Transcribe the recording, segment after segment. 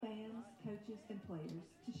players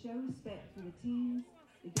to show respect for the teams,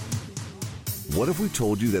 the game officials. What if we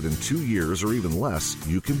told you that in 2 years or even less,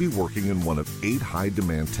 you can be working in one of 8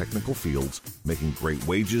 high-demand technical fields, making great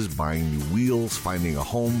wages, buying new wheels, finding a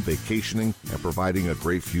home, vacationing, and providing a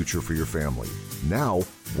great future for your family? Now,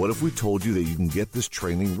 what if we told you that you can get this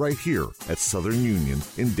training right here at Southern Union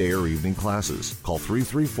in day or evening classes? Call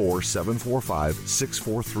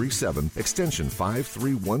 334-745-6437, extension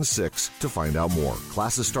 5316 to find out more.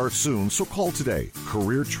 Classes start soon, so call today.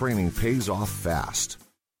 Career training pays off fast.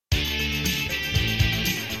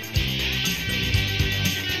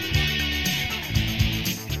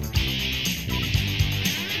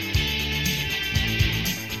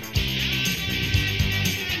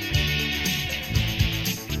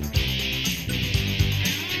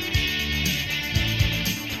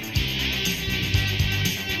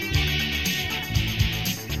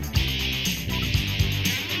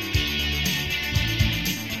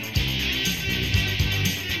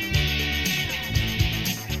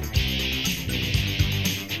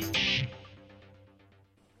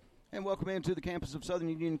 Welcome into the campus of Southern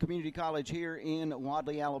Union Community College here in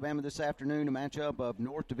Wadley, Alabama this afternoon, a matchup of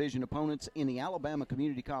North Division opponents in the Alabama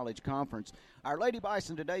Community College Conference. Our Lady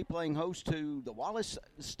Bison today playing host to the Wallace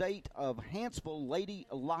State-Hanceville Lady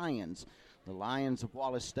Lions. The Lions of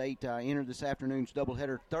Wallace State entered this afternoon's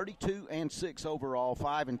doubleheader 32-6 overall,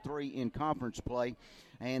 5-3 in conference play.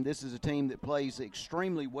 And this is a team that plays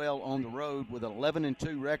extremely well on the road with an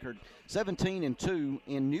 11-2 record, 17-2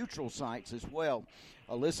 in neutral sites as well.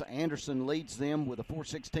 Alyssa Anderson leads them with a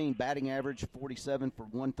 .416 batting average, 47 for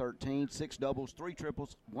 113, 6 doubles, 3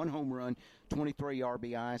 triples, 1 home run, 23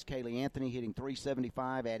 RBIs. Kaylee Anthony hitting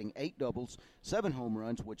 .375, adding 8 doubles, 7 home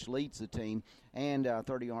runs, which leads the team, and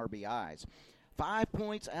 30 RBIs. 5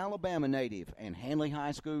 points, Alabama native and Handley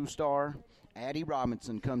High School star Addie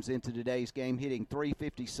Robinson comes into today's game hitting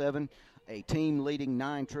 .357, a team leading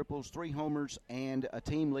 9 triples, 3 homers, and a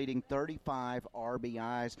team leading 35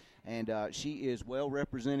 RBIs. And she is well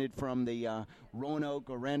represented from the Roanoke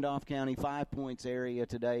or Randolph County 5 Points area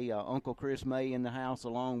today. Uncle Chris May in the house,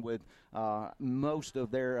 along with most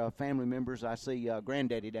of their family members. I see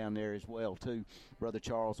Granddaddy down there as well, too, Brother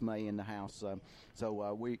Charles May in the house.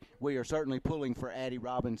 So we are certainly pulling for Addie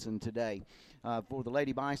Robinson today. For the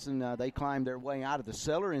Lady Bison, they climbed their way out of the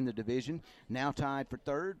cellar in the division, now tied for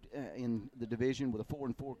third in the division with a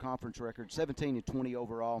 4-4 conference record, 17-20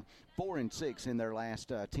 overall, 4-6 in their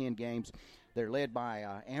last 10 games. They're led by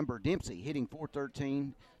Amber Dempsey hitting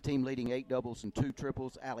 .413, team leading 8 doubles and 2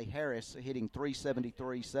 triples. Allie Harris hitting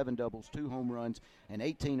 .373, 7 doubles, 2 home runs, and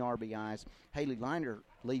 18 RBIs. Haley Liner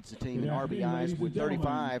leads the team in RBIs with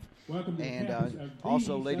 35, and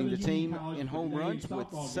also leading the team in home runs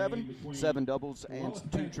with 7 doubles and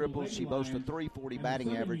 2 triples. She boasts a .340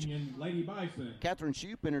 batting average. Catherine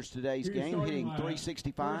Shoup enters today's game hitting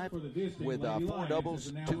 .365 with 4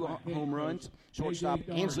 doubles, 2 home runs. Shortstop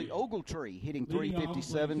Ansley Ogletree hitting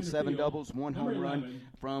 .357, 7 doubles, 1 home run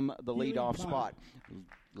from the leadoff spot.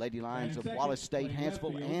 Lady Lions of Wallace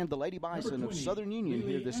State-Hanceville and the Lady Bison of Southern Union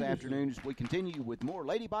here this afternoon as we continue with more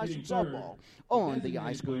Lady Bison softball on the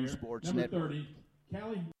iSchool Sports Network.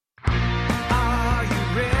 Are you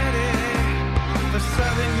ready for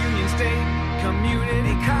Southern Union State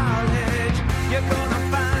Community College? You're gonna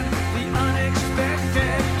find the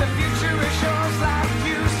unexpected. The future is yours like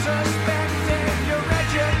you suspected. Your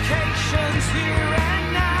education's here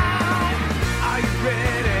and now. Are you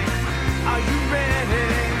ready? Are you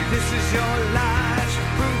ready? This is your life's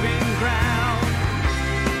proving ground.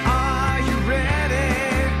 Are you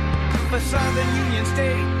ready for Southern Union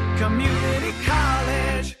State Community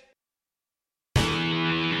College?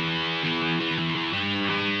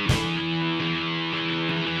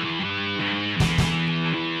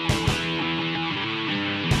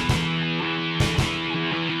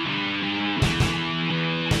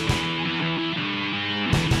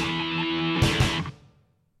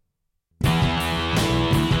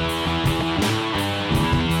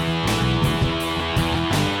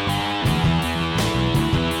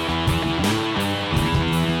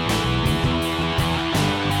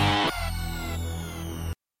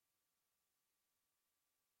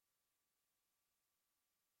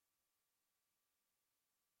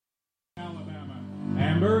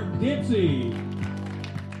 Amber Dempsey.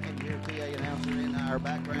 And your TA announcer in our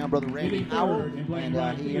background, Brother Randy Howell,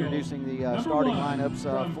 and he introducing the starting lineups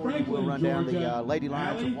for you. We'll run down the Lady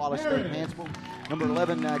Lions of Wallace State-Hanceville. Number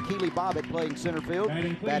 11, Keely Bobbitt playing center field.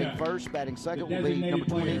 Batting first, batting second will be number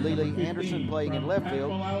 20, Lily Anderson playing in left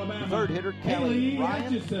field. The third hitter, Kelly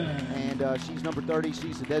Ryan, and she's number 30.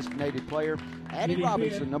 She's a designated player. Addie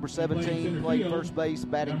Robinson, number 17, playing first base,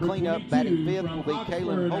 batting cleanup. Batting fifth will be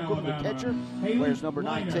Kaylin Holcomb, the catcher, wears number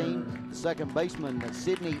 19. The second baseman,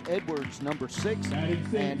 Sydney Edwards, number 6.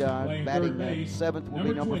 And batting seventh will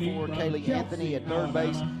be number 4, Kaylee Anthony at third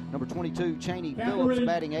base. Number 22, Cheney Phillips,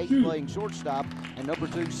 batting 8, playing shortstop. And number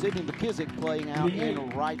 2, Sydney McKissick, playing out in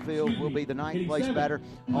right field, will be the 9th place batter.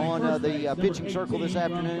 On the pitching circle this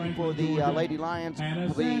afternoon for the Lady Lions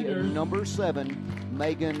will be number 7,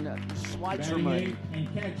 Megan Schweitzerman.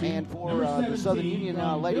 And for the Southern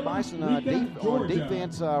Union Lady Bison on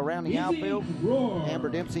defense, rounding outfield, Amber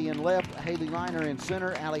Dempsey in left, Haley Liner in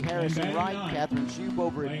center, Allie Harris in right, Catherine Shoup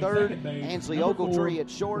over at third, Ansley Ogletree at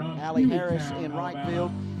short, Allie Harris in right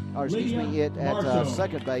field, at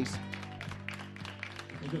second base.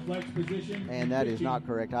 And that is not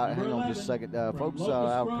correct. Hang on just a second, folks.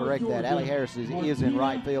 I'll correct that. Allie Harris is in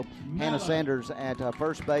right field. Hannah Sanders at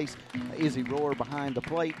first base. Izzy Rohr behind the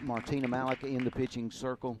plate. Martina Malik in the pitching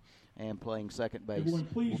circle. And playing second base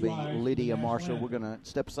will be Lydia Marshall. We're going to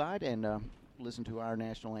step aside and listen to our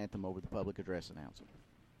national anthem over the public address announcer.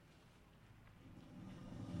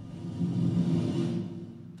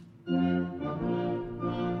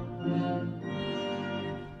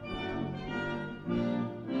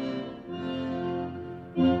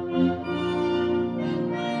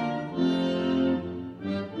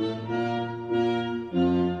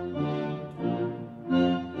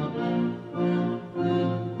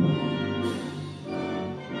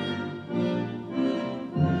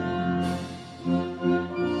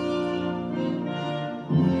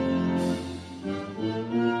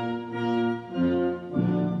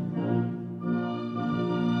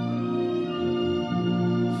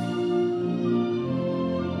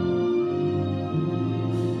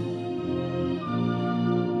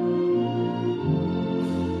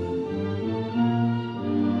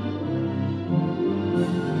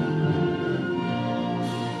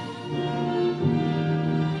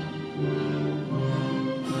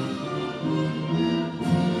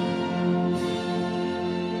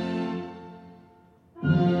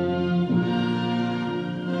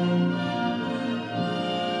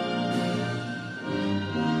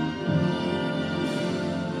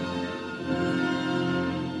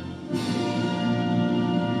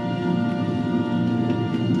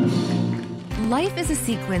 Life is a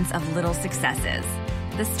sequence of little successes.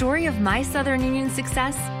 The story of my Southern Union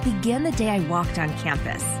success began the day I walked on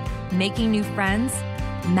campus, making new friends,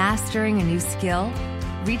 mastering a new skill,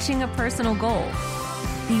 reaching a personal goal,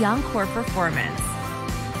 the encore performance,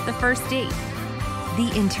 the first date, the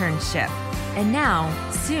internship, and now,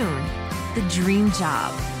 soon, the dream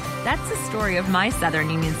job. That's the story of my Southern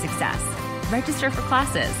Union success. Register for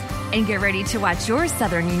classes and get ready to watch your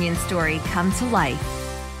Southern Union story come to life.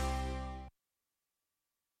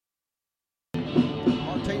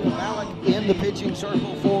 In the pitching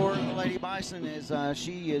circle for the Lady Bison as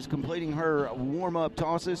she is completing her warm-up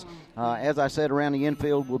tosses. As I said, around the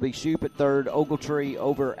infield will be Shoup at third, Ogletree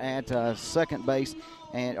over at second base,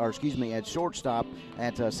 at shortstop.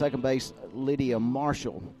 At second base, Lydia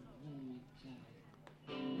Marshall.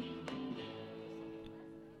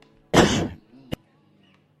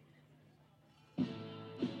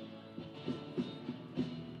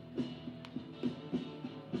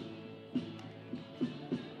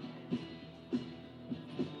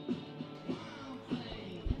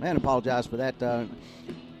 Man, apologize for that.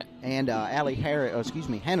 And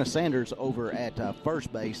Hannah Sanders over at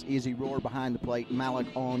first base. Izzy Rohr behind the plate. Malik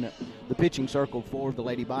on the pitching circle for the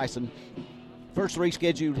Lady Bison. First 3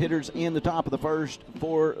 scheduled hitters in the top of the first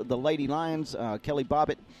for the Lady Lions. Kelly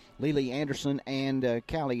Bobbitt, Lily Anderson, and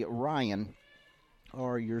Callie Ryan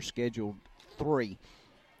are your scheduled 3.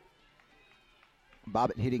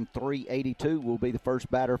 Bobbitt hitting .382 will be the first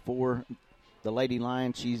batter for the Lady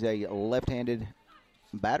Lions. She's a left-handed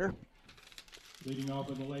batter. Leading off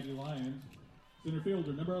with the Lady Lions, center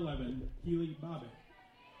fielder number 11, Keely Bobbitt.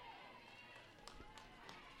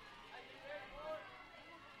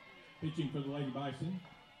 Pitching for the Lady Bison,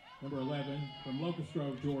 number 11, from Locust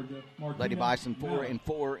Grove, Georgia, Martina Lady Bison 4-4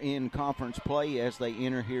 Malik. in conference play as they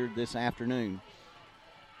enter here this afternoon.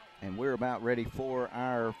 And we're about ready for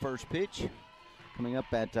our first pitch. Coming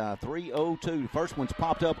up at 3:02. First one's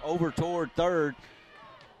popped up over toward third.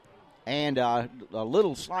 And a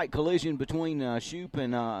little slight collision between Shoup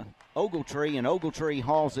and Ogletree, and Ogletree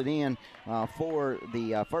hauls it in for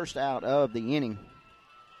the first out of the inning.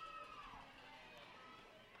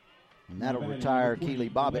 And that'll retire Keely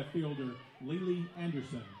Bobbitt. Left fielder Lily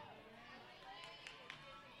Anderson.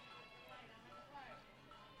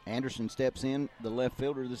 Anderson steps in, the left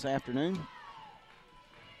fielder this afternoon.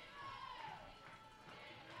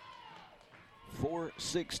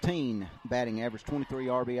 416 batting average, 23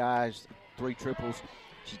 RBIs, 3 triples.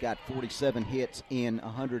 She's got 47 hits in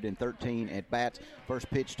 113 at-bats. First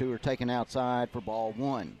pitch to her taken outside for ball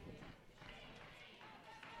 1.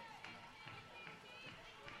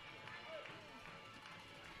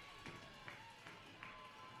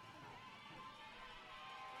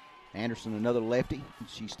 Anderson, another lefty.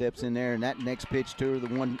 She steps in there, and that next pitch to her, the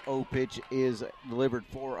 1-0 pitch, is delivered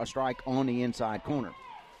for a strike on the inside corner.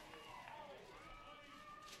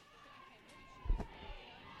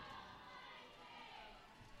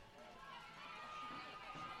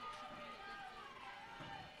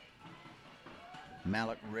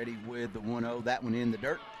 Malik ready with the 1-0. That one in the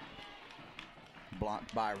dirt.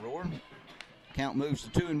 Blocked by Rohr. Count moves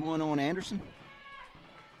to 2-1 on Anderson.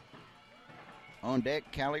 On deck,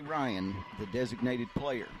 Callie Ryan, the designated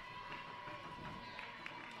player.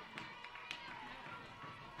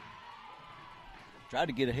 Tried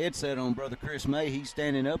to get a headset on Brother Chris May. He's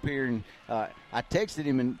standing up here, and I texted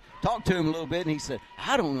him and talked to him a little bit, and he said,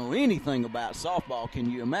 I don't know anything about softball. Can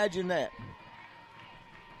you imagine that?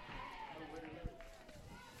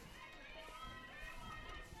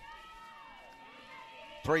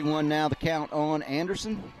 Three-1 now, the count on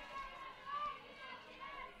Anderson.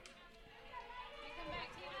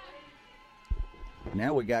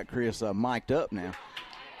 Now we got Chris mic'd up now.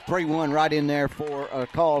 3-1 right in there for a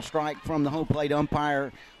call strike from the home plate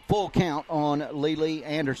umpire. Full count on Lily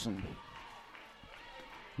Anderson.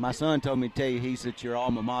 My son told me to tell you he's at your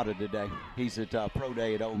alma mater today. He's at pro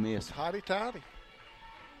day at Ole Miss. Hotty toddy.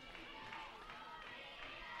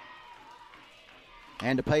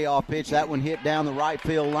 And the payoff pitch, that one hit down the right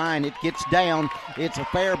field line. It gets down. It's a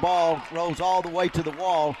fair ball, rolls all the way to the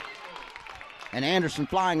wall. And Anderson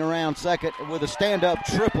flying around second with a stand-up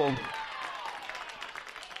triple.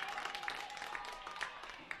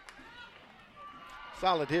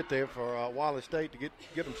 Solid hit there for Wallace State to get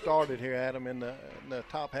them started here, Adam, in the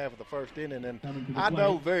top half of the first inning. And I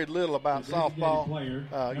know very little about softball.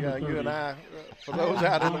 You and I, for those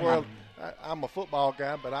out in the world, I'm a football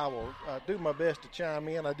guy, but I will do my best to chime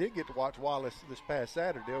in. I did get to watch Wallace this past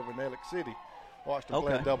Saturday over in Ellick City. Watched them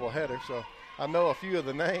play a doubleheader, so I know a few of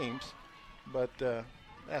the names, but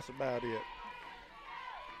that's about it.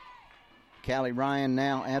 Callie Ryan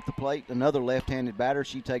now at the plate, another left-handed batter.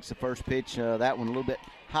 She takes the first pitch, that one a little bit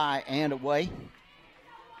high and away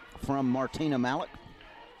from Martina Malik.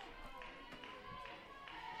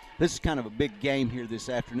 This is kind of a big game here this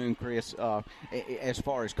afternoon, Chris. As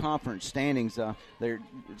far as conference standings,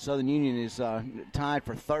 Southern Union is tied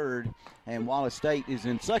for third, and Wallace State is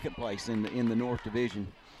in second place in the North Division.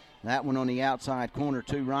 That one on the outside corner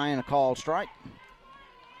to Ryan, a called strike.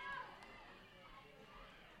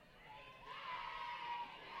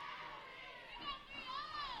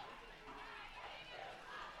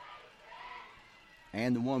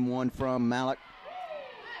 And the 1-1 from Malik.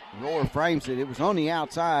 Rohr frames it. It was on the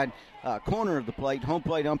outside corner of the plate. Home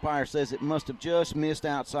plate umpire says it must have just missed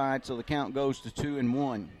outside, so the count goes to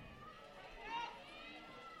 2-1.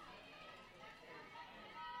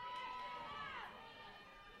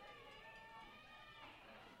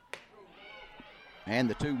 And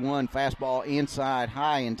the 2-1 fastball inside,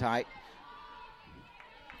 high and tight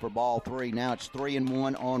for ball 3. Now it's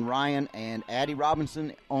 3-1 on Ryan, and Addie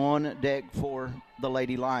Robinson on deck for the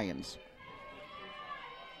Lady Lions.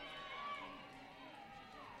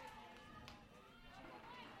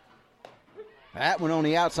 That one on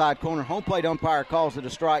the outside corner. Home plate umpire calls it a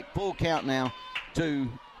strike. Full count now to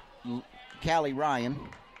Callie Ryan.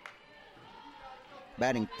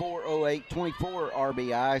 Batting .408, 24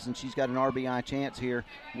 RBIs, and she's got an RBI chance here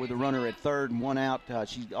with a runner at third and one out.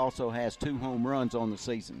 She also has 2 home runs on the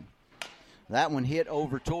season. That one hit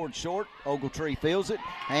over toward short. Ogletree feels it,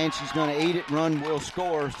 and she's going to eat it. Run will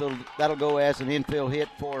score, so that'll go as an infield hit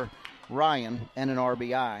for Ryan and an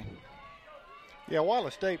RBI. Yeah,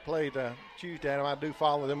 Wallace State played Tuesday, and I do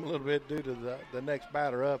follow them a little bit due to the next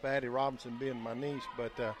batter up, Addie Robinson being my niece,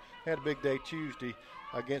 but had a big day Tuesday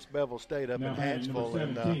against Bevel State up in Hanceville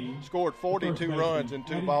and scored 42 runs in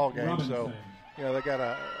 2 ball games. So, they got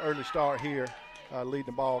an early start here, leading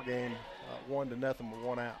the ball game 1-0 with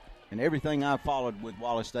 1 out. And everything I've followed with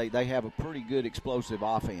Wallace State, they have a pretty good explosive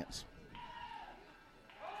offense.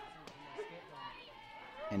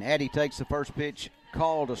 And Addie takes the first pitch,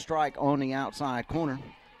 called a strike on the outside corner.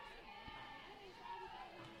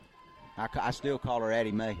 I still call her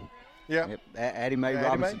Addie May. Yeah. Yep. Addie Mae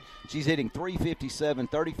Robinson. May. She's hitting .357,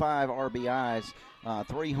 35 RBIs,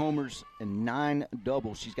 3 homers, and 9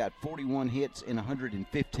 doubles. She's got 41 hits in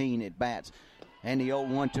 115 at-bats. And the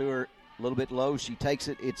 0-1 to her, a little bit low. She takes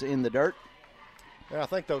it. It's in the dirt. Yeah, I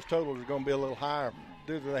think those totals are going to be a little higher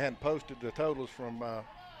due to they hadn't posted the totals from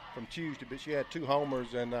Tuesday, but she had 2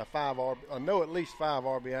 homers and at least 5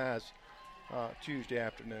 RBIs Tuesday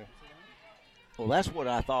afternoon. Well, that's what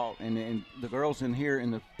I thought, and the girls in here in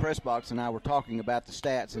the press box and I were talking about the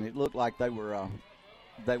stats, and it looked like they were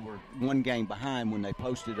one game behind when they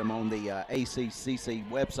posted them on the ACCC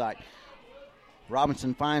website.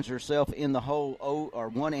 Robinson finds herself in the hole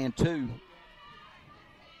 1 and 2.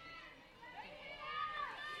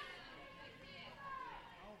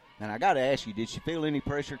 And I got to ask you, did she feel any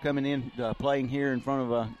pressure coming in playing here in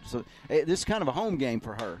front of this is kind of a home game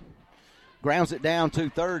for her. Grounds it down to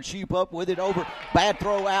third. Shoop up with it over. Bad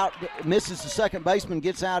throw out. Misses the second baseman.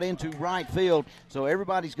 Gets out into right field. So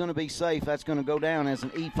everybody's going to be safe. That's going to go down as an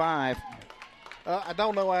E5. I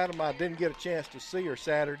don't know, Adam. I didn't get a chance to see her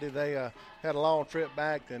Saturday. They had a long trip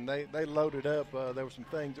back, and they loaded up. There were some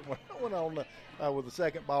things that went on with the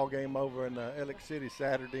second ball game over in Ellick City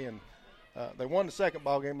Saturday, and they won the second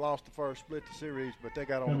ball game, lost the first, split the series, but they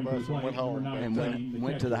got on the bus and went home. And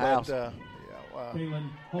went to the house.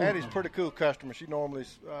 Addie's a pretty cool customer. She normally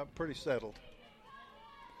is pretty settled.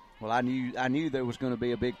 Well, I knew there was going to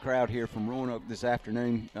be a big crowd here from Roanoke this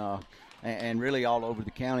afternoon, and really all over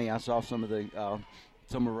the county. I saw some of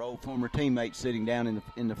our old former teammates sitting down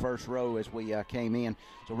in the first row as we came in.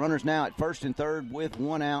 So runners now at first and third with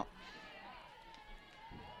 1 out.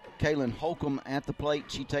 Kaylin Holcomb at the plate.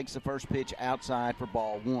 She takes the first pitch outside for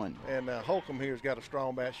ball 1. And Holcomb here has got a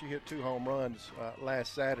strong bat. She hit 2 home runs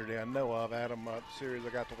last Saturday, I know of, Adam, the series I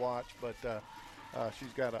got to watch. But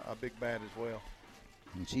she's got a big bat as well.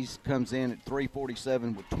 And she comes in at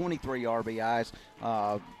 347 with 23 RBIs.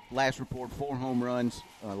 Last report, 4 home runs,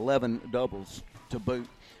 11 doubles to boot.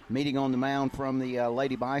 Meeting on the mound from the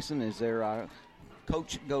Lady Bison as their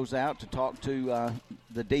coach goes out to talk to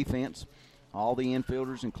the defense. All the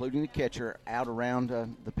infielders, including the catcher, out around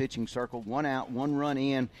the pitching circle. 1 out, 1 run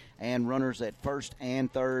in, and runners at first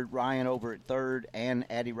and third. Ryan over at third, and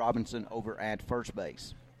Addie Robinson over at first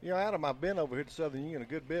base. You know, Adam, I've been over here to Southern Union a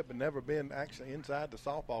good bit, but never been actually inside the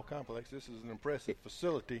softball complex. This is an impressive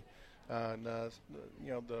facility. The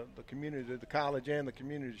community, the college and the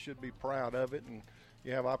community should be proud of it, and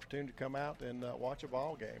you have opportunity to come out and watch a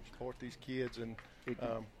ball game, support these kids, and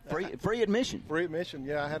free admission. Free admission.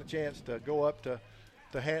 Yeah, I had a chance to go up to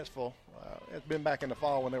Hanceville. It's been back in the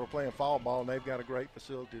fall when they were playing fall ball, and they've got a great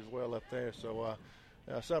facility as well up there. So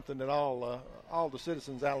something that all the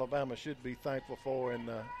citizens of Alabama should be thankful for and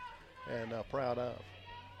proud of.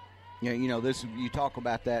 Yeah, you know, this, you talk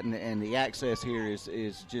about that, and the access here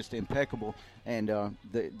is just impeccable, and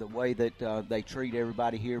the way that they treat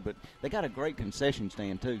everybody here. But they got a great concession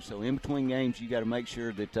stand too. So in between games, you got to make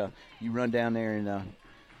sure that you run down there and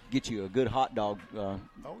get you a good hot dog. Oh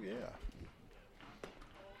yeah.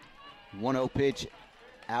 1-0 pitch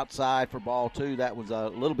outside for ball 2. That was a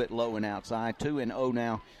little bit low and outside. 2-0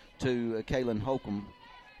 now to Kaylin Holcomb.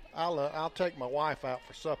 I'll take my wife out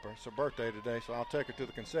for supper. It's her birthday today, so I'll take her to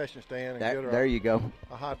the concession stand and get her there you go.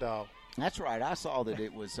 A hot dog. That's right. I saw that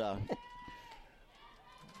it was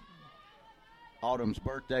Autumn's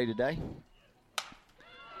birthday today.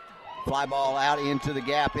 Fly ball out into the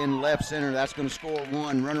gap in left center. That's going to score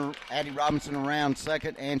 1. Runner Addie Robinson around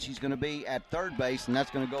second, and she's going to be at third base, and that's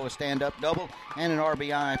going to go a stand-up double and an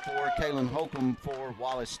RBI for Kaylin Holcomb for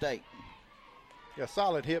Wallace State. Yeah,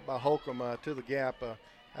 solid hit by Holcomb to the gap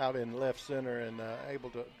out in left center, and able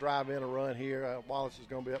to drive in a run here. Wallace is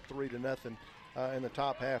going to be up 3-0 in the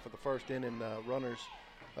top half of the first inning. Runners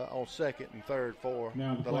on second and third for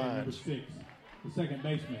now the Lions. Lions. Number 6, the second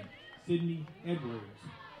baseman, Sydney Edwards.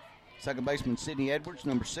 Second baseman Sydney Edwards,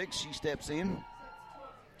 number 6. She steps in.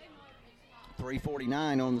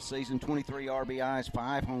 349 on the season, 23 RBIs,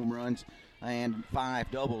 5 home runs, and 5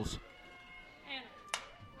 doubles.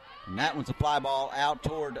 And that one's a fly ball out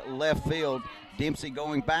toward left field. Dempsey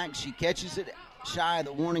going back. She catches it shy of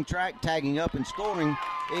the warning track. Tagging up and scoring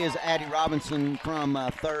is Addie Robinson from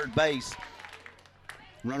third base.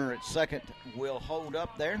 Runner at second will hold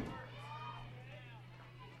up there.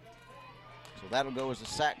 So that'll go as a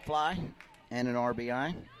sac fly and an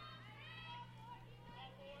RBI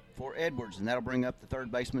for Edwards. And that'll bring up the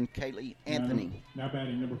third baseman, Kaylee Anthony. Now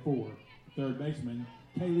batting number 4, third baseman,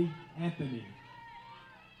 Kaylee Anthony.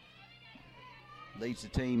 Leads the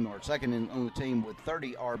team, or second on the team, with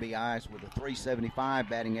 30 RBIs with a .375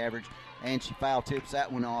 batting average, and she foul tips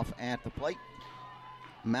that one off at the plate.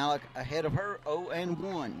 Malik ahead of her,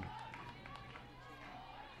 0-1.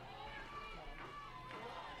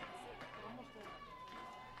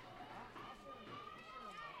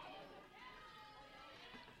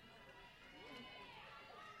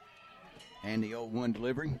 And the 0-1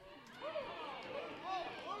 delivery.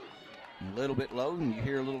 A little bit low, and you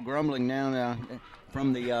hear a little grumbling now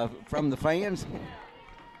from the fans.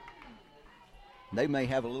 They may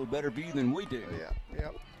have a little better view than we do. Yeah.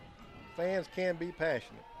 Fans can be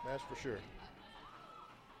passionate, that's for sure.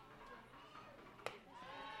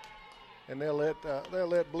 And they'll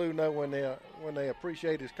let Blue know when they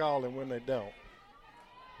appreciate his call and when they don't.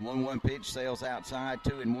 1-1 pitch sails outside.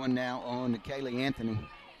 2-1 now on Kaylee Anthony.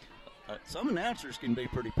 Some announcers can be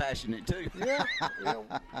pretty passionate too. Yeah.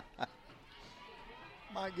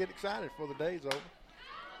 Might get excited before the day's over.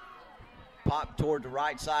 Pop toward the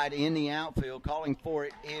right side in the outfield. Calling for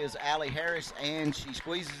it is Allie Harris, and she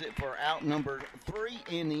squeezes it for out number 3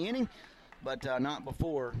 in the inning, but not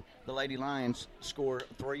before the Lady Lions score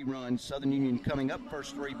 3 runs. Southern Union coming up.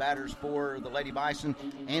 First 3 batters for the Lady Bison: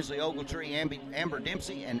 Ansley Ogletree, Amber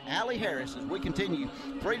Dempsey, and Allie Harris. As we continue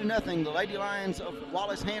 3-0, the Lady Lions of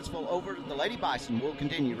Wallace-Hanceville over the Lady Bison. Will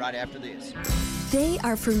continue right after this. They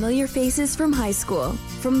are familiar faces from high school,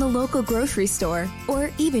 from the local grocery store,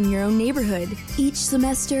 or even your own neighborhood. Each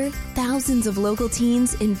semester, thousands of local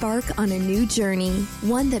teens embark on a new journey,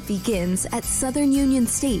 one that begins at Southern Union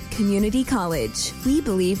State Community College. We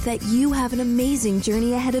believe that you have an amazing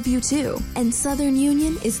journey ahead of you too, and Southern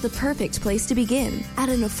Union is the perfect place to begin at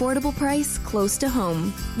an affordable price close to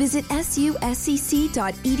home. Visit suscc.edu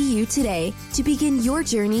today to begin your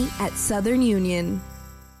journey at Southern Union.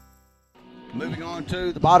 Moving on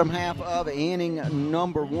to the bottom half of inning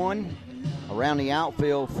number 1. Around the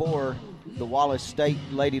outfield for the Wallace State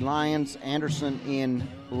Lady Lions: Anderson in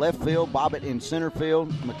left field, Bobbitt in center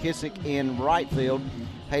field, McKissick in right field,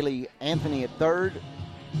 Haley Anthony at third,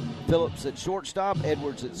 Phillips at shortstop,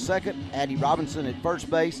 Edwards at second, Addie Robinson at first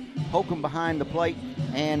base, Holcomb behind the plate,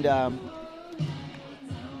 and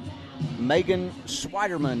Megan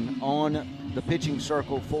Schweiderman on the pitching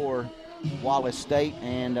circle for Wallace State.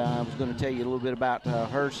 And I was going to tell you a little bit about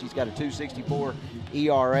her. She's got a 2.64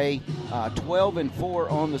 ERA,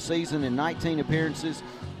 12-4 on the season in 19 appearances,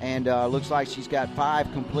 and looks like she's got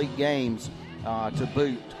 5 complete games to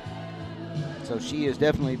boot. So she is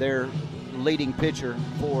definitely their leading pitcher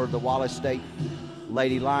for the Wallace State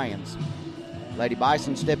Lady Lions. Lady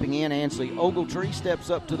Bison stepping in. Ansley Ogletree steps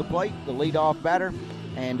up to the plate, the leadoff batter.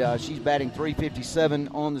 And she's batting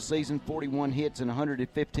 .357 on the season, 41 hits and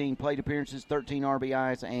 115 plate appearances, 13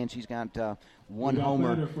 RBIs, and she's got 1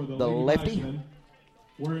 homer. The lefty. Bison,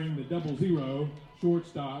 wearing the 00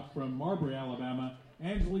 shortstop from Marbury, Alabama,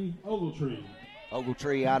 Ansley Ogletree.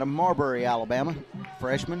 Ogletree out of Marbury, Alabama,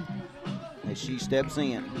 freshman, as she steps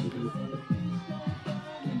in.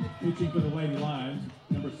 Pitching for the Lady Lions,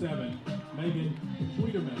 number 7, Megan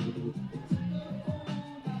Schweiderman.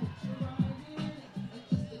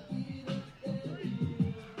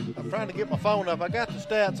 I'm trying to get my phone up. I got the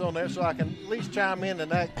stats on there so I can at least chime in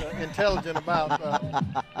and act intelligent about.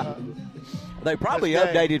 They probably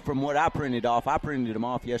updated from what I printed off. I printed them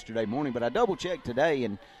off yesterday morning, but I double-checked today,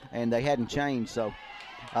 and they hadn't changed. So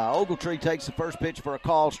Ogletree takes the first pitch for a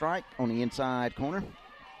call strike on the inside corner.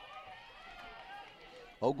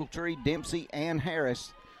 Ogletree, Dempsey, and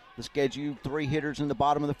Harris, the scheduled 3 hitters in the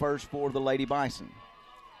bottom of the first for the Lady Bison.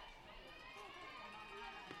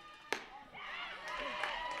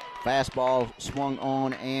 Fastball swung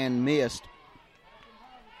on and missed.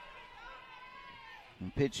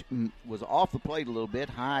 The pitch was off the plate a little bit,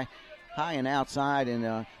 high and outside,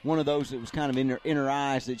 and one of those that was kind of in her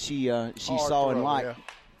eyes that she saw and liked. Yeah.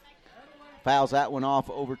 Fouls that one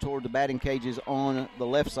off over toward the batting cages on the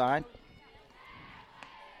left side.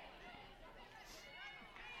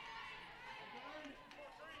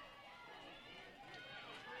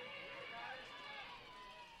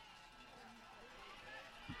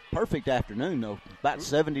 Perfect afternoon, though. About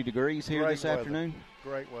 70 degrees here this afternoon.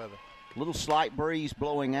 Great weather. A little slight breeze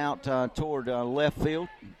blowing out toward left field,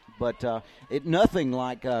 but nothing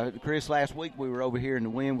like Chris. Last week we were over here and the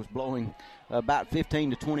wind was blowing about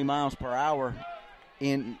 15 to 20 miles per hour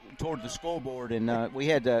in toward the scoreboard, and we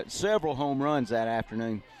had several home runs that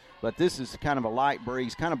afternoon. But this is kind of a light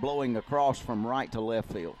breeze, kind of blowing across from right to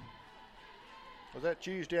left field. Was that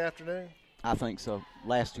Tuesday afternoon? I think so.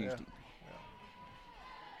 Last Tuesday. Yeah.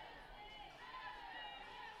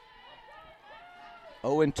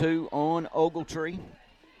 0-2 on Ogletree.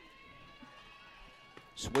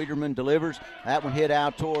 Schweiderman delivers. That one hit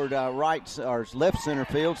out toward left center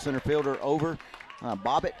field. Center fielder over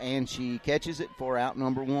Bobbitt, and she catches it for out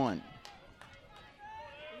number 1.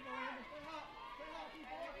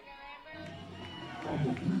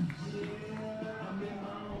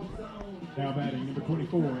 Now batting number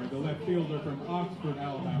 24, the left fielder from Oxford,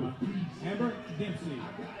 Alabama, Amber Dempsey.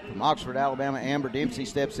 From Oxford, Alabama, Amber Dempsey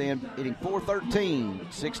steps in, hitting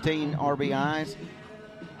 .413, 16 RBIs,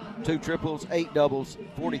 2 triples, 8 doubles,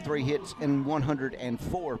 43 hits, and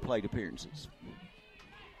 104 plate appearances.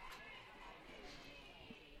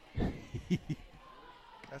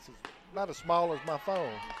 That's about as small as my phone.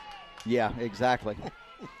 Yeah, exactly.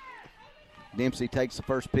 Dempsey takes the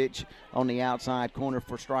first pitch on the outside corner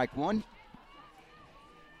for strike one.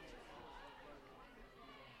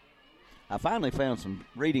 I finally found some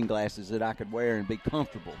reading glasses that I could wear and be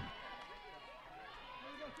comfortable.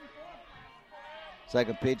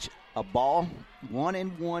 Second pitch, a ball,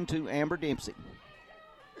 1-1 to Amber Dempsey.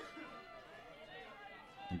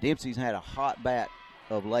 And Dempsey's had a hot bat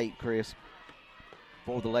of late, Chris,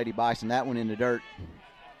 for the Lady Bison. That one in the dirt.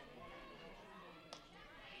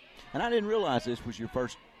 And I didn't realize this was your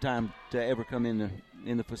first time to ever come in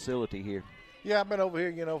the facility here. Yeah, I've been over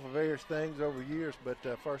here, for various things over the years, but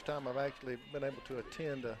first time I've actually been able to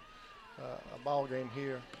attend a ball game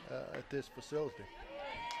here at this facility.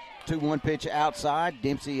 2-1 pitch outside.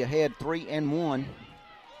 Dempsey ahead 3-1.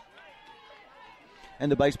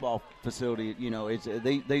 And the baseball facility,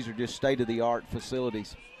 these are just state-of-the-art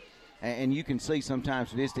facilities. And you can see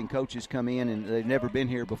sometimes visiting coaches come in and they've never been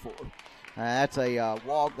here before. That's a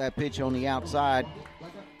walk, that pitch on the outside.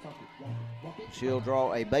 She'll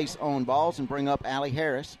draw a base on balls and bring up Allie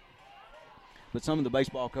Harris. But some of the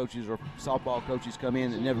baseball coaches or softball coaches come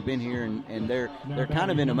in that never been here, and they're kind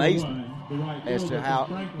of in amazement as to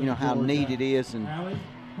how neat it is and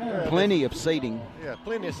plenty of seating. Yeah,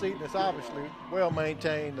 plenty of seating. It's obviously well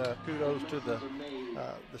maintained. Kudos to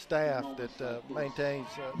the staff that maintains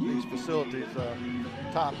these facilities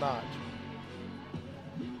top notch.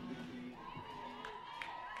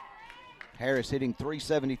 Harris hitting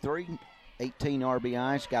 .373, 18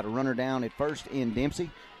 RBIs. Got a runner down at first in Dempsey.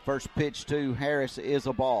 First pitch to Harris is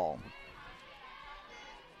a ball.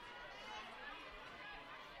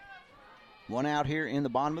 One out here in the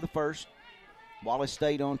bottom of the first. Wallace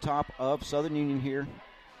State on top of Southern Union here,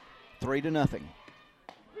 3-0.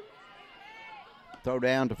 Throw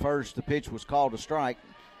down to first. The pitch was called a strike.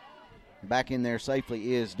 Back in there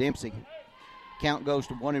safely is Dempsey. Count goes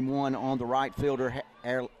to 1-1 on the right fielder,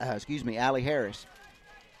 Allie Harris.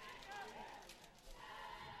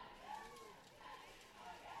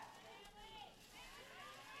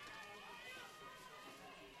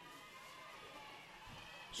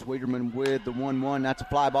 Sweeterman with the 1-1. That's a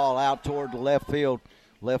fly ball out toward the left field.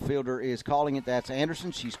 Left fielder is calling it. That's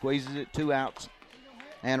Anderson. She squeezes it, 2 outs.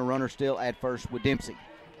 And a runner still at first with Dempsey.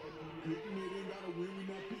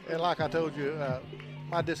 And like I told you,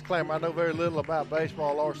 my disclaimer, I know very little about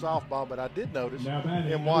baseball or softball, but I did notice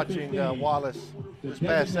in watching Wallace this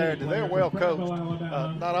past Saturday, they're well coached.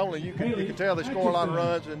 Not only you can tell they score a lot of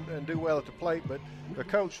runs and do well at the plate, but they're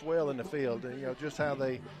coached well in the field. And, just how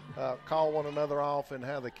they call one another off and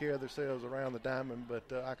how they carry themselves around the diamond. But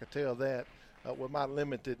I could tell that with my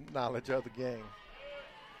limited knowledge of the game.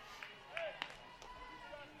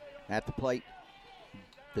 At the plate,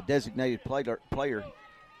 the designated player,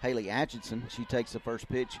 Haley Atchison. She takes the first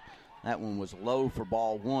pitch. That one was low for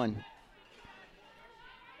ball 1.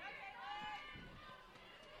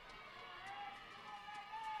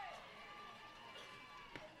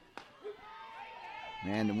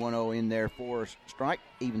 And the 1-0 in there for a strike.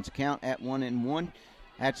 Evens the count at 1-1.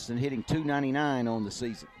 Atchison hitting .299 on the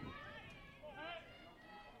season.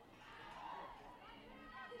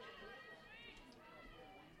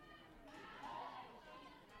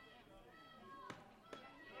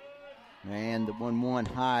 And the 1-1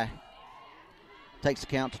 high takes the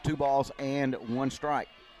count to 2 balls and 1 strike.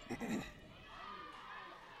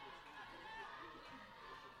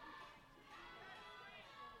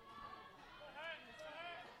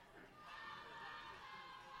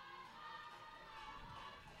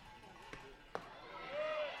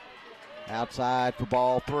 Outside for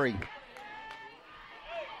ball 3.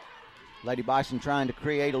 Lady Bison trying to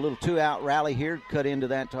create a little 2-out rally here, cut into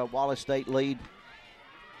that Wallace State lead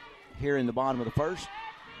here in the bottom of the first.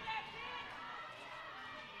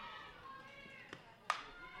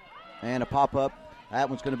 And a pop-up. That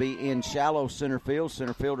one's going to be in shallow center field.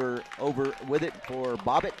 Center fielder over with it for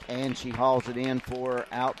Bobbitt, and she hauls it in for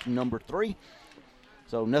out number 3.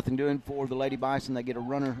 So nothing doing for the Lady Bison. They get a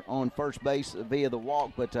runner on first base via the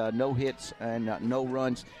walk, but no hits and no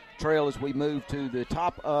runs. Trail as we move to the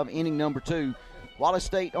top of inning number 2. Wallace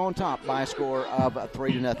State on top by a score of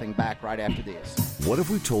 3-0. Back right after this. what if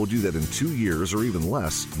we told you that in 2 years or even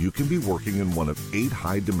less, you can be working in one of 8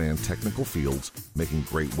 high-demand technical fields, making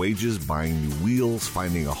great wages, buying new wheels,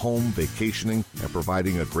 finding a home, vacationing, and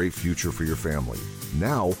providing a great future for your family?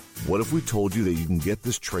 Now, what if we told you that you can get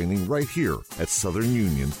this training right here at Southern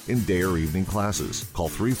Union in day or evening classes? Call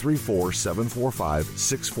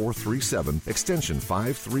 334-745-6437, extension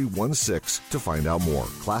 5316 to find out more.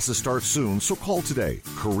 Classes start soon, so call today.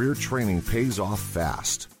 Career training pays off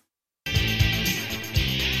fast.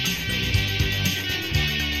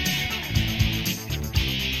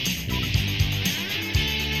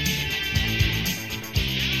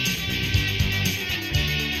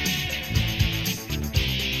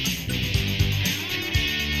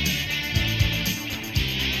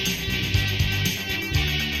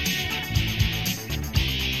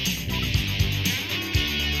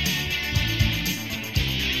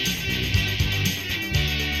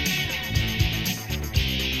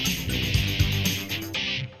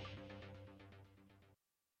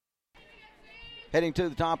 Heading to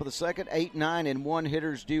the top of the second, 8, 9, and 1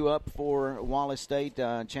 hitters due up for Wallace State.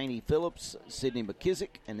 Cheney Phillips, Sydney McKissick,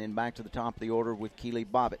 and then back to the top of the order with Keely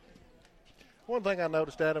Bobbitt. One thing I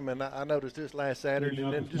noticed, Adam, and I noticed this last Saturday,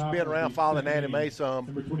 and then just being around following Annie Mae some,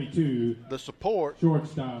 number 22, the support,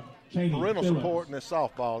 shortstop, Cheney parental Phillips. support in this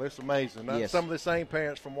softball, it's amazing. Yes. Some of the same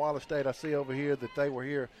parents from Wallace State I see over here that they were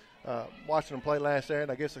here watching them play last Saturday,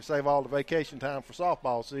 and I guess they save all the vacation time for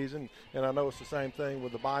softball season, and I know it's the same thing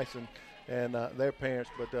with the Bison and their parents,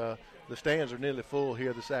 but the stands are nearly full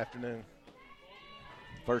here this afternoon.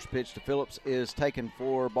 First pitch to Phillips is taken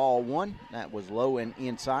for ball 1. That was low and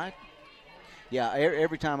inside. Yeah,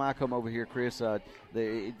 every time I come over here, Chris, the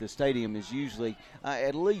stadium is usually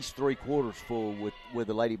at least 3/4 full with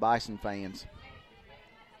the Lady Bison fans.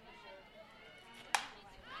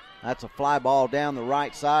 That's a fly ball down the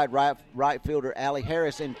right side. Right fielder Allie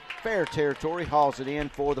Harris in fair territory hauls it in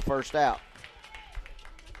for the first out.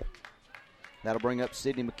 That'll bring up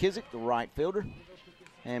Sydney McKissick, the right fielder.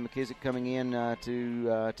 And McKissick coming in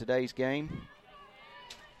to today's game.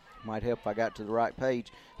 Might help if I got to the right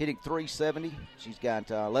page. Hitting .370. She's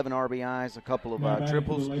got 11 RBIs, a couple of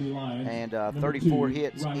triples, and 34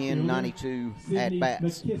 hits in 92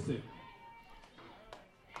 at-bats.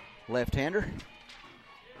 Left-hander.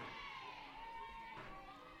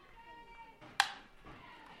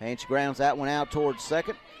 And she grounds that one out towards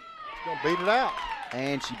second. She's going to beat it out.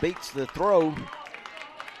 And she beats the throw.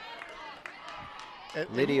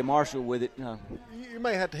 Lydia Marshall with it. You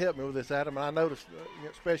may have to help me with this, Adam. I noticed,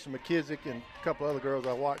 especially McKissick and a couple other girls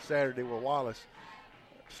I watched Saturday were Wallace,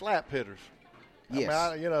 slap hitters. Yes.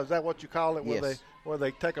 I mean, is that what you call it? Yes. Where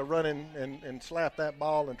they take a run and slap that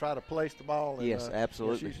ball and try to place the ball? And, yes,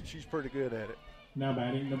 absolutely. She's pretty good at it. Now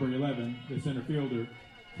batting, number 11, the center fielder,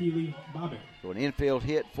 Keely Bobbitt. So an infield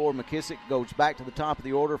hit for McKissick goes back to the top of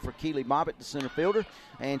the order for Keely Bobbitt, the center fielder,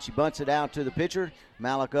 and she bunts it out to the pitcher.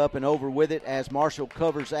 Malik up and over with it as Marshall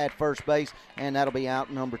covers at first base, and that'll be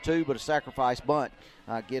out number 2, but a sacrifice bunt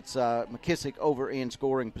gets McKissick over in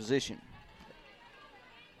scoring position.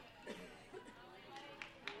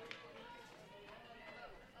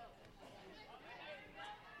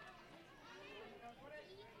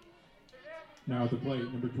 Now at the plate,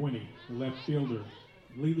 number 20, the left fielder,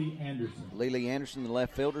 Lily Anderson. Lily Anderson, the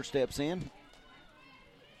left fielder, steps in.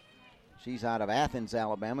 She's out of Athens,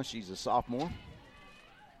 Alabama. She's a sophomore.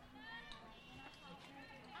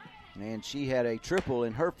 And she had a triple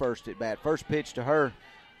in her first at bat. First pitch to her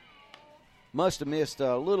must have missed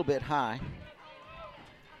a little bit high.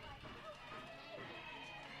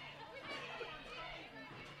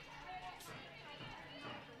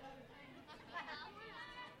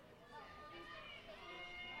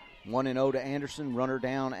 One and 0 to Anderson. Runner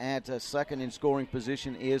down at second in scoring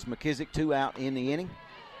position is McKissick. 2 out in the inning.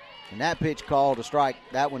 And that pitch called a strike.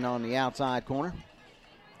 That one on the outside corner.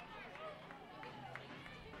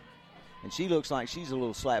 And she looks like she's a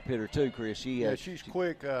little slap hitter too, Chris. She's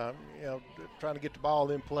quick. Trying to get the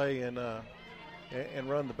ball in play and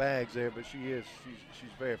run the bags there. But she's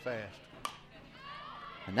very fast.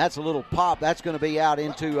 And that's a little pop. That's going to be out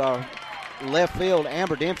into left field.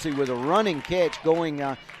 Amber Dempsey with a running catch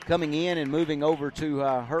coming in and moving over to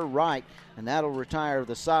her right, and that'll retire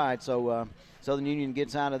the side. So Southern Union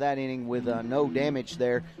gets out of that inning with no damage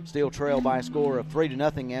there. Still trail by a score of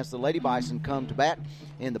 3-0 as the Lady Bison come to bat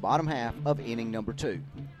in the bottom half of inning number 2.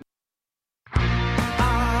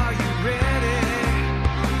 Are you ready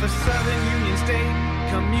for Southern Union State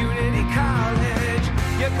Community College?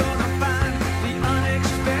 You're gonna find the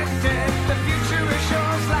unexpected. The future is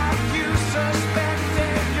yours like you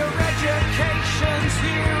suspected. Your education's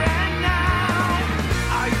here and now.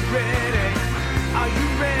 Are you ready? Are you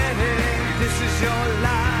ready? This is your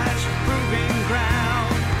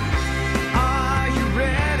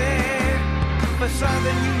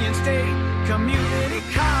Union State Community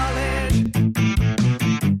College.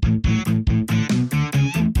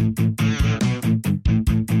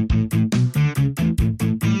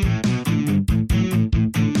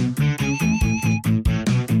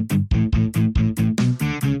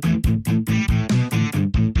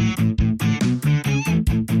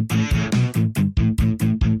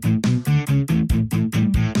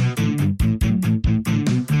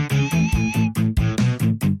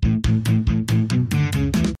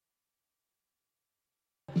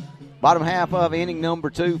 Bottom half of inning number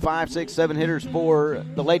 2, 5, 6, 7 hitters for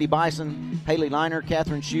the Lady Bison. Haley Liner,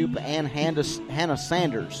 Catherine Shoup, and Hannah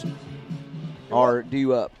Sanders are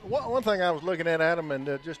due up. One thing I was looking at, Adam,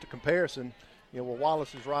 and just a comparison, with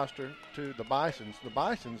Wallace's roster to the Bison's. The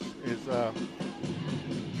Bison's is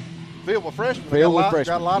filled with freshmen.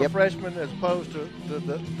 Got a lot of freshmen as opposed to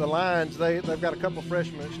the Lions. They've got a couple of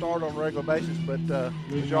freshmen that start on a regular basis, but the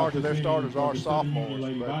majority of their starters are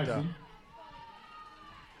sophomores. But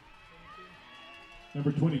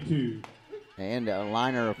number 22. And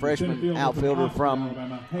Liner, a freshman outfielder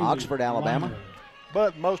from Oxford, Alabama.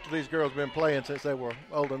 But most of these girls have been playing since they were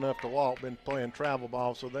old enough to walk, been playing travel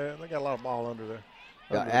ball, so they got a lot of ball under there.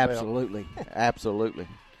 Absolutely. Absolutely.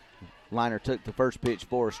 Liner took the first pitch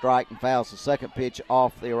for a strike and fouls the second pitch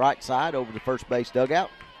off the right side over the first base dugout.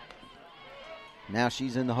 Now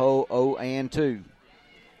she's in the hole 0-2.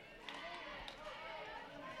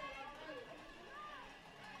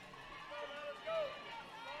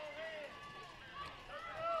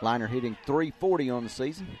 Liner hitting .340 on the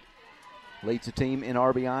season. Leads the team in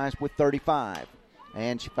RBIs with 35.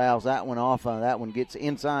 And she fouls that one off. That one gets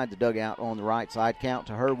inside the dugout on the right side. Count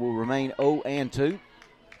to her will remain 0-2.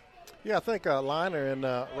 Yeah, I think Liner and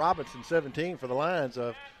Robinson, 17 for the Lions,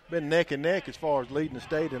 have been neck and neck as far as leading the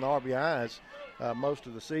state in RBIs most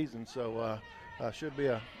of the season. So should be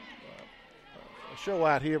a show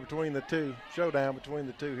out here between the two, showdown between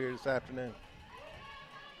the two here this afternoon.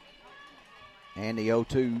 And the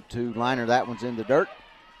 0-2 to Liner. That one's in the dirt.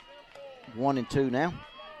 1-2 now.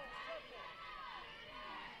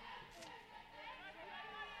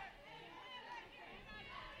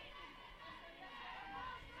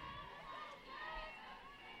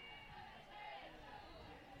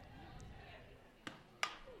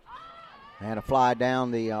 And a fly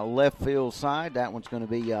down the left field side. That one's going to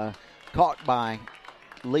be caught by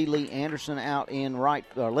Lily Anderson out in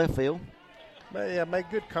left field. Yeah, made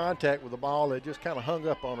good contact with the ball. It just kind of hung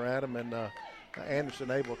up on her, Adam, and Anderson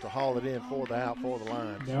able to haul it in for the out for the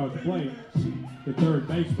Lions. Now at the plate, the third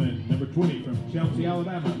baseman, number 20 from Chelsea,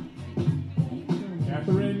 Alabama,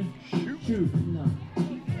 Catherine Shoup.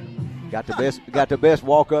 Got the best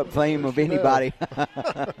walk-up fame of anybody.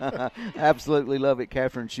 Absolutely love it.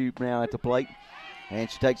 Catherine Shoup now at the plate. And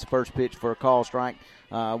she takes the first pitch for a call strike.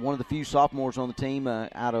 One of the few sophomores on the team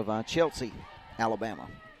out of Chelsea, Alabama.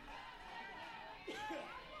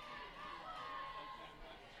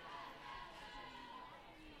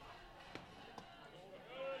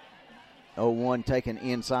 (0-1) taken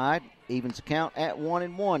inside. Evens the count at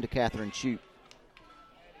 1-1 to Catherine Shoup.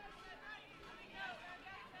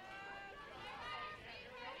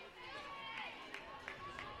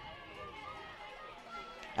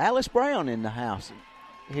 Alice Brown in the house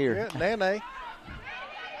here. Yeah, Nene.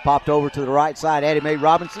 Popped over to the right side. Addie Mae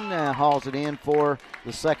Robinson hauls it in for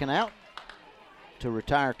the second out to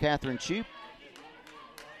retire Catherine Shoup.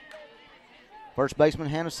 First baseman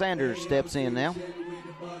Hannah Sanders steps in now.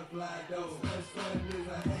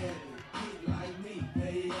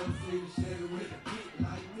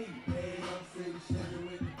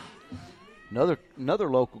 Another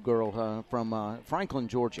local girl from Franklin,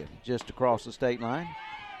 Georgia, just across the state line.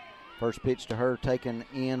 First pitch to her taken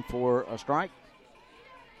in for a strike.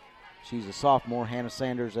 She's a sophomore, Hannah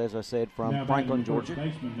Sanders, as I said, from now Franklin, Georgia.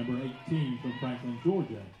 First baseman, number 18 from Franklin,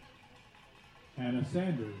 Georgia, Hannah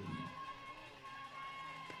Sanders.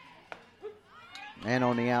 And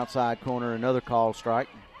on the outside corner, another call strike.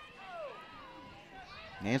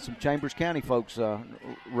 And some Chambers County folks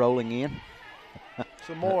rolling in.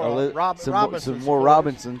 Some more Robinsons. Some more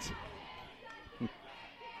Robinsons.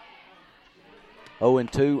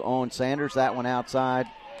 0-2 on Sanders. That one outside.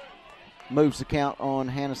 Moves the count on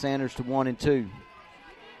Hannah Sanders to 1-2.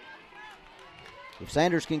 If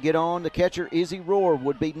Sanders can get on, the catcher, Izzy Rohr,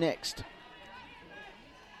 would be next.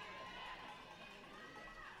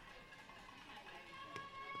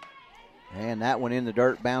 And that one in the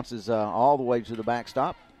dirt bounces all the way to the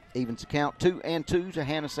backstop. Evens the count 2-2 to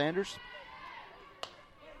Hannah Sanders.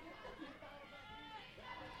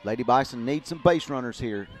 Lady Bison needs some base runners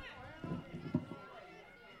here.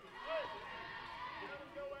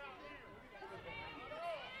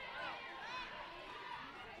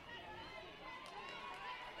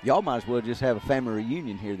 Y'all might as well just have a family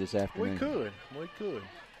reunion here this afternoon. We could.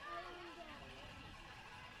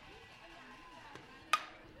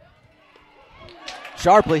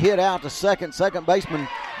 Sharply hit out to second. Second baseman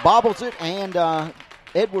bobbles it, and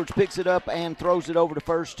Edwards picks it up and throws it over to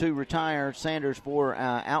first to retire Sanders for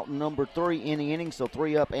out number 3 in the inning. So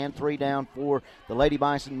 3 up and 3 down for the Lady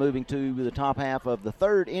Bison, moving to the top half of the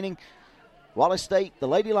third inning. Wallace State, the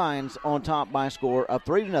Lady Lions, on top by a score of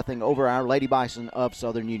 3-0 over our Lady Bison of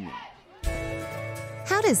Southern Union.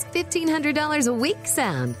 How does $1,500 a week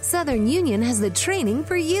sound? Southern Union has the training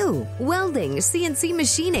for you. Welding, CNC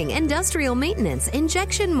machining, industrial maintenance,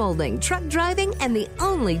 injection molding, truck driving, and the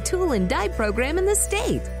only tool and die program in the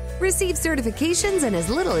state. Receive certifications in as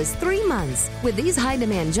little as 3 months. With these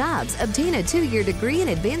high-demand jobs, obtain a 2-year degree in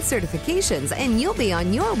advanced certifications, and you'll be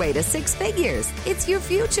on your way to 6 figures. It's your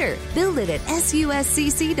future. Build it at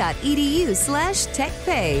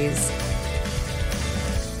suscc.edu/techpays.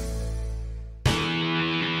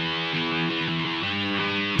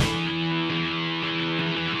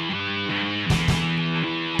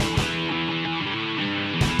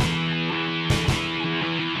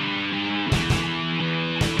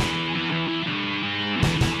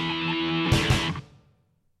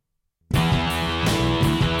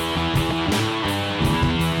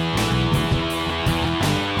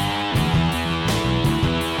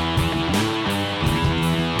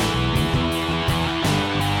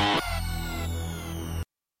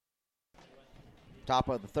 Top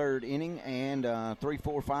of the third inning, and 3,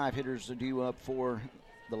 4, 5 hitters are due up for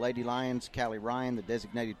the Lady Lions. Callie Ryan, the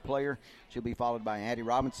designated player. She'll be followed by Addie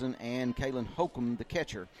Robinson and Kaylin Holcomb, the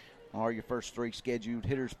catcher, are your first 3 scheduled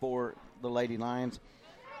hitters for the Lady Lions.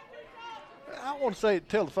 I want to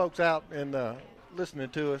tell the folks out and listening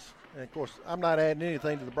to us, and of course, I'm not adding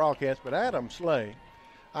anything to the broadcast, but Adam Slay,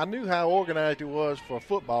 I knew how organized he was for a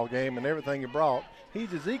football game and everything he brought.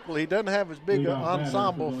 He's as equally, he doesn't have as big an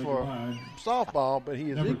ensemble for softball, but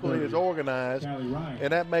he is equally as organized,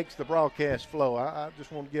 and that makes the broadcast flow. I just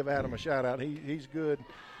want to give Adam a shout-out. He's good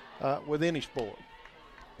with any sport.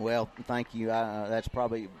 Well, thank you. That's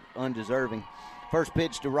probably undeserving. First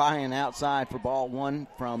pitch to Ryan outside for ball 1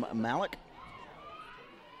 from Malik.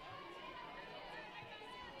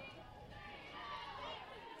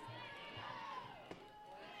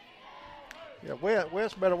 Yeah,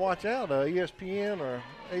 Wes better watch out. ESPN or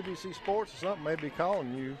ABC Sports or something may be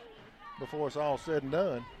calling you before it's all said and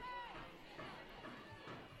done.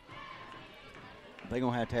 They're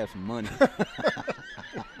going to have some money.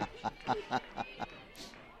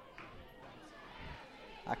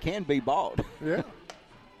 I can be bought. Yeah.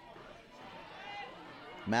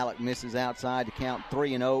 Malik misses outside to count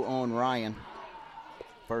 3-0 on Ryan.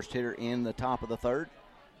 First hitter in the top of the third.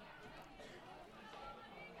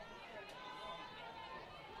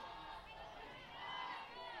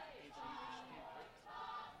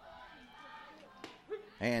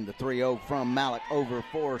 And the 3-0 from Malik over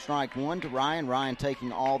for strike 1 to Ryan. Ryan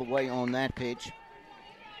taking all the way on that pitch.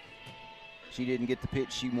 She didn't get the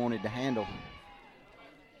pitch she wanted to handle.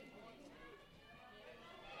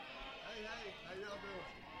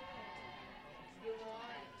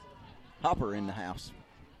 Hopper in the house.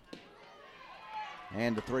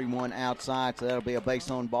 And the 3-1 outside, so that'll be a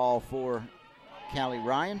base on ball for Callie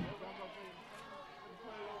Ryan.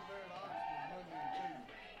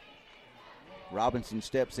 Robinson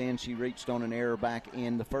steps in. She reached on an error back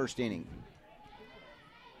in the first inning.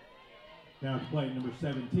 Now to play number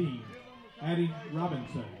 17, Addie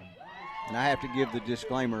Robinson. And I have to give the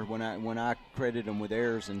disclaimer when I credit them with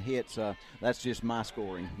errors and hits, that's just my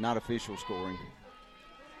scoring, not official scoring.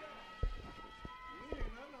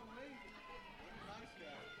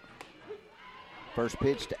 First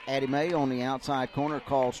pitch to Addie May on the outside corner,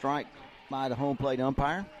 called strike by the home plate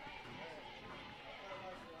umpire.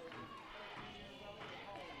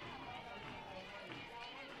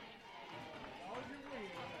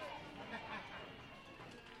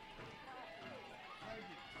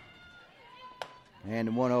 And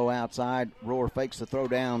the 1-0 outside. Roar fakes the throw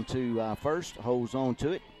down to first, holds on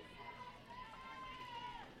to it.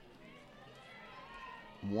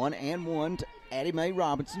 1-1 to Addie Mae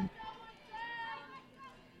Robinson.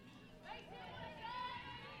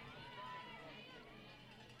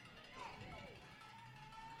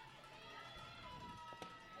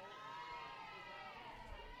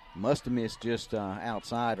 Must have missed just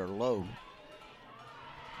outside or low.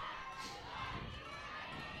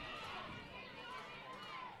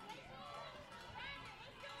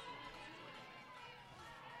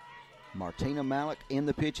 Martina Malik in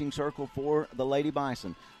the pitching circle for the Lady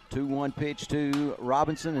Bison. 2-1 pitch to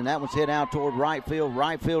Robinson, and that one's hit out toward right field.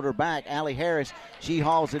 Right fielder back, Allie Harris. She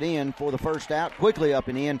hauls it in for the first out. Quickly up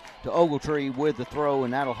and in to Ogletree with the throw,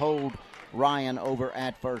 and that'll hold Ryan over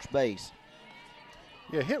at first base.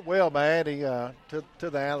 Yeah, hit well by Addie to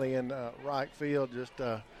the alley in right field.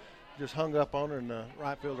 Just hung up on her, and the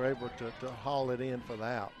right fielder able to haul it in for the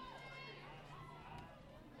out.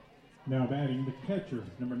 Now batting the catcher,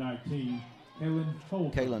 number 19, Kaylin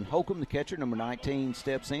Holcomb. Kaylin Holcomb, the catcher, number 19,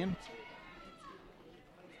 steps in.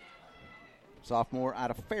 Sophomore out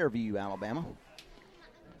of Fairview, Alabama.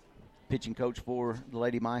 Pitching coach for the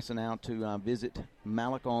Lady Bison out to visit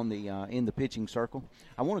Malik on the in the pitching circle.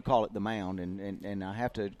 I want to call it the mound, and I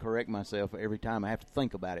have to correct myself every time I have to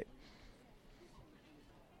think about it.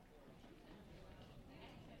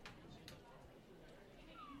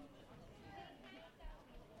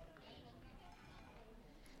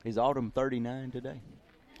 Is Autumn 39 today?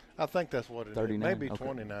 I think that's what it 39? is. Maybe Okay.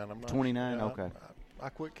 29. I'm not 29, sure. okay. I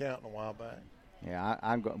quit counting a while back. Yeah,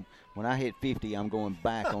 I'm when I hit 50, I'm going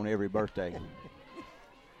back on every birthday.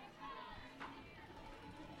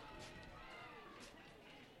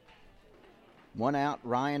 One out,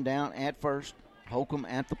 Ryan down at first, Holcomb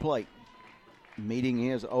at the plate. Meeting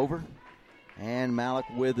is over, and Malik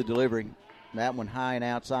with the delivery. That one high and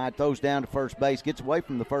outside, throws down to first base, gets away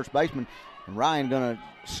from the first baseman, and Ryan going to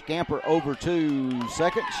scamper over to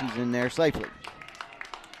second. She's in there safely.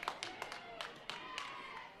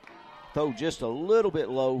 Throw just a little bit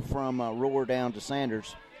low from Roar down to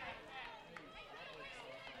Sanders.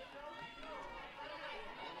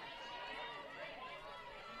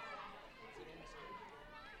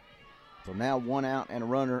 So now one out and a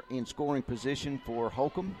runner in scoring position for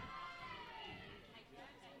Holcomb.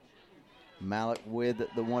 Malik with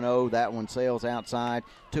the 1-0. That one sails outside.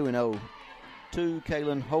 2-0 to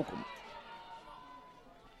Kaylin Holcomb.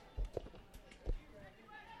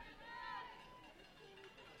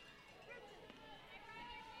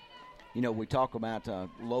 You know, we talk about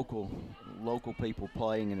local people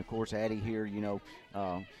playing, and of course Addie here. You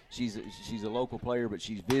know, she's a local player, but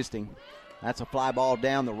she's visiting. That's a fly ball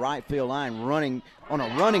down the right field line, running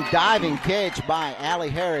diving catch by Allie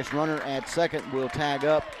Harris. Runner at second will tag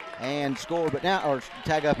up and score, but now or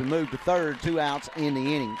tag up and move to third. 2 outs in the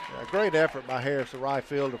inning. Yeah, great effort by Harris, the right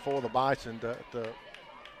fielder for the Bison, to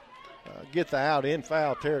get the out in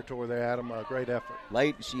foul territory there, Adam. Great effort.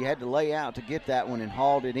 Late, she had to lay out to get that one and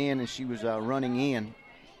hauled it in as she was running in.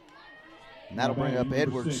 And that'll bring up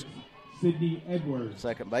Edwards. 6, Sydney Edwards.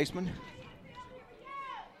 Second baseman.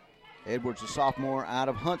 Edwards, a sophomore out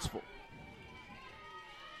of Huntsville.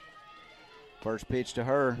 First pitch to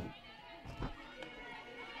her.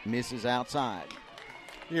 Misses outside.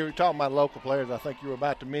 You were talking about local players. I think you were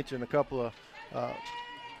about to mention a couple of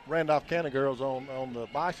Randolph County girls on the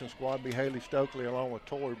Bison squad. Be Haley Stokely along with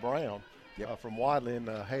Tori Brown from Wadley, and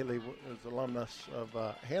Haley is alumnus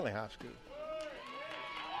of Hanley High School.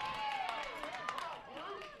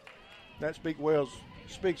 That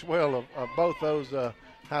speaks well of both those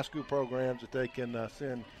high school programs, that they can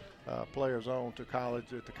send players on to college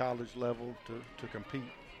at the college level to compete.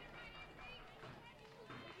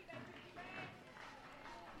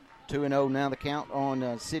 2-0 now the count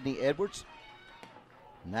on Sydney Edwards.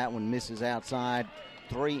 And that one misses outside.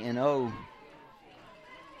 3-0.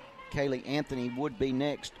 Kaylee Anthony would be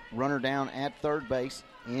next. Runner down at third base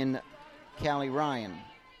in Callie Ryan.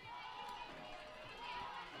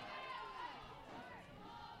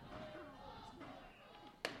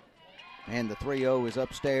 And the 3-0 is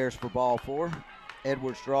upstairs for ball 4.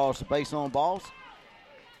 Edwards draws the base on balls.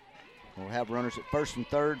 We'll have runners at first and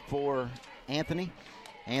third for Anthony.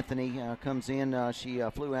 Anthony comes in. She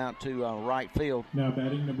flew out to right field. Now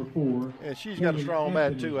batting number 4. And she's got a strong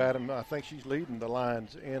bat too, Adam. I think she's leading the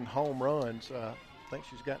lines in home runs. I think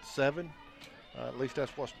she's got 7. At least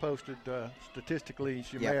that's what's posted statistically.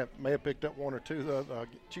 She may have picked up 1 or 2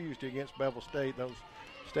 Tuesday against Bevel State. Those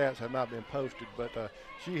stats have not been posted, but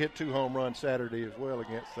she hit 2 home runs Saturday as well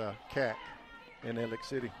against CAC in Ellick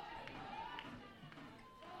City.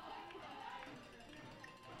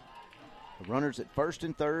 The runners at first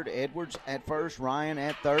and third. Edwards at first, Ryan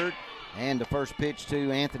at third. And the first pitch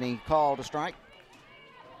to Anthony, called a strike.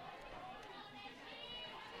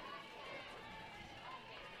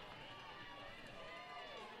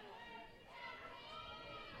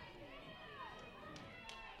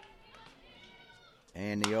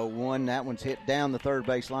 And the 0-1, that one's hit down the third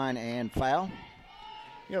base line and foul.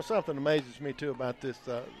 You know, something amazes me too about this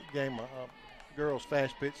game of girls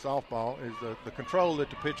fast pitch softball is the control that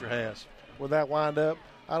the pitcher has. with that windup.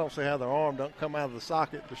 I don't see how their arm don't come out of the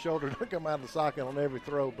socket, the shoulder don't come out of the socket on every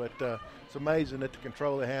throw, but it's amazing at the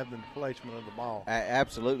control they have in the placement of the ball.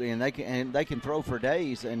 Absolutely, and they can throw for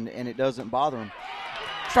days, and it doesn't bother them.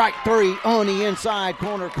 Strike 3 on the inside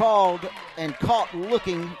corner called, and caught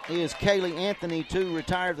looking is Kaylee Anthony to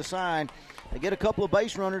retire the side. They get a couple of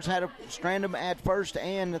base runners, had to strand them at first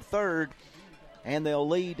and third, and they'll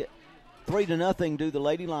lead 3-0 to the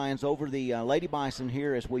Lady Lions over the Lady Bison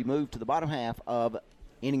here as we move to the bottom half of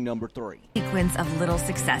inning number 3. Sequence of little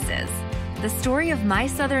successes. The story of my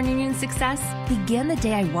Southern Union success began the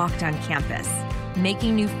day I walked on campus,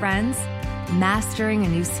 making new friends, mastering a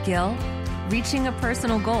new skill, reaching a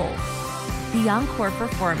personal goal. The encore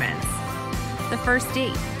performance, the first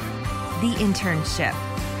date, the internship,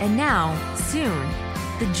 and now, soon,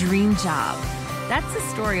 the dream job. That's the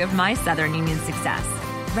story of my Southern Union success.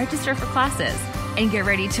 Register for classes and get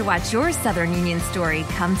ready to watch your Southern Union story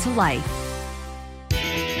come to life.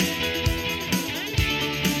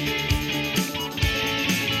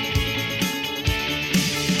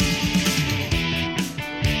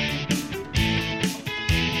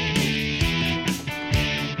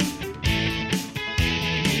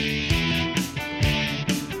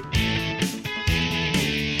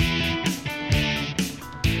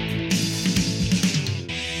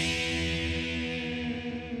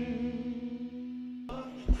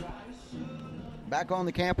 Back on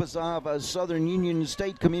the campus of Southern Union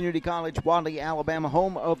State Community College, Wadley, Alabama,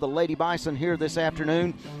 home of the Lady Bison here this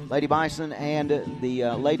afternoon. Lady Bison and the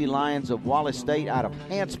Lady Lions of Wallace State out of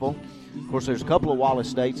Hanceville. Of course, there's a couple of Wallace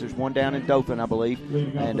States. There's one down in Dothan, I believe.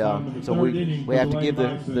 And so we have to give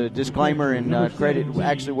the disclaimer and credit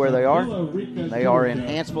actually where they are. They are in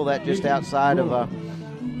Hanceville, that just outside of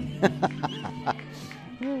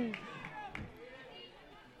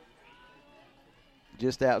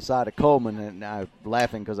just outside of Coleman, and I'm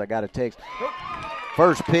laughing because I got a text.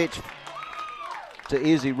 First pitch to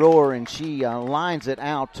Izzy Rohr, and she lines it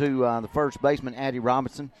out to the first baseman, Addie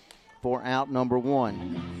Robinson, for out number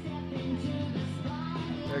 1.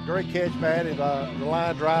 A great catch by Addie. The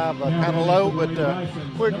line drive kind of low, but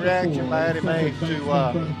quick reaction by Addie Mays to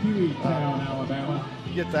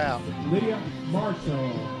get the out. Lydia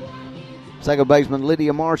Marshall. Second baseman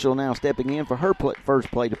Lydia Marshall now stepping in for her first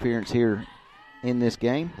plate appearance here in this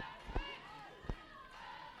game.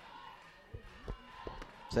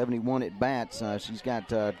 71 at bats. She's got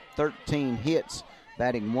 13 hits,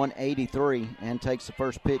 batting 183, and takes the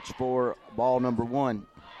first pitch for ball number 1.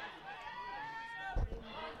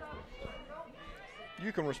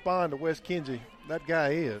 You can respond to Wes Kinsey. That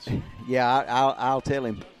guy is. Yeah, I'll tell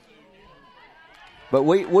him. But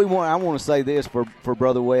I want to say this for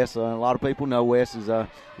Brother Wes. A lot of people know Wes is a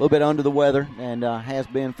little bit under the weather and has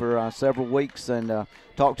been for several weeks. And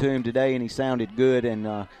talked to him today, and he sounded good.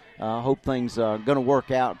 And hope things are going to work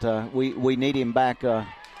out. We need him back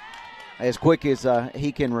as quick as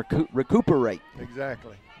he can recuperate.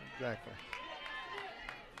 Exactly.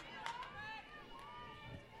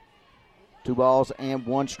 2 balls and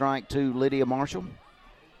 1 strike to Lydia Marshall.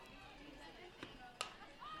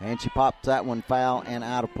 And she pops that one foul and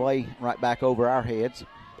out of play, right back over our heads.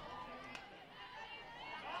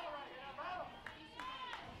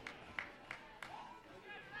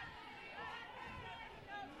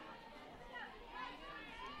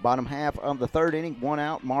 Bottom half of the 3rd inning, 1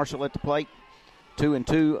 out, Marshall at the plate.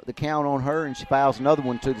 2-2 the count on her, and she fouls another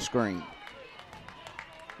one to the screen.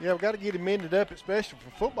 Yeah, we've got to get him ended up, especially for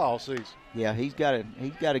football season. Yeah, he's got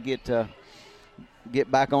to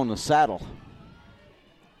get back on the saddle.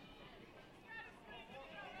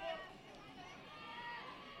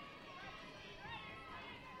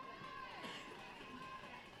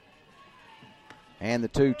 And the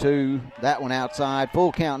 2-2, that one outside.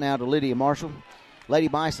 Full count now to Lydia Marshall. Lady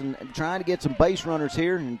Bison trying to get some base runners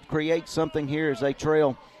here and create something here as they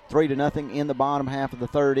trail 3-0 in the bottom half of the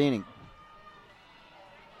 3rd inning.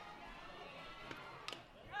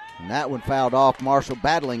 And that one fouled off. Marshall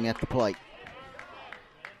battling at the plate.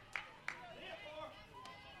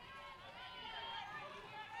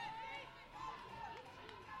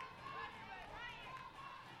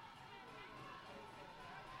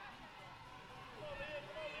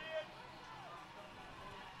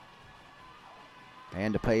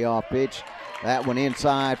 And a payoff pitch. That one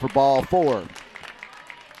inside for ball 4.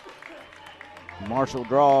 Marshall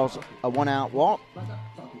draws a 1-out walk.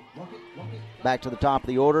 Back to the top of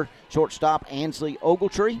the order. Shortstop Ansley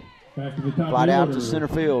Ogletree. Flight out to center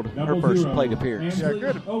field. Her first plate appearance. Yeah,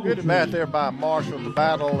 good at bat there by Marshall to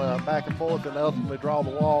battle back and forth and ultimately draw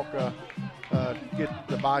the walk. Get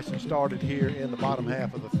the Bison started here in the bottom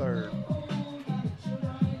half of the 3rd.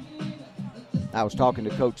 I was talking to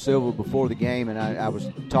Coach Silva before the game, and I was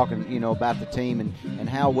talking, about the team and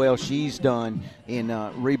how well she's done in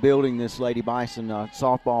rebuilding this Lady Bison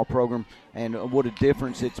softball program, and what a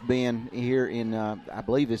difference it's been here in, I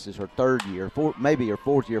believe this is her third year, maybe her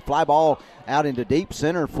fourth year. Fly ball out into deep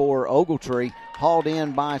center for Ogletree, hauled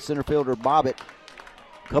in by center fielder Bobbitt.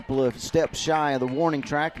 A couple of steps shy of the warning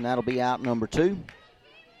track, and that'll be out number 2.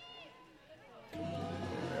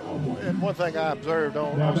 And one thing I observed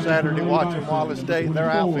on Saturday watching Wallace State, their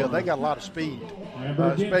outfield, they got a lot of speed,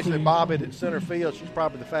 especially Bobbitt at center field. She's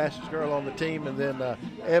probably the fastest girl on the team. And then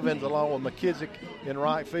Evans along with McKissick in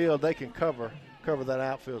right field, they can cover that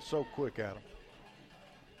outfield so quick at them.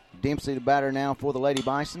 Dempsey the batter now for the Lady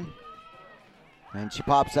Bison. And she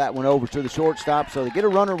pops that one over to the shortstop. So they get a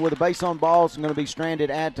runner with a base on balls and going to be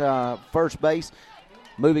stranded at first base.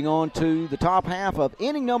 Moving on to the top half of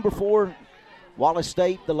inning number 4. Wallace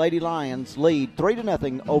State, the Lady Lions, lead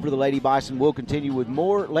 3-0 over the Lady Bison. We'll continue with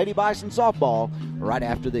more Lady Bison softball right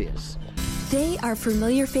after this. They are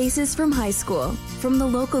familiar faces from high school, from the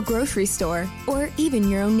local grocery store, or even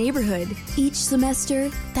your own neighborhood. Each semester,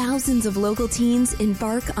 thousands of local teens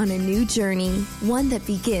embark on a new journey, one that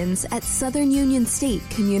begins at Southern Union State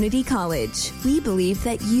Community College. We believe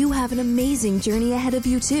that you have an amazing journey ahead of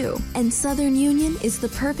you too, and Southern Union is the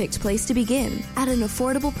perfect place to begin at an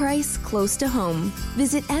affordable price close to home.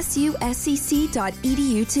 Visit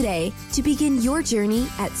suscc.edu today to begin your journey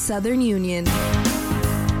at Southern Union.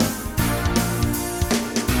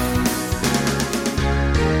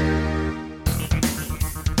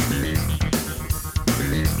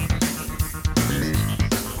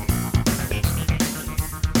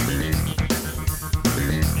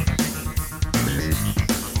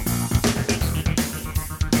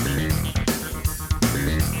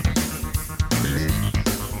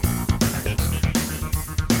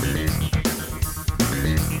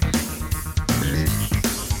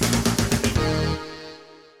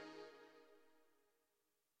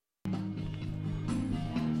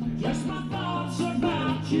 Just my thoughts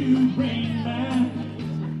about you bring back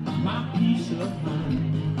my peace of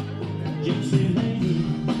mind. Gypsy lady,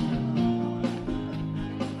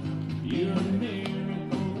 you're a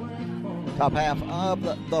miracle worker. Top half of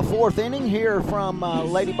the 4th inning here from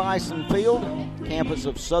Lady Bison Field, campus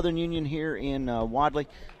of Southern Union here in Wadley.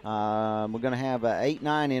 We're going to have 8,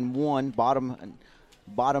 9, and 1,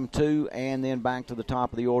 bottom 2, and then back to the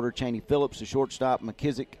top of the order. Cheney Phillips, the shortstop,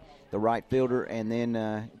 McKissick, the right fielder, and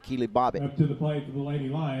then Keely Bobbitt. Up to the plate for the Lady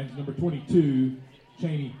Lions, number 22,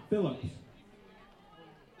 Cheney Phillips.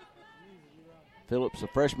 Phillips, a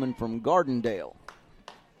freshman from Gardendale.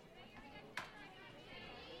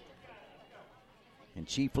 And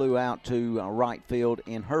she flew out to right field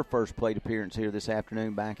in her first plate appearance here this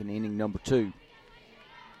afternoon back in inning number 2.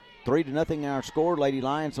 3-0 our score. Lady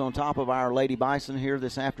Lions on top of our Lady Bison here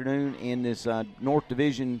this afternoon in this North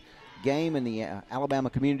Division game in the Alabama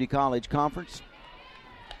Community College Conference.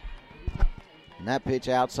 And that pitch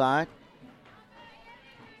outside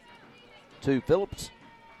to Phillips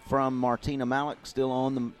from Martina Malik, still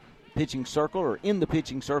on the pitching circle or in the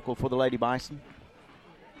pitching circle for the Lady Bison.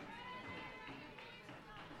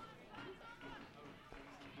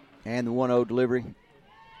 And the 1-0 delivery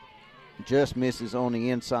just misses on the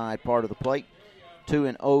inside part of the plate.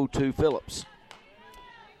 2-0 to Phillips.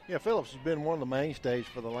 Yeah, Phillips has been one of the mainstays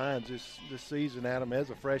for the Lions this season. Adam, as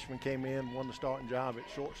a freshman, came in, won the starting job at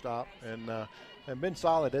shortstop, and been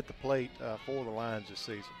solid at the plate for the Lions this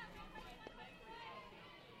season.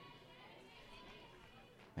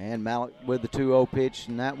 And Malik with the 2-0 pitch,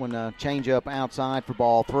 and that one change up outside for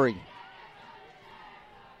ball 3.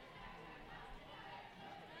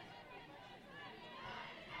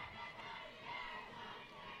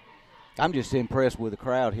 I'm just impressed with the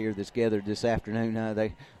crowd here that's gathered this afternoon.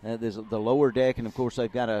 There's the lower deck, and, of course,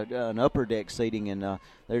 they've got an upper deck seating, and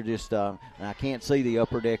they're just and I can't see the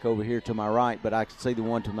upper deck over here to my right, but I can see the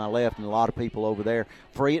one to my left, and a lot of people over there.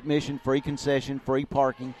 Free admission, free concession, free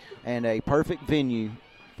parking, and a perfect venue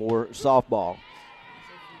for softball.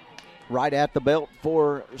 Right at the belt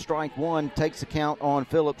for strike 1, takes the count on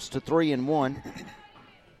Phillips to 3-1.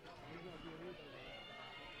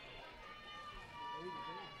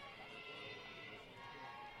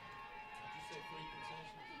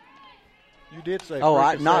 You did say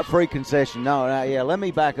not free concession. No, yeah, let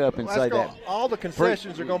me back up and say that. All the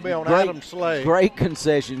concessions are going to be on Adam Slade. Great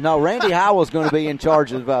concession. No, Randy Howell's going to be in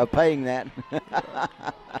charge of paying that. You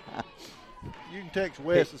can text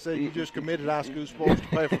Wes and say you just committed high school sports to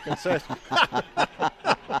pay for concessions.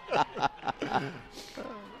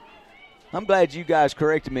 I'm glad you guys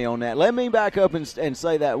corrected me on that. Let me back up and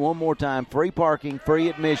say that one more time. Free parking, free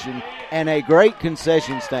admission, and a great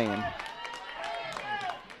concession stand.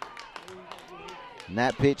 And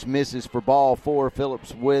that pitch misses for ball 4.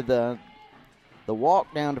 Phillips with the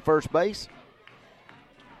walk down to first base.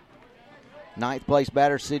 Ninth place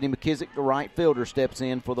batter, Sidney McKissick, the right fielder, steps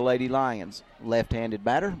in for the Lady Lions. Left-handed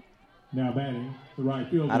batter. Now batting, the right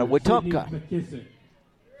fielder, out of Wetumpka. McKissick.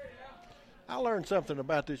 I learned something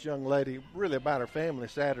about this young lady, really about her family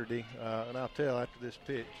Saturday, and I'll tell after this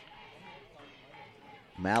pitch.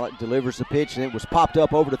 Mallett delivers the pitch, and it was popped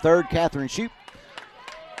up over to third. Catherine Shoup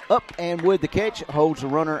up and with the catch, holds the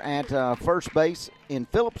runner at first base in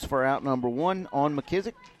Phillips for out number 1 on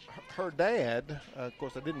McKissick. Her dad, of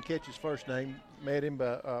course, I didn't catch his first name, met him,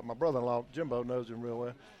 but my brother-in-law, Jimbo, knows him real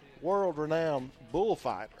well. World-renowned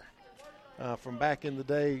bullfighter from back in the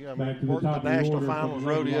day. I mean, worked the National Finals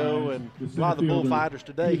Rodeo, and a lot of the bullfighters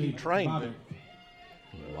today, he trained them.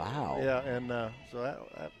 Wow. Yeah, and so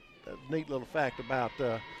that's a neat little fact about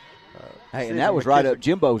hey, and that was right up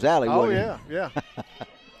Jimbo's alley, wasn't it? Oh, yeah.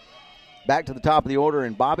 Back to the top of the order,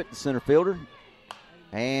 and Bobbitt, the center fielder.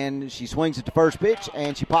 And she swings at the first pitch,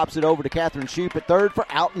 and she pops it over to Catherine Shoup at third for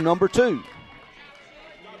out number 2.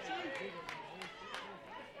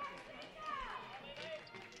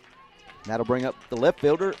 That'll bring up the left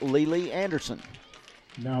fielder, Lily Anderson.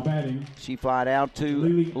 Now batting. She flied out to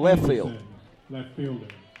Lily left Anderson, field. Left fielder.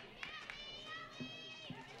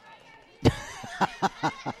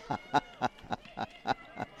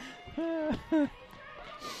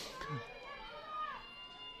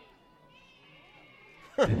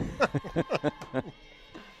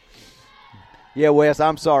 Yeah, Wes,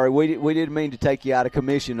 I'm sorry. We didn't mean to take you out of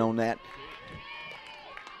commission on that.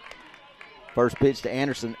 First pitch to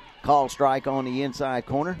Anderson. Call strike on the inside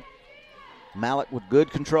corner. Mallett with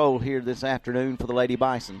good control here this afternoon for the Lady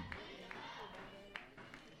Bison.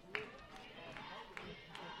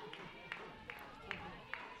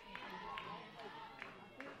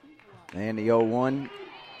 And the 0-1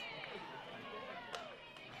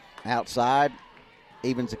 outside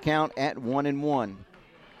evens the count at 1-1.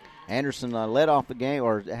 Anderson led off the game,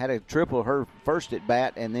 or had a triple her first at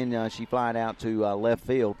bat, and then she flied out to left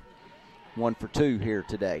field. 1 for 2 here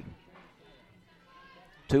today.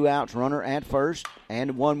 2 outs, runner at first,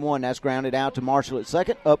 and 1-1. That's grounded out to Marshall at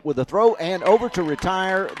second. Up with a throw and over to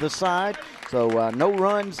retire the side. So no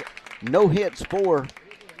runs, no hits for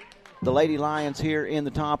the Lady Lions here in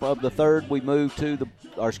the top of the third. We move to the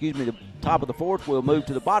top of the fourth. We'll move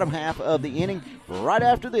to the bottom half of the inning right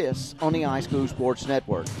after this on the iSchool Sports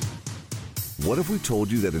Network. What if we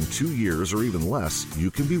told you that in 2 years or even less,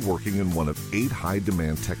 you can be working in one of 8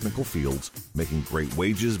 high-demand technical fields, making great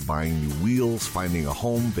wages, buying new wheels, finding a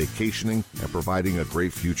home, vacationing, and providing a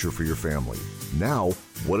great future for your family? Now,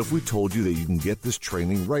 what if we told you that you can get this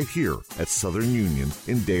training right here at Southern Union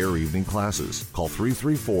in day or evening classes? Call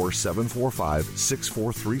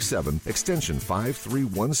 334-745-6437, extension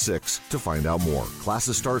 5316 to find out more.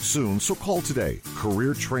 Classes start soon, so call today.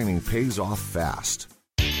 Career training pays off fast.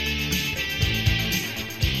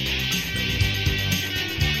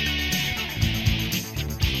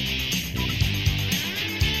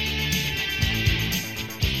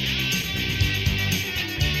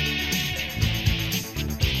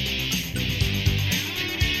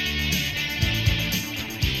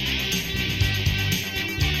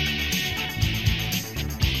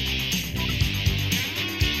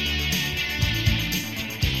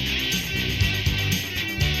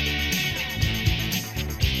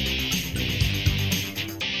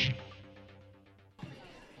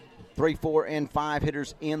 Three, 4, and 5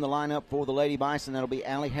 hitters in the lineup for the Lady Bison. That'll be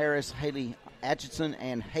Allie Harris, Haley Atchison,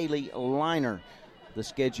 and Haley Liner. The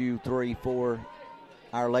schedule 3 for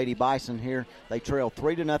our Lady Bison here. They trail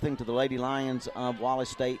 3-0 to the Lady Lions of Wallace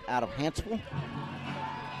State out of Hanceville.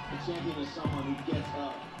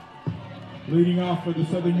 Leading off for the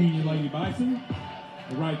Southern Union Lady Bison,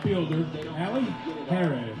 the right fielder, Allie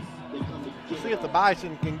Harris. We'll see if the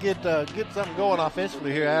Bison can get something going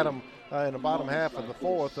offensively here, Adam. In the bottom half of the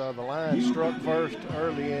fourth, the Lions struck first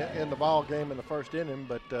early in the ball game in the first inning,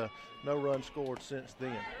 but no run scored since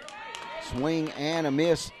then. Swing and a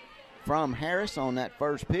miss from Harris on that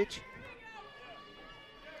first pitch.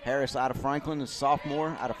 Harris out of Franklin, a sophomore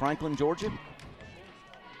out of Franklin, Georgia.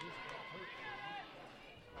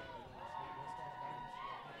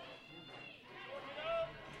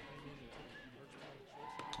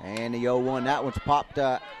 And the 0-1, that one's popped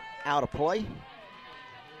out of play.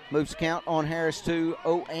 Moves the count on Harris to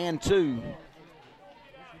 0-2.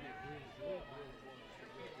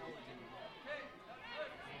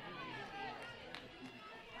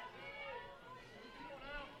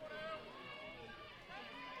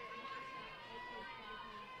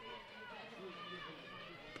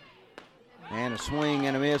 And a swing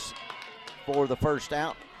and a miss for the first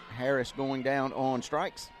out. Harris going down on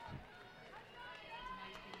strikes.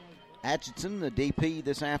 Atchison, the DP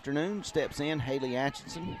this afternoon, steps in. Haley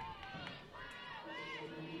Atchison.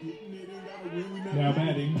 Now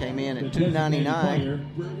batting. Came in at the .299. player,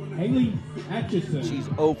 Haley Atchison. She's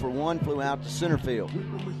 0 for 1, flew out to center field.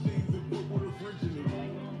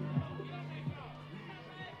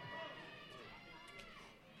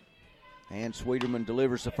 And Sweeterman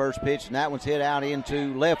delivers the first pitch, and that one's hit out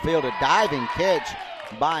into left field. A diving catch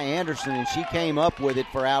by Anderson, and she came up with it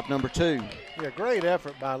for out number 2. Yeah, great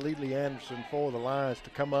effort by Lely Anderson for the Lions to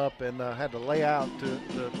come up and had to lay out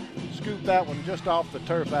to scoop that one just off the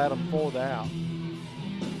turf at him for the out.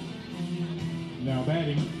 Now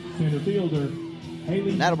batting, center fielder,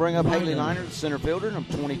 Haley. That'll bring up Haley Liner. Liner, the center fielder,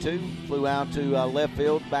 number 22. Flew out to left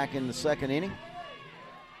field back in the second inning.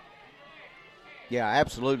 Yeah,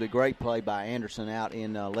 absolutely great play by Anderson out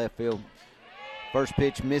in left field. First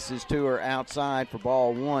pitch misses to her outside for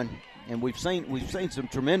ball 1. And we've seen some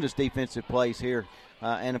tremendous defensive plays here.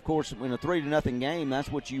 And, of course, in a 3-0 game,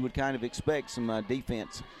 that's what you would kind of expect, some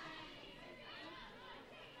defense.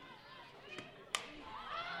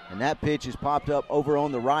 And that pitch is popped up over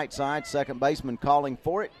on the right side. Second baseman calling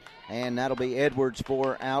for it. And that'll be Edwards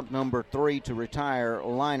for out number 3 to retire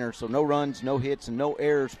Liner. So no runs, no hits, and no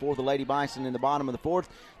errors for the Lady Bison in the bottom of the 4th.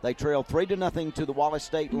 They trail 3-0 to the Wallace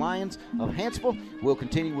State Lions of Hanceville. We'll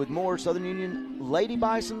continue with more Southern Union Lady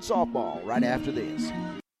Bison softball right after this.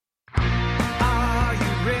 Are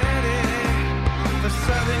you ready for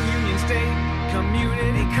Southern Union State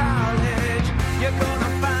Community College? You're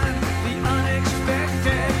gonna find the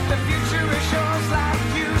unexpected. The future is yours like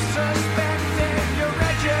you suspected. Your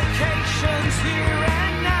education's here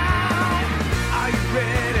and now. Are you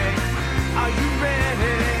ready? Are you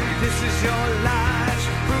ready? This is your life's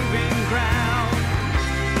proving ground.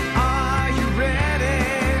 Are you ready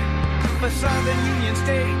for Southern Union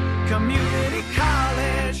State Community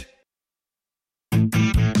College?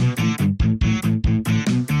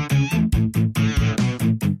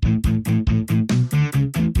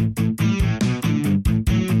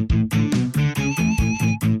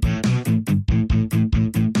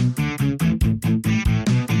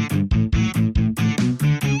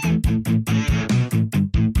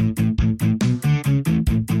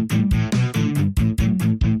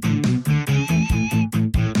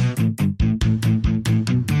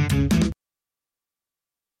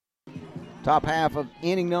 Top half of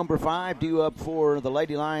inning number 5 due up for the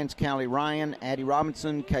Lady Lions. Callie Ryan, Addie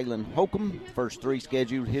Robinson, Kaylin Holcomb. First 3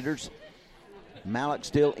 scheduled hitters. Malik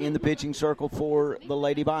still in the pitching circle for the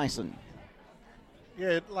Lady Bison.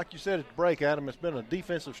 Yeah, like you said at the break, Adam, it's been a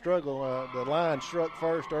defensive struggle. The Lions struck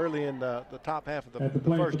first early in the top half of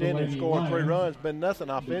the first inning, scoring 3 runs. Been nothing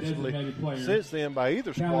offensively since then by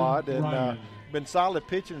either squad, and been solid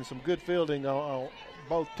pitching and some good fielding on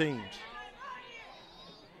both teams.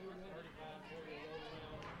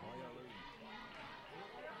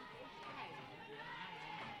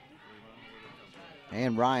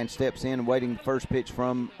 And Ryan steps in, waiting the first pitch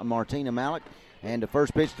from Martina Malik. And the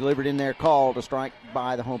first pitch delivered in there, called a strike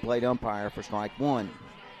by the home plate umpire for strike 1.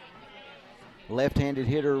 Left-handed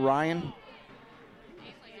hitter Ryan.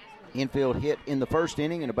 Infield hit in the first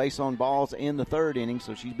inning and a base on balls in the 3rd inning,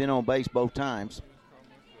 so she's been on base both times.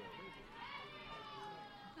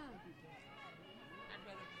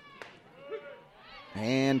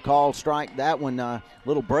 And called strike. That one,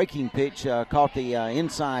 little breaking pitch, caught the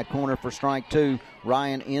inside corner for strike 2.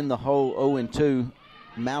 Ryan in the hole, 0-2.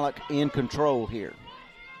 Malik in control here.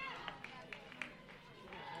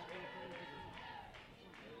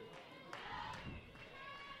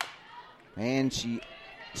 And she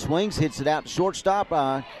swings, hits it out to shortstop.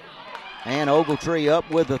 And Ogletree up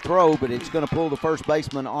with the throw, but it's going to pull the first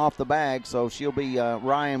baseman off the bag, so she'll be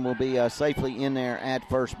Ryan will be safely in there at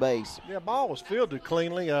first base. Yeah, ball was fielded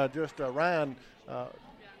cleanly. Ryan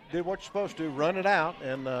did what you're supposed to, run it out,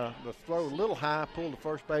 and the throw a little high, pulled the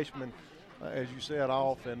first baseman, as you said,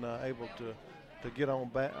 off, and able to get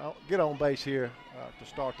on base here to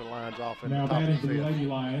start the Lions off in now the top batting of for the the field. Lady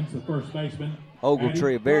Lions, the first baseman.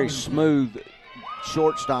 Ogletree, a very smooth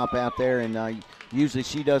shortstop out there, and usually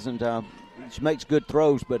she doesn't she makes good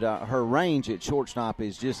throws, but her range at shortstop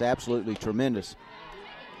is just absolutely tremendous.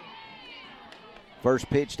 First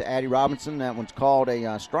pitch to Addie Robinson. That one's called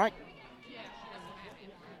a strike.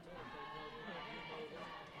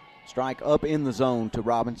 Strike up in the zone to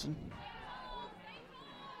Robinson.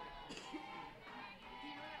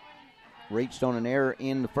 Reached on an error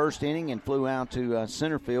in the first inning and flew out to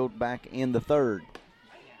center field back in the 3rd.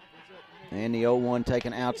 And the 0-1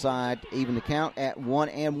 taken outside, even the count at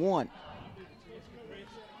 1-1.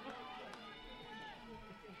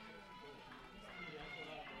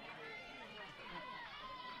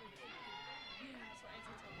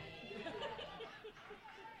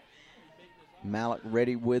 Malik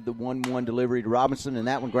ready with the 1-1 delivery to Robinson, and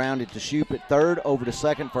that one grounded to Shoup at third, over to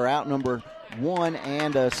second for out number 1,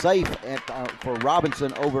 and safe for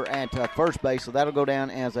Robinson over at first base. So that'll go down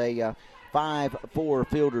as a 5-4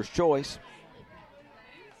 fielder's choice.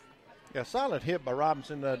 Yeah, solid hit by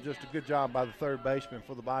Robinson. Just a good job by the third baseman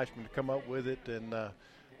for the Bison to come up with it and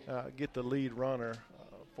get the lead runner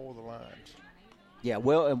for the lines. Yeah,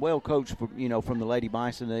 well coached from the Lady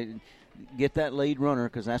Bison. They get that lead runner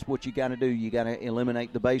because that's what you got to do. You got to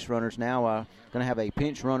eliminate the base runners. Now going to have a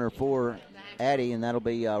pinch runner for Addie, and that'll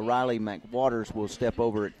be Riley McWaters will step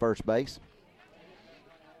over at first base.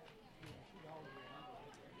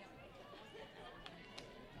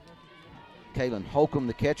 Kaylin Holcomb,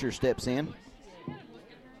 the catcher, steps in.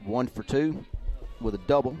 1 for 2 with a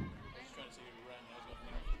double.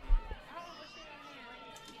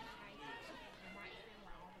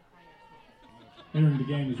 Entering the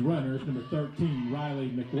game as runners, number 13, Riley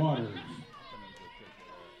McWaters.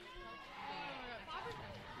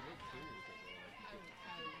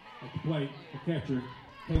 At the plate, the catcher,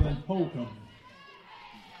 Kaylin Holcomb.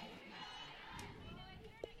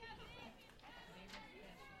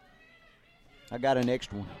 I got an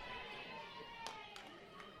extra one.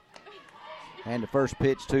 And the first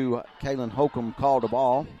pitch to Kaylin Holcomb called a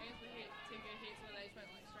ball.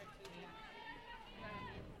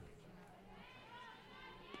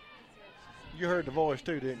 You heard the voice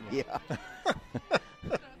too, didn't you? Yeah.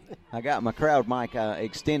 I got my crowd mic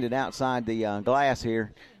extended outside the glass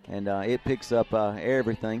here, and it picks up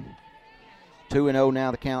everything. 2-0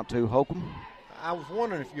 now the count to Holcomb. I was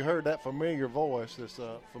wondering if you heard that familiar voice that's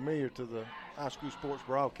familiar to the high school sports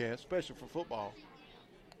broadcast, especially for football.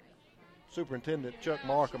 Superintendent Chuck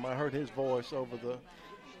Markham, I heard his voice over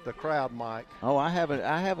the crowd mic. Oh, I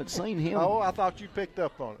haven't seen him. Oh, I thought you picked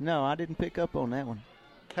up on it. No, I didn't pick up on that one.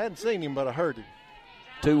 Hadn't seen him, but I heard him.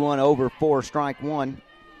 2-1 over, 4 strike 1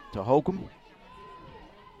 to Holcomb.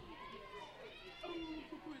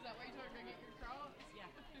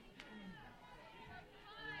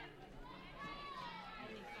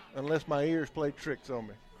 Unless my ears played tricks on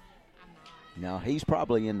me. No, he's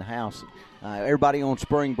probably in the house. Everybody on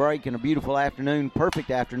spring break and a beautiful afternoon,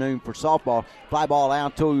 perfect afternoon for softball. Fly ball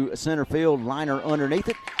out to center field, liner underneath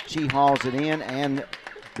it. She hauls it in, and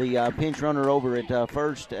the pinch runner over at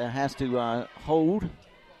first has to hold.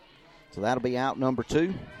 So that'll be out number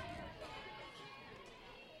 2.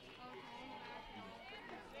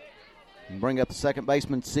 And bring up the second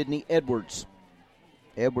baseman, Sydney Edwards.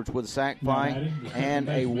 Edwards with a sac fly and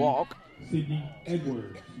a walk. Sydney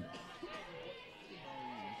Edwards.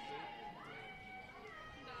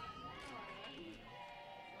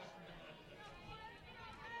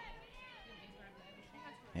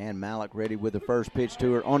 And Malik ready with the first pitch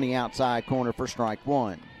to her on the outside corner for strike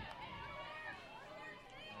 1.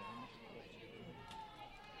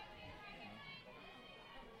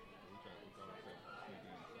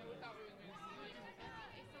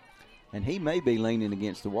 And he may be leaning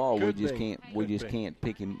against the wall. We just can't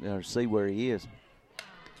pick him or see where he is.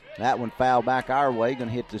 That one fouled back our way, going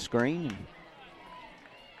to hit the screen.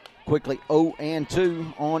 Quickly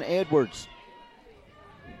 0-2 on Edwards.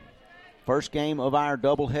 First game of our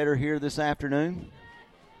doubleheader here this afternoon.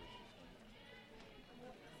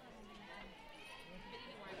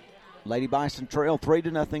 Lady Bison trail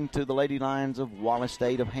 3-0 to the Lady Lions of Wallace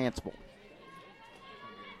State-Hanceville.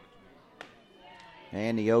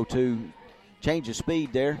 And the 0-2 change of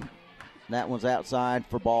speed there. That one's outside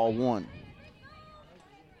for ball 1.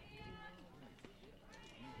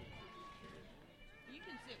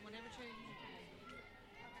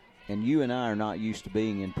 And you and I are not used to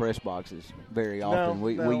being in press boxes very often.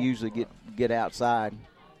 No, we usually get outside.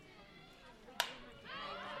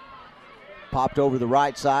 Popped over the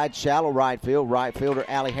right side, shallow right field. Right fielder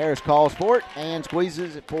Allie Harris calls for it and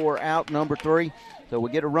squeezes it for out number 3. So we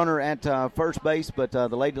get a runner at first base, but the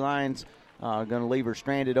Lady Lions are going to leave her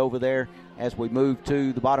stranded over there as we move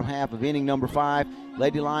to the bottom half of inning number 5.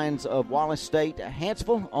 Lady Lions of Wallace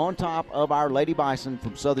State-Hanceville on top of our Lady Bison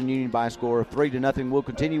from Southern Union by a score of 3-0. We'll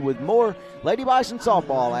continue with more Lady Bison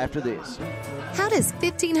softball after this. How does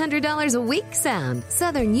 $1,500 a week sound?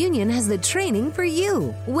 Southern Union has the training for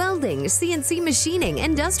you. Welding, CNC machining,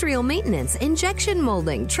 industrial maintenance, injection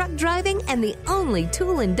molding, truck driving, and the only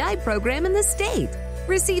tool and die program in the state.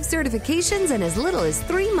 Receive certifications in as little as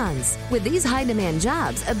 3 months. With these high-demand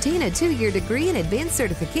jobs, obtain a 2-year degree in advanced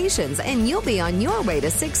certifications, and you'll be on your way to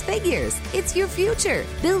 6 figures. It's your future.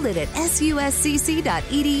 Build it at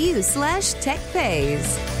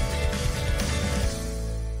suscc.edu/techpays.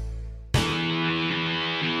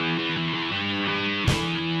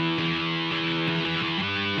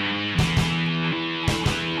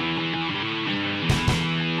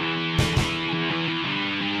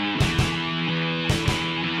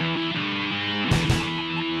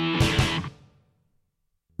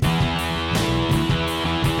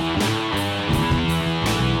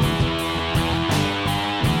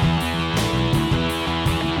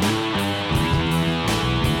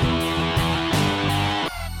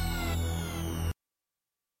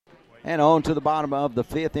 And on to the bottom of the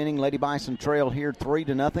 5th inning. Lady Bison trail here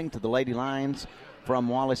 3-0 to the Lady Lions from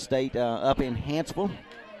Wallace State up in Hanceville.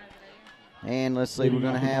 And let's see, we're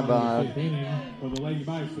going to have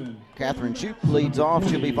Catherine Shoup leads off.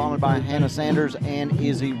 She'll be followed by Hannah Sanders and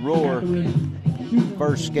Izzy Rohr.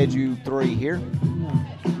 First scheduled 3 here.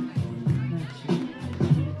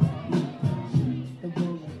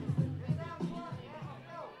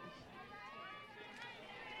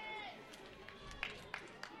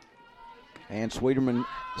 And Sweeterman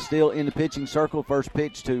still in the pitching circle. First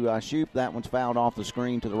pitch to Shoup. That one's fouled off the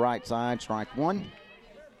screen to the right side. Strike 1.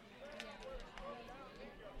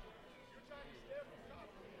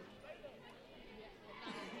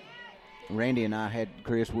 Randy and I had,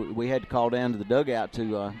 Chris, we had to call down to the dugout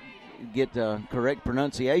to get correct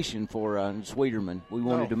pronunciation for Sweeterman. We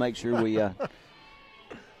wanted to make sure we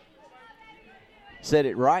said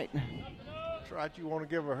it right. That's right. You want to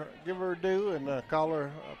give her a due and call her,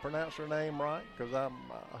 pronounce her name right, because I'm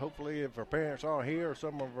hopefully if her parents aren't here or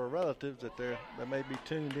some of her relatives that they may be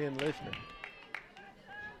tuned in listening.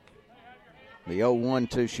 The 0-1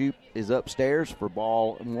 to Shoup is upstairs for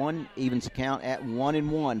ball 1. Evens count at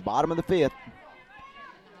 1-1. Bottom of the 5th.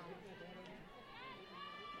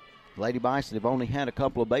 Lady Bison have only had a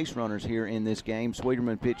couple of base runners here in this game.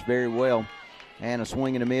 Sweeterman pitched very well. And a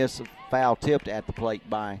swing and a miss. A foul tipped at the plate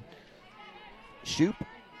by Shoup.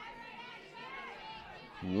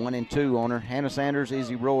 1-2 on her. Hannah Sanders,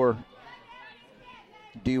 Izzy Rohr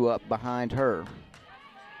due up behind her.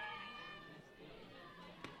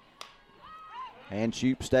 And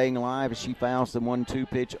Shoup staying alive as she fouls the 1-2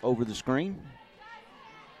 pitch over the screen.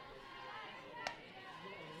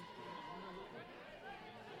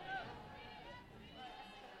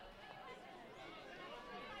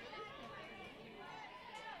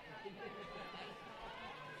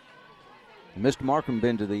 Mr. Markham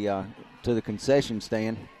been to the concession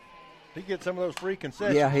stand. He gets some of those free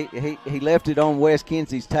concessions. Yeah, he left it on Wes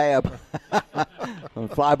Kinsey's tab.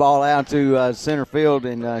 Fly ball out to center field,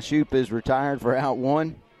 and Shoup is retired for out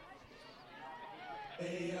 1.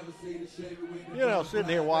 You know, sitting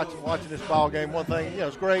here watching this ball game, one thing,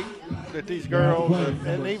 it's great that these girls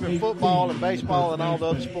and even football and baseball and all the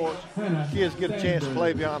other sports, kids get a chance to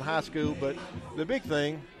play beyond high school. But the big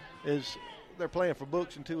thing is they're playing for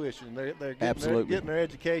books and tuition. They're getting their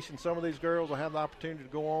education. Some of these girls will have the opportunity to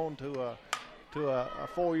go on to a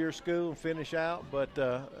 4-year school and finish out. But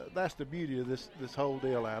that's the beauty of this whole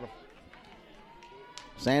deal, Adam.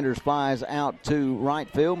 Sanders flies out to right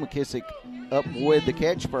field. McKissick up with the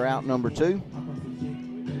catch for out number 2.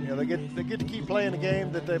 They get to keep playing the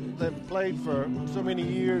game that they've played for so many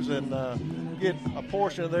years and get a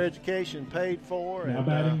portion of their education paid for. Now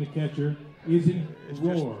batting the catcher, Izzy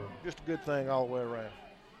Rohr. Just a good thing all the way around.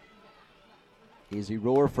 Izzy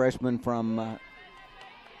Rohr, freshman from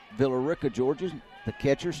Villa Rica, Georgia. The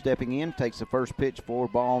catcher stepping in, takes the first pitch for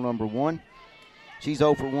ball number 1. She's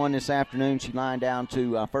 0 for 1 this afternoon. She lined down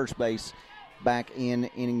to first base back in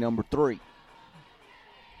inning number 3.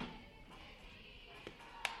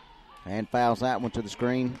 And fouls that one to the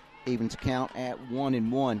screen. Evens count at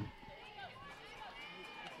 1-1.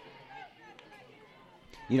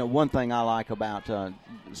 One thing I like about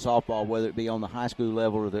softball, whether it be on the high school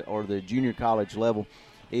level or the junior college level,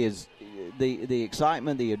 is the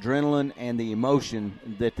excitement, the adrenaline, and the emotion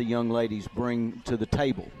that the young ladies bring to the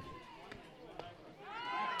table.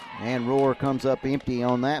 And Rohr comes up empty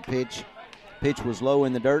on that pitch. Pitch was low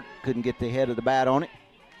in the dirt, couldn't get the head of the bat on it.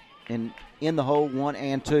 And in the hole,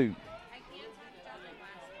 1-2.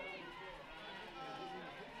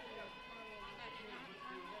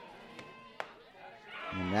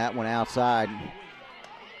 And that one outside.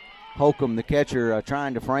 Holcomb, the catcher,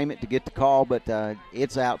 trying to frame it to get the call, but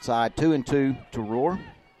it's outside. 2-2 to Rohr.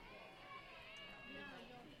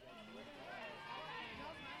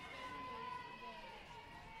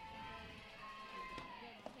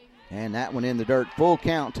 And that one in the dirt. Full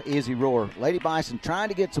count to Izzy Rohr. Lady Bison trying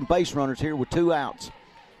to get some base runners here with 2 outs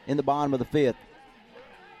in the bottom of the 5th.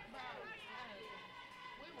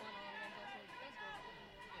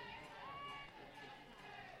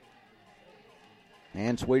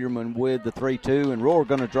 And Sweeterman with the 3-2, and Rohr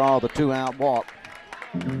going to draw the 2-out walk.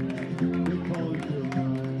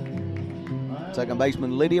 Second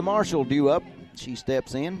baseman Lydia Marshall due up. She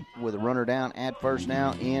steps in with a runner down at first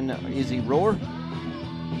now in Izzy Rohr.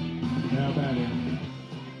 Now batting,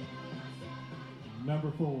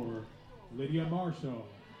 number 4, Lydia Marshall.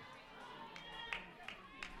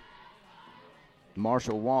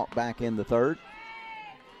 Marshall walked back in the 3rd.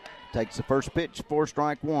 Takes the first pitch for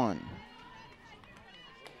strike 1.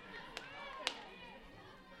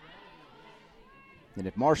 And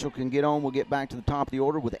if Marshall can get on, we'll get back to the top of the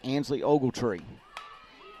order with Ansley Ogletree.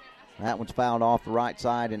 That one's fouled off the right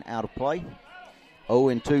side and out of play.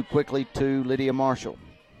 0-2 quickly to Lydia Marshall.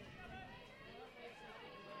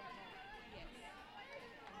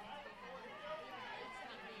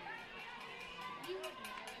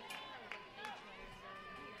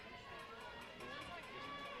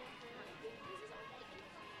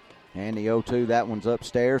 And the 0-2, that one's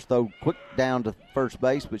upstairs. Throw quick down to first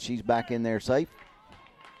base, but she's back in there safe.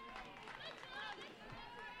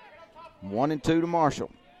 1-2 to Marshall.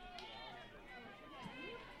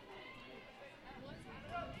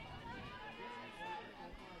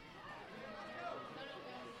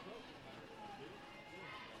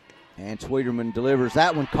 And Sweeterman delivers.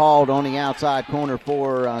 That one called on the outside corner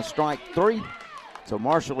for strike 3. So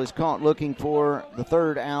Marshall is caught looking for the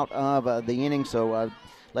third out of the inning. So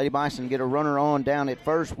Lady Bison get a runner on down at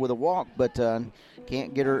first with a walk, but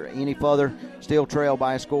can't get her any further. Still trail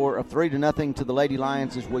by a score of 3-0 to the Lady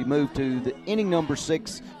Lions as we move to the inning number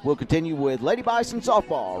 6. We'll continue with Lady Bison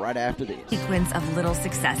softball right after this. Sequence of little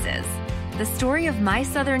successes. The story of my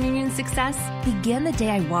Southern Union success began the day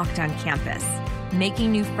I walked on campus.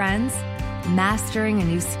 Making new friends, mastering a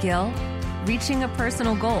new skill, reaching a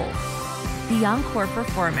personal goal. The encore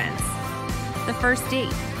performance, the first date,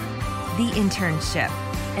 the internship,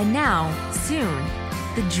 and now, soon,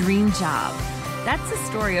 the dream job. That's the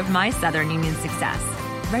story of my Southern Union success.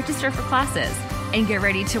 Register for classes and get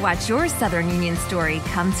ready to watch your Southern Union story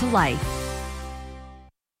come to life.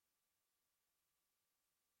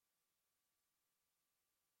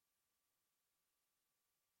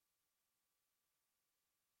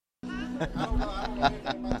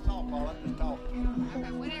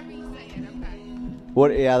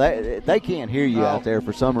 What? Yeah, they can't hear you out there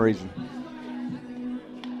for some reason.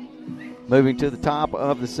 Moving to the top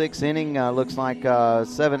of the 6th inning, looks like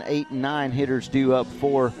 7, 8, and 9 hitters due up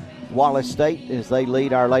for Wallace State as they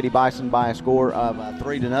lead our Lady Bison by a score of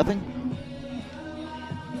 3-0.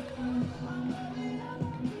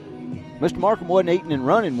 Mr. Markham wasn't eating and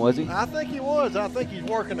running, was he? I think he was. I think he's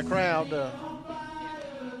working the crowd,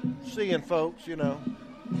 seeing folks, you know.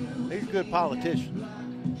 He's a good politician.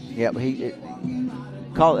 Yeah,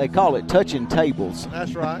 they call it touching tables.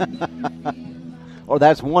 That's right. Or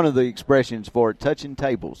that's one of the expressions for it, touching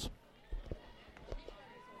tables.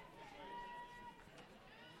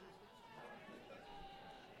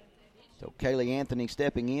 So Kaylee Anthony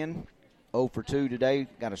stepping in, 0 for 2 today.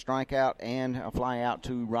 Got a strikeout and a fly out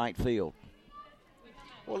to right field.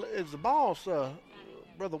 Well, is the boss,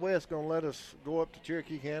 Brother West, going to let us go up to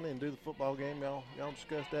Cherokee County and do the football game? Y'all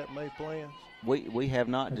discussed that and made plans? We have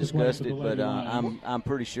not discussed it, but I'm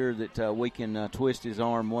pretty sure that we can twist his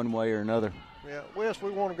arm one way or another. Yeah, West,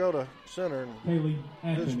 we want to go to Center and do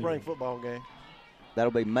the spring football game.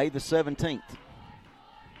 That'll be May the 17th.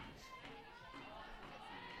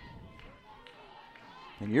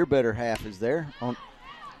 And your better half is there.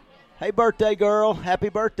 Hey, birthday girl, happy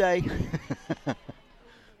birthday.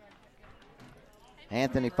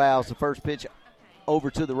 Anthony fouls the first pitch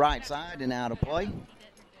over to the right side and out of play.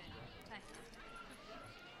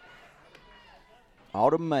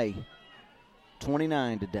 Autumn May,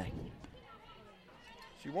 29 today.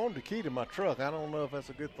 She wanted the key to my truck. I don't know if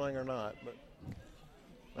that's a good thing or not, but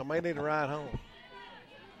I may need a ride home.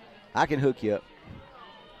 I can hook you up.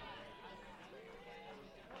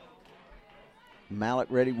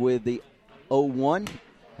 Mallett ready with the 0-1,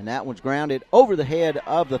 and that one's grounded over the head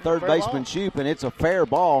of the third baseman, Shoup, and it's a fair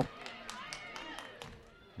ball.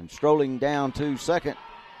 And strolling down to second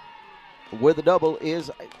with a double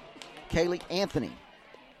is Kaylee Anthony.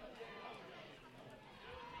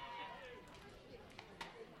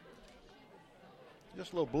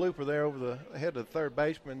 Just a little blooper there over the head of the third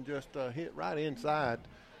baseman, just hit right inside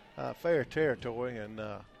fair territory and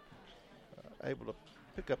able to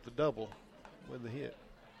pick up the double with the hit.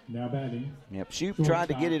 Now batting. Yep, Shoup tried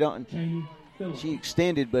to get it on. She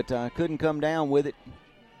extended, but couldn't come down with it.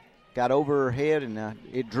 Got over her head, and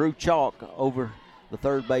it drew chalk over the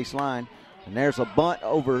third base line. And there's a bunt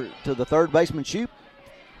over to the third baseman, Shoup.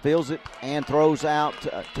 Fields it and throws out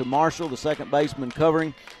to Marshall, the second baseman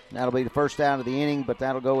covering. That'll be the first out of the inning, but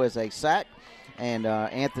that'll go as a sack. And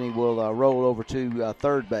Anthony will roll over to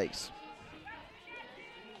third base.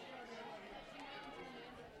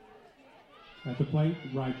 At the plate,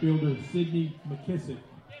 right fielder Sidney McKissick.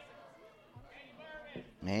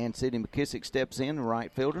 And Sidney McKissick steps in, the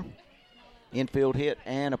right fielder. Infield hit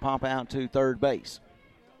and a pop out to third base.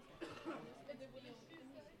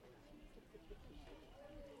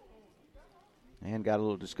 And got a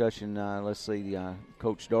little discussion. Let's see,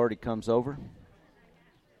 Coach Doherty comes over.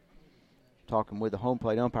 Talking with the home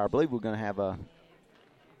plate umpire. I believe we're going to have a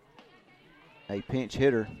a pinch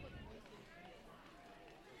hitter.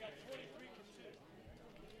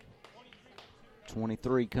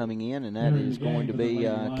 .23 coming in, and that is going to be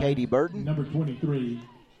Katie Burton. Number 23,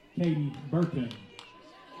 Katie Burton.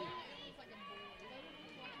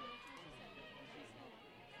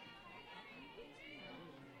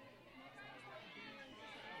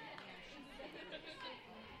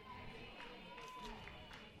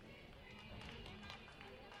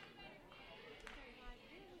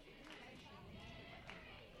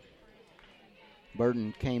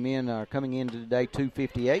 Burton coming in today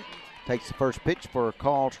 258. Takes the first pitch for a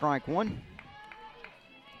call, strike one.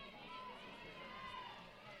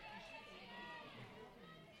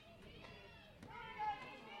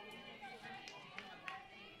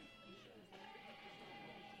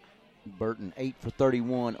 Burton 8 for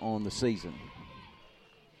 31 on the season.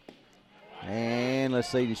 And let's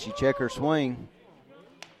see, did she check her swing?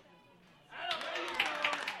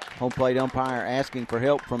 Home plate umpire asking for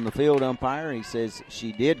help from the field umpire. He says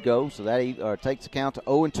she did go, so that takes the count to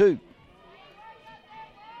 0-2.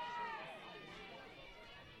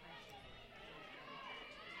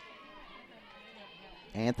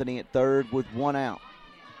 Anthony at third with one out.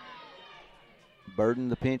 Burton,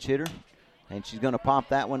 the pinch hitter, and she's going to pop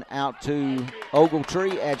that one out to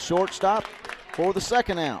Ogletree at shortstop for the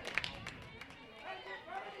second out.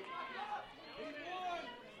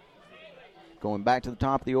 Going back to the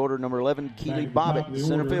top of the order, number 11, Keely Bobbitt,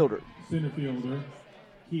 center fielder. Center fielder,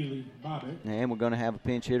 Keely Bobbitt. And we're going to have a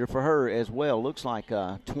pinch hitter for her as well. Looks like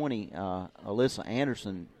 20, Alyssa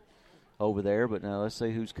Anderson over there, but let's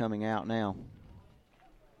see who's coming out now.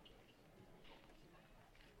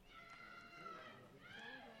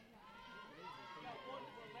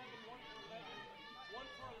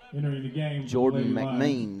 Entering the game, Jordan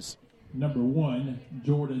McMeans. Number 1,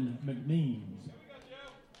 Jordan McMeans.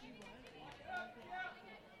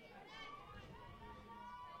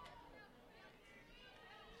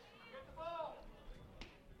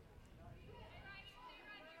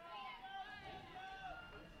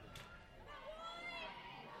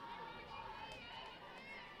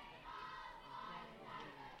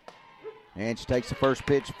 And she takes the first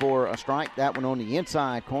pitch for a strike. That one on the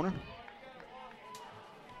inside corner.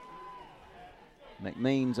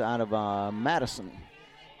 McMeans out of Madison.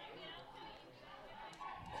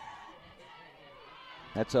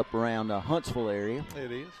 That's up around the Huntsville area.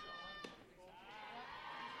 It is.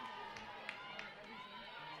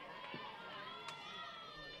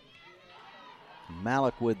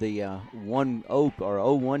 Malik with the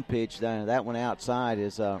 0-1 pitch. That one outside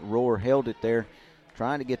as Rohr held it there,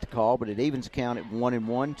 trying to get the call, but it evens count at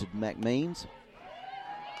 1-1 to McMeans.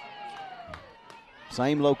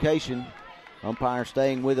 Same location. Umpire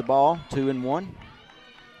staying with the ball, 2-1.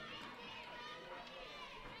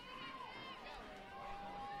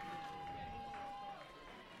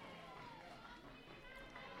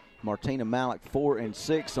 Martina Malik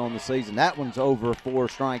 4-6 on the season. That one's over for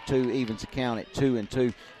strike two, evens the count at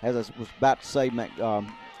 2-2. As I was about to say,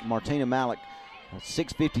 Martina Malik,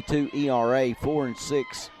 6.52 ERA,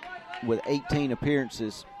 4-6 with 18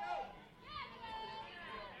 appearances.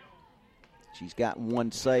 She's got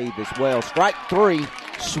one save as well. Strike three,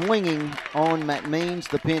 swinging on McMeans,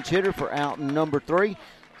 the pinch hitter, for out number 3.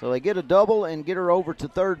 So they get a double and get her over to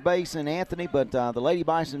third base and Anthony, but the Lady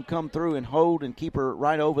Bison come through and hold and keep her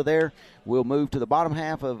right over there. We'll move to the bottom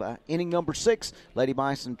half of inning number 6. Lady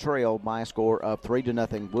Bison trail by a score of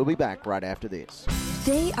 3-0. We'll be back right after this.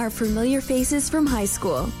 They are familiar faces from high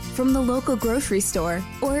school, from the local grocery store,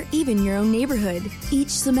 or even your own neighborhood. Each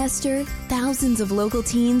semester, thousands of local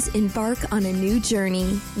teens embark on a new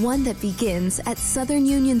journey, one that begins at Southern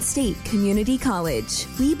Union State Community College.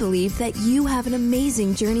 We believe that you have an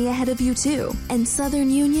amazing journey ahead of you too, and Southern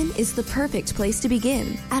Union is the perfect place to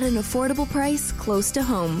begin at an affordable price close to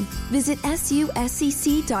home. Visit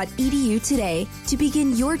suscc.edu today to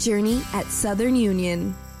begin your journey at Southern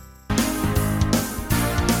Union.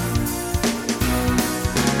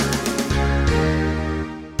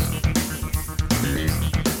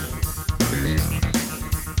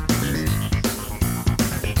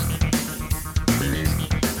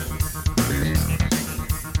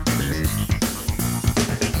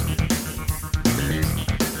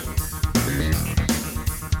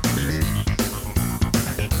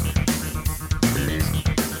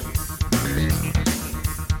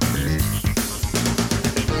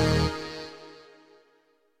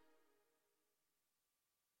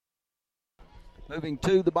 Moving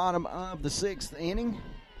to the bottom of the 6th inning.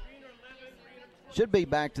 Should be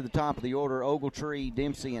back to the top of the order. Ogletree,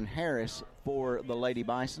 Dempsey, and Harris for the Lady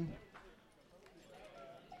Bison.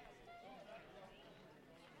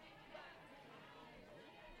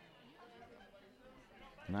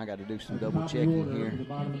 And I got to do some double checking here. The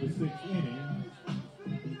bottom of the 6th inning.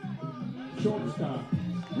 Shortstop.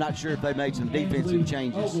 Not sure if they made some defensive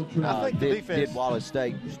changes. I think the defense did Wallace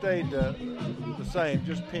State. Stayed the same,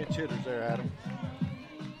 just pinch hitters there, Adam.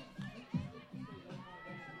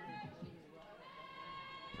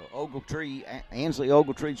 So Ansley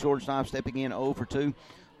Ogletree, shortstop, stepping in 0 for 2.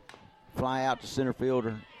 Fly out to center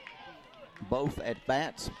fielder, both at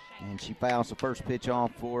bats, and she fouls the first pitch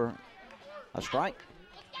off for a strike.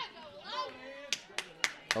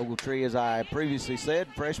 Ogletree, as I previously said,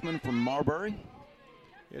 freshman from Marbury.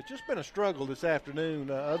 It's just been a struggle this afternoon.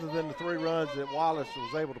 Other than the 3 runs that Wallace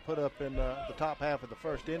was able to put up in the top half of the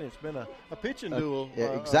first inning, it's been a pitching duel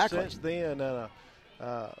exactly. Since then.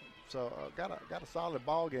 So got a solid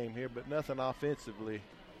ball game here, but nothing offensively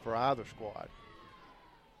for either squad.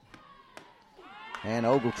 And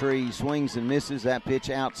Ogletree swings and misses that pitch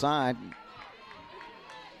outside.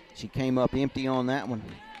 She came up empty on that one.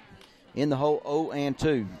 In the hole,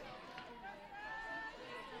 0-2.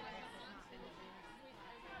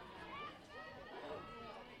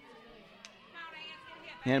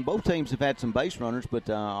 And both teams have had some base runners, but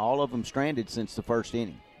all of them stranded since the first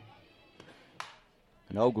inning.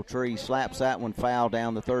 And Ogletree slaps that one foul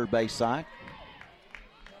down the third base side.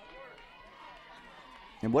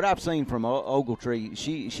 And what I've seen from Ogletree,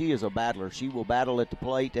 she is a battler. She will battle at the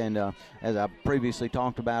plate, and as I previously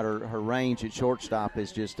talked about, her range at shortstop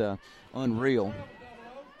is just unreal.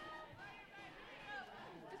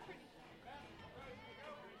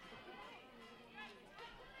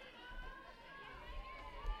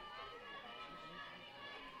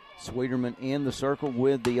 Sweeterman in the circle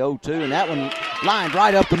with the 0-2, and that one lined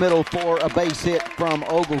right up the middle for a base hit from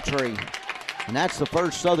Ogletree. And that's the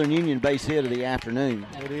first Southern Union base hit of the afternoon.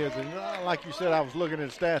 It is, and like you said, I was looking at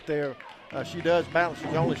the stat there. She does battle.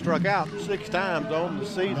 She's only struck out 6 times on the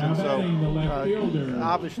season, so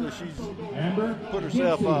obviously she's put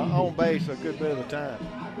herself on base a good bit of the time.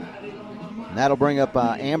 And that'll bring up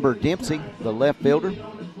Amber Dempsey, the left fielder.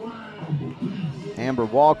 Amber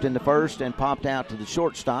walked in the first and popped out to the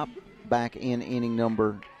shortstop back in inning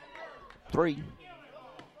number 3.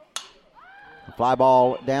 A fly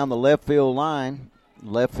ball down the left field line.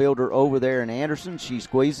 Left fielder over there in Anderson. She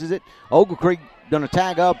squeezes it. Ogletree going to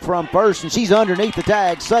tag up from first, and she's underneath the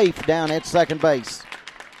tag, safe down at second base.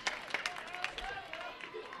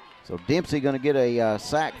 So Dempsey going to get a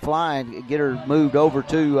sac fly and get her moved over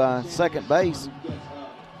to second base.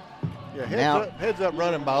 Yeah, heads up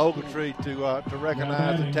running by Ogletree to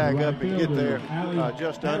recognize and tag up and get there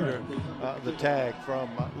just under the tag from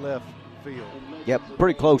left field. Yep,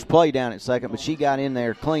 pretty close play down at second, but she got in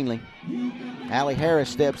there cleanly. Allie Harris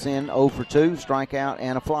steps in 0 for 2, strikeout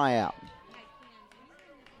and a fly out.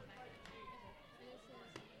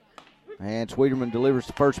 And Sweeterman delivers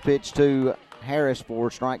the first pitch to Harris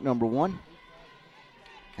for strike number 1.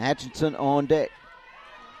 Atchison on deck.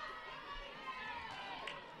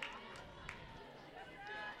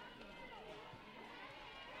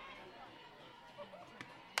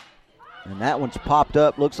 And that one's popped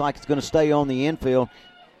up. Looks like it's going to stay on the infield.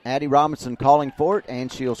 Addie Robinson calling for it, and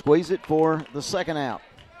she'll squeeze it for the second out.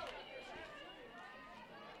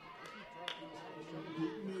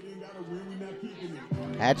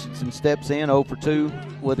 Atchison steps in 0 for 2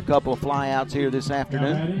 with a couple of flyouts here this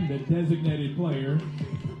afternoon. Now batting, the designated player,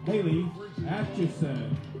 Haley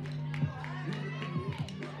Atchison.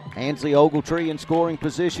 Ansley Ogletree in scoring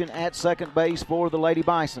position at second base for the Lady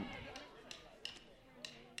Bison.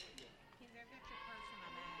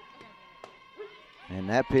 And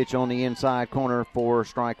that pitch on the inside corner for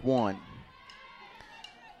strike 1.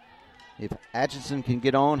 If Atchison can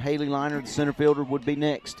get on, Haley Liner, the center fielder, would be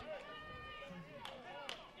next.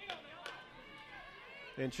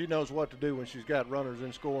 And she knows what to do when she's got runners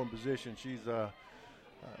in scoring position. She's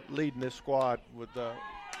leading this squad with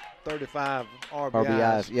 35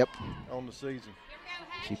 RBIs yep, on the season.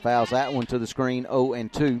 She fouls that one to the screen,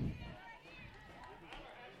 0-2.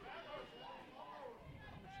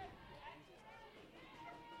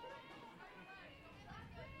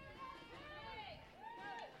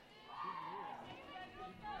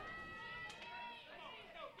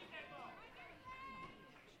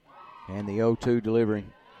 And the 0-2 delivery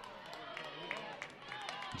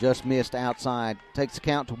just missed outside. Takes the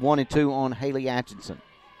count to 1-2 on Haley Atchison.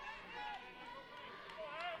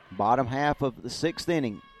 Bottom half of the 6th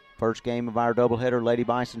inning. First game of our doubleheader. Lady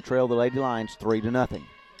Bison trail the Lady Lions 3-0.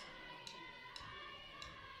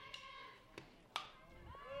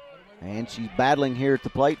 And she's battling here at the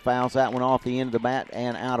plate. Fouls that one off the end of the bat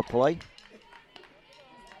and out of play.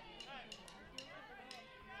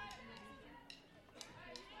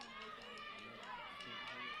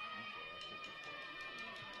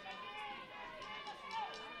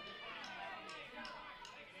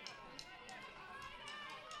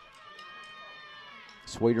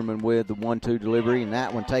 Sweeterman with the 1-2 delivery, and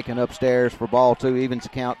that one taken upstairs for ball 2. Evens the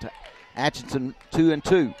count to Atchison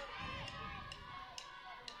 2-2.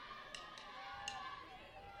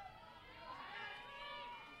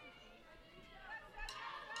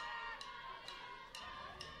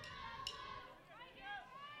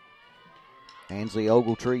 Ansley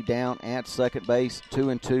Ogletree down at second base,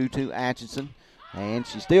 2-2 to Atchison. And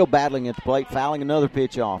she's still battling at the plate, fouling another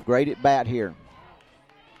pitch off. Great at bat here.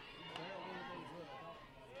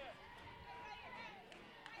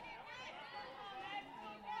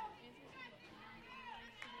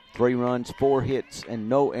 Three runs, 4 hits, and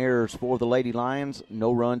no errors for the Lady Lions.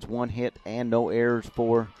 No runs, 1 hit, and no errors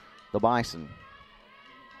for the Bison.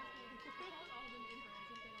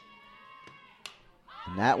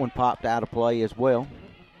 And that one popped out of play as well.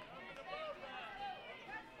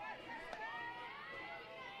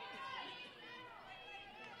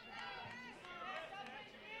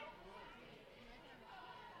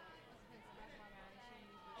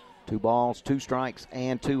 Two balls, 2 strikes,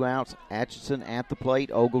 and 2 outs. Atchison at the plate.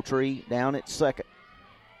 Ogletree down at second.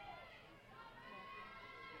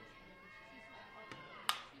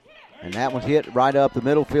 And that one hit right up the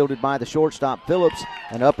middle, fielded by the shortstop Phillips,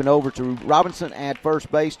 and up and over to Robinson at first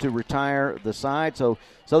base to retire the side. So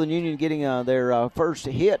Southern Union getting their first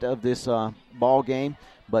hit of this ball game,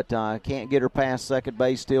 but can't get her past second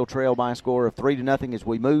base. Still trail by a score of 3-0 as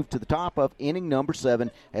we move to the top of inning number 7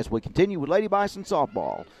 as we continue with Lady Bison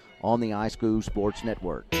softball on the iSchool Sports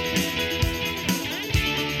Network.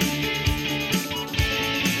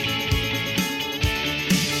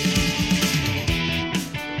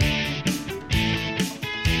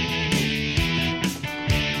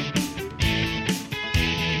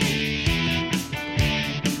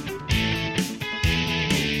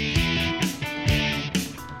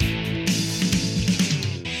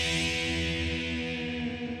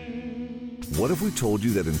 What if we told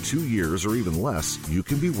you that in 2 years or even less, you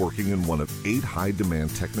can be working in one of 8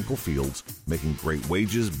 high-demand technical fields, making great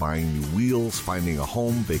wages, buying new wheels, finding a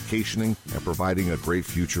home, vacationing, and providing a great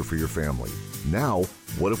future for your family? Now,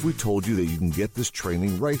 what if we told you that you can get this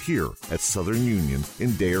training right here at Southern Union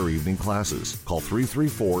in day or evening classes? Call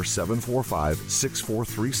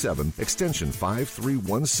 334-745-6437, extension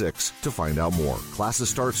 5316 to find out more. Classes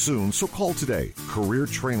start soon, so call today. Career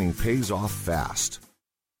training pays off fast.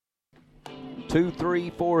 2,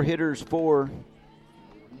 3, 4 hitters for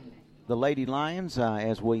the Lady Lions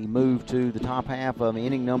as we move to the top half of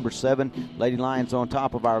inning number 7. Lady Lions on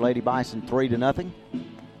top of our Lady Bison 3-0.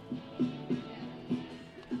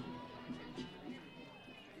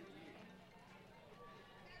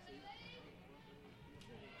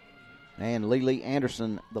 And Lily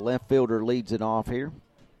Anderson, the left fielder, leads it off here.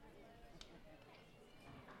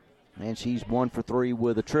 And she's 1 for 3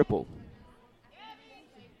 with a triple.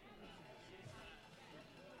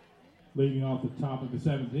 Leading off the top of the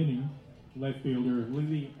 7th inning, left fielder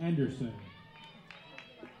Lily Anderson.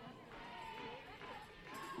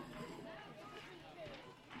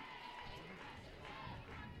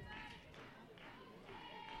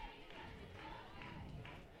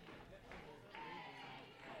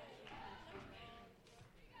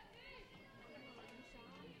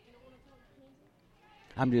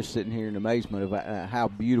 I'm just sitting here in amazement of how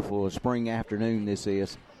beautiful a spring afternoon this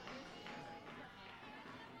is.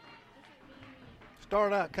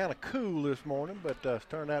 Started out kind of cool this morning, but it's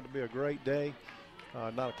turned out to be a great day.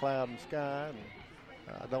 Not a cloud in the sky. And,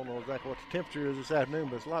 I don't know exactly what the temperature is this afternoon,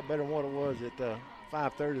 but it's a lot better than what it was at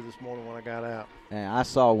 5:30 this morning when I got out. And I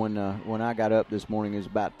saw when I got up this morning, it was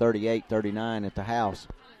about 38, 39 at the house.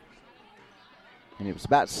 And it was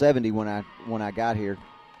about 70 when I got here.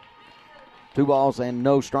 2 balls and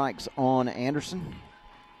no strikes on Anderson.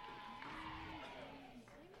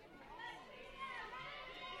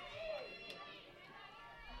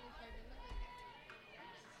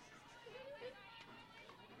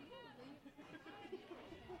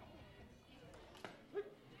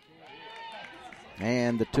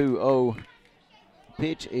 And the 2-0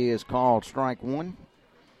 pitch is called strike 1.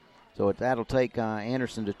 So that'll take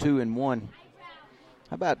Anderson to 2-1.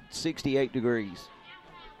 How about 68 degrees?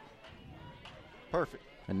 Perfect.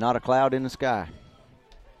 And not a cloud in the sky.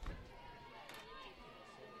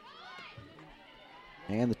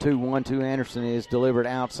 And the 2-1 to Anderson is delivered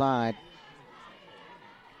outside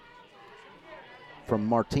from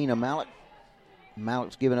Martina Mallett.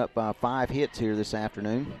 Mallett's given up 5 hits here this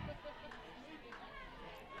afternoon.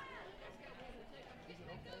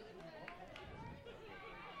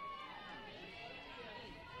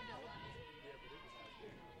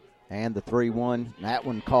 And the 3-1, that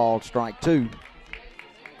one called strike 2.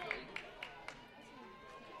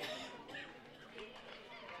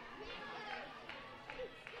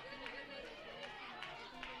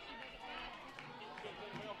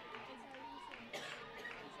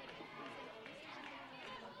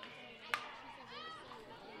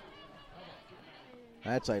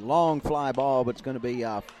 That's a long fly ball, but it's going to be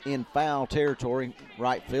in foul territory.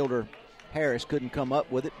 Right fielder Harris couldn't come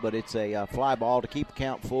up with it, but it's a fly ball to keep the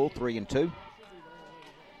count full, 3-2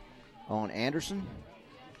 on Anderson.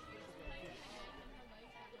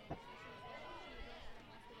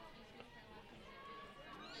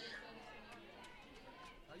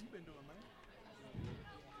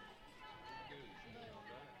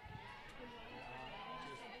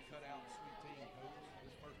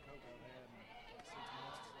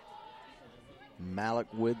 Malik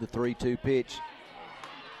with the 3-2 pitch.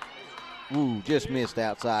 Ooh, just missed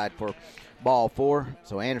outside for ball 4.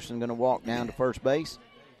 So Anderson going to walk down to first base.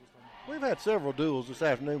 We've had several duels this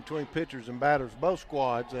afternoon between pitchers and batters, both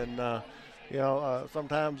squads, and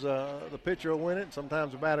sometimes the pitcher will win it,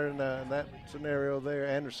 sometimes the batter in that scenario there.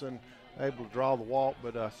 Anderson able to draw the walk,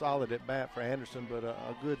 but solid at bat for Anderson, but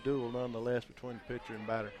a good duel nonetheless between the pitcher and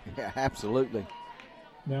batter. Yeah, absolutely.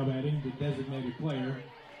 Now batting the designated player,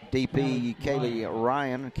 DP Callie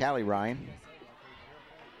Ryan.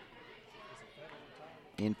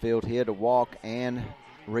 Infield hit a walk and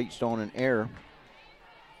reached on an error.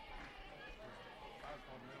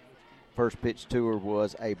 First pitch to her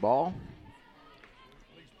was a ball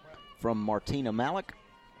from Martina Malik.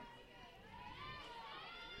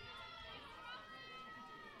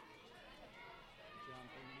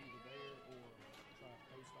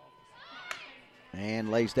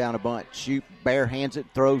 And lays down a bunt. Shoot, bare hands it,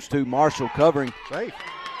 throws to Marshall covering. Safe.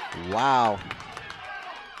 Wow.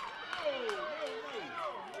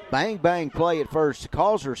 Bang, bang play at first.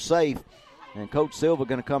 Calls her safe. And Coach Silva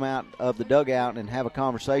going to come out of the dugout and have a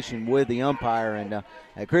conversation with the umpire.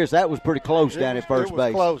 And Chris, that was pretty close down at first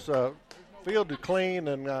base. It was close. Fielded clean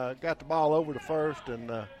and got the ball over to first.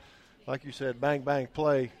 And like you said, bang, bang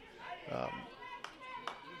play.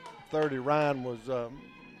 30 Ryan was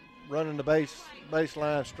running the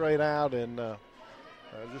baseline straight out, and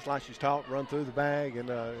just like she's taught, run through the bag, and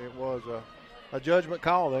it was a judgment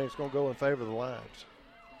call there. It's going to go in favor of the Lions.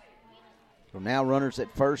 So now runners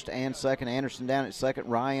at first and second. Anderson down at second.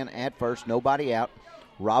 Ryan at first. Nobody out.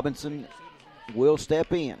 Robinson will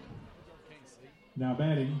step in. Now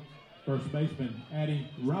batting, first baseman Addie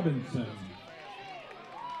Robinson.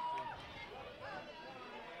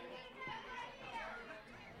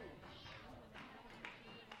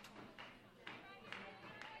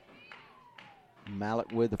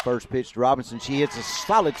 Malik with the first pitch to Robinson. She hits a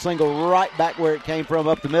solid single right back where it came from,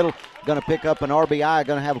 up the middle. Going to pick up an RBI,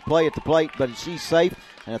 going to have a play at the plate, but she's safe.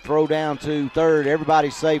 And a throw down to third.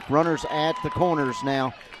 Everybody's safe. Runners at the corners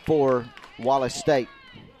now for Wallace State.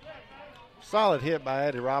 Solid hit by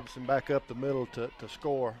Addie Robinson back up the middle to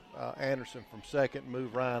score Anderson from second,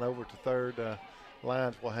 move Ryan over to third.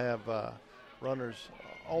 Lions will have runners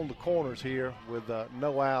on the corners here with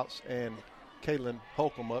no outs and Caitlin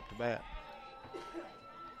Holcomb up to bat.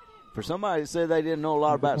 For somebody that said they didn't know a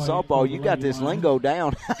lot about softball, you got this lingo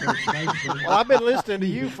down. Well, I've been listening to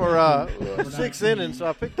you for 6 innings, so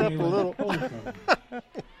I picked up a little.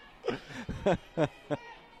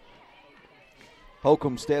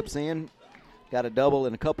 Holcomb steps in, got a double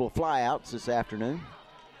and a couple of flyouts this afternoon.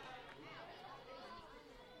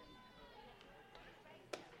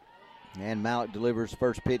 And Malik delivers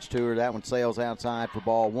first pitch to her. That one sails outside for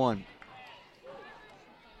ball 1.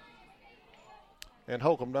 And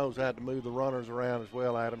Holcomb knows how to move the runners around as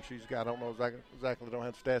well, Adam. She's got, I don't know exactly, don't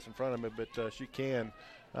have the stats in front of me, but she can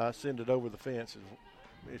send it over the fence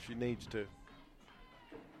if she needs to.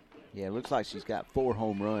 Yeah, it looks like she's got 4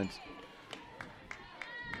 home runs.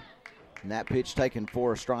 And that pitch taken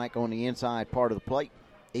for a strike on the inside part of the plate.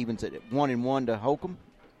 Evens it at 1-1 to Holcomb.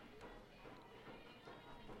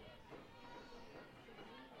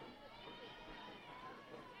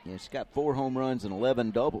 Yeah, she's got 4 home runs and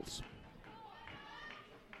 11 doubles.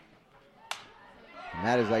 And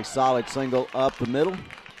that is a solid single up the middle.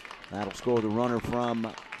 That'll score the runner from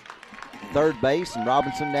third base, and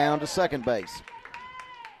Robinson down to second base.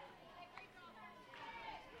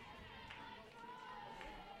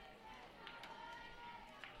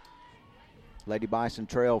 Lady Bison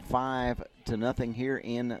trail 5-0 here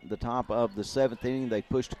in the top of the 7th inning. They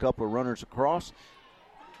pushed a couple of runners across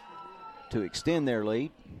to extend their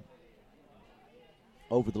lead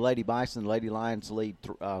over the Lady Bison. The Lady Lions lead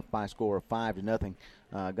by a score of 5-0.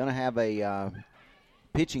 Going to have a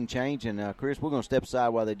pitching change, and Chris, we're going to step aside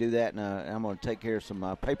while they do that, and I'm going to take care of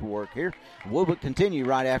some paperwork here. We'll continue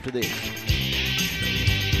right after this.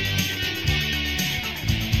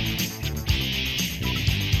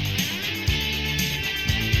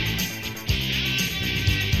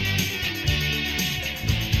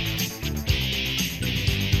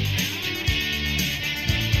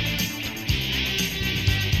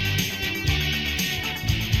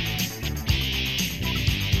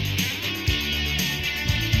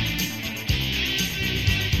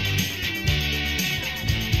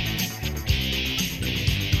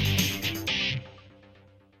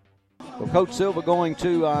 Coach Silva going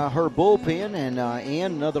to her bullpen, and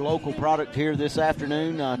in another local product here this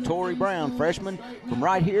afternoon, Tori Brown, freshman from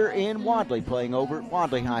right here in Wadley, playing over at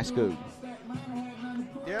Wadley High School.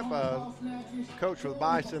 Yep, coach for the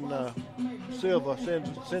Bison, Silva,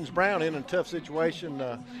 sends Brown in a tough situation.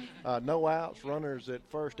 No outs, runners at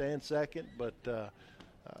first and second, but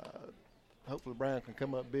hopefully Brown can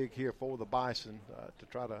come up big here for the Bison to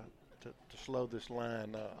try to slow this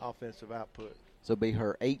line offensive output. So it'll be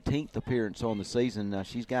her 18th appearance on the season.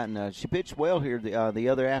 She pitched well here the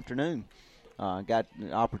other afternoon. Got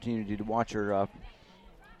an opportunity to watch her. I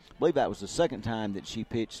believe that was the second time that she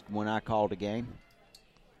pitched when I called a game.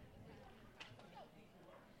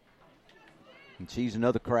 And she's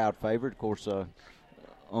another crowd favorite. Of course,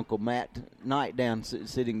 Uncle Matt Knight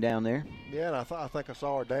sitting down there. Yeah, and I think I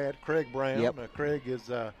saw her dad, Craig Brown. Yep. Craig is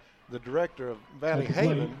the director of Valley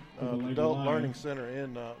Haven, Adult Learning Center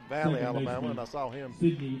in Valley, Alabama, and I saw him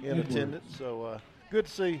in attendance. So good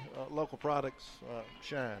to see local products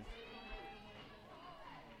shine.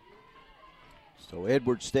 So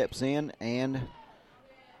Edwards steps in, and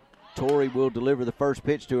Tori will deliver the first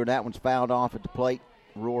pitch to her. That one's fouled off at the plate.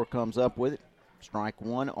 Roar comes up with it. Strike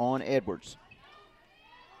one on Edwards.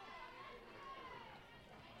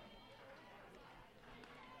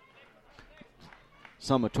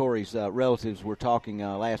 Some of Tori's relatives were talking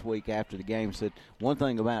last week after the game, said one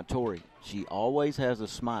thing about Tori, she always has a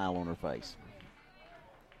smile on her face.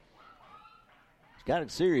 She's got a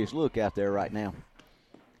serious look out there right now.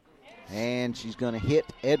 And she's going to hit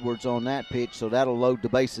Edwards on that pitch, so that'll load the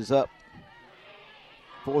bases up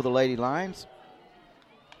for the Lady Lions.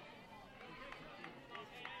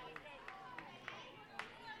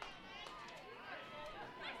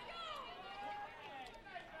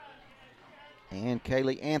 And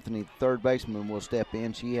Kaylee Anthony, the third baseman, will step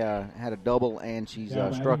in. She had a double, and she's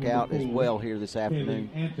struck out as well here this afternoon.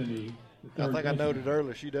 Anthony, I think I noted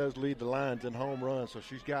earlier she does lead the Lions in home runs, so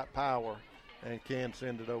she's got power and can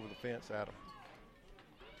send it over the fence at them.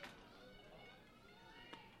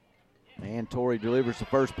 And Tori delivers the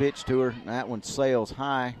first pitch to her. That one sails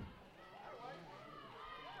high.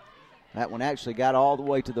 That one actually got all the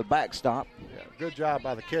way to the backstop. Yeah, good job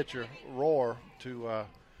by the catcher, Roar, to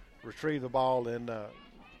retrieve the ball and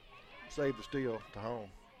save the steal to home.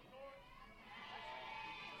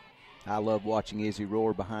 I love watching Izzy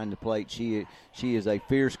Roar behind the plate. She is a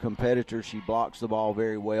fierce competitor. She blocks the ball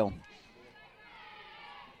very well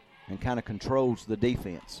and kind of controls the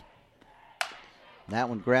defense. That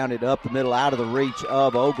one grounded up the middle, out of the reach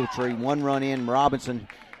of Ogletree. One run in, Robinson,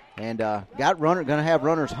 and going to have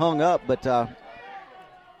runners hung up, but they're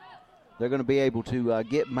going to be able to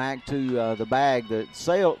get back to the bag.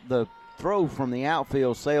 The throw from the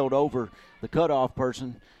outfield sailed over the cutoff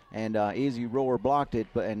person, and Izzy Roar blocked it.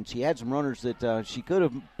 And she had some runners that she could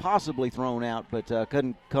have possibly thrown out, but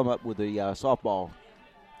couldn't come up with the softball.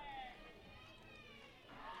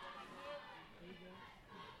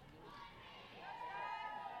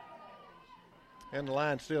 And the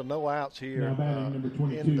line still no outs here. Now batting number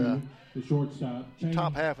 22, in the shortstop.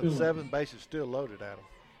 top half of the Phillips. seventh, bases still loaded at them.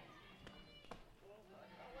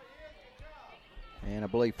 And I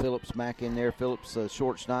believe Phillips back in there. Phillips,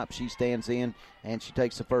 shortstop, she stands in, and she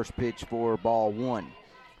takes the first pitch for ball one.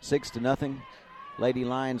 6-0. Lady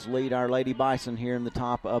Lions lead our Lady Bison here in the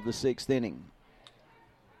top of the sixth inning.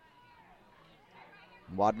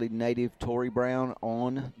 Wadley native Tori Brown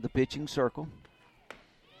on the pitching circle.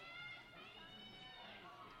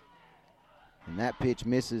 And that pitch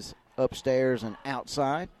misses upstairs and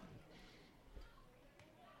outside.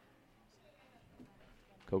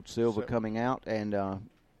 Coach Silva coming out, and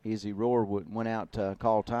Izzy Roar went out to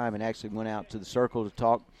call time and actually went out to the circle to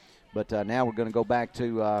talk. But now we're going to go back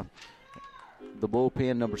to the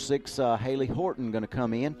bullpen. Number 6, Haley Horton, going to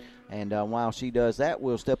come in. And while she does that,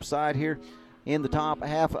 we'll step aside here in the top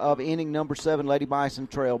half of inning number 7. Lady Bison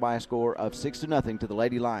trail by a score of 6-0 to the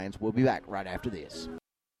Lady Lions. We'll be back right after this.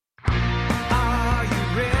 Are you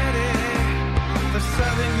ready for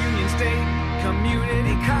Southern Union State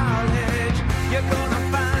Community College? You're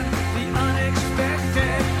gonna find the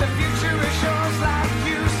unexpected. The future is yours like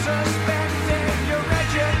you suspected. Your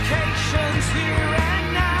education's here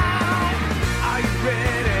and now. Are you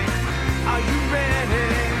ready? Are you ready?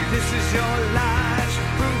 This is your life's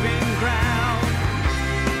proving ground.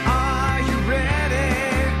 Are you ready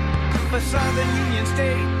for Southern Union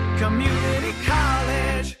State Community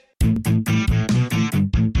College?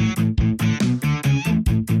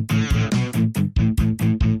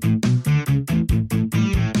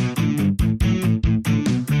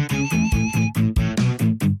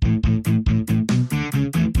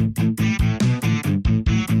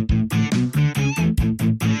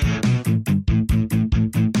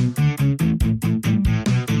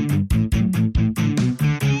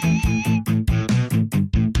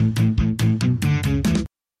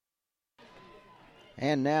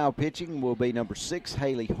 And now pitching will be number 6,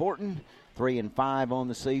 Haley Horton, 3-5 on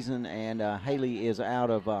the season. And Haley is out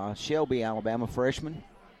of Shelby, Alabama, freshman.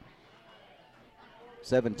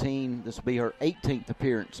 17, this will be her 18th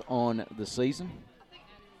appearance on the season.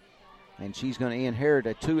 And she's going to inherit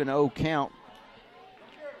a 2-0 count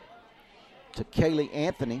to Kaylee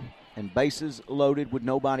Anthony, and bases loaded with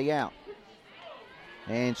nobody out.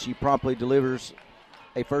 And she promptly delivers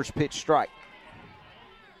a first pitch strike.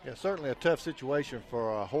 Yeah, certainly a tough situation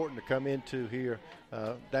for Horton to come into here,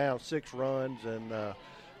 down 6 runs and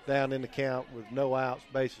down in the count with no outs,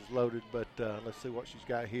 bases loaded. But let's see what she's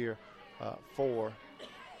got here for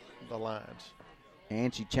the Lions.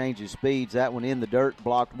 And she changes speeds. That one in the dirt,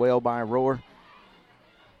 blocked well by Rohr.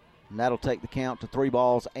 And that'll take the count to 3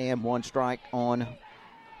 balls and 1 strike on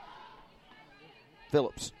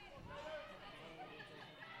Phillips.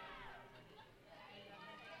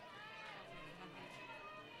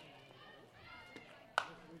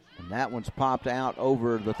 And that one's popped out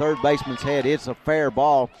over the third baseman's head. It's a fair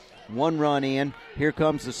ball. 1 run in. Here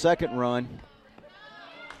comes the second run.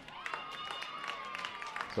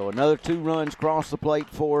 So another 2 runs cross the plate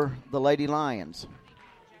for the Lady Lions.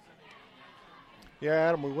 Yeah,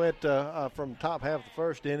 Adam, we went from top half of the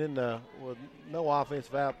first inning with no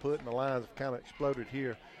offensive output, and the Lions have kind of exploded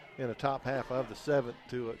here in the top half of the 7th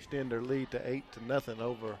to extend their lead to 8-0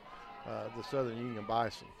 over the Southern Union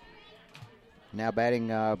Bison. Now batting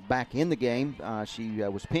back in the game, she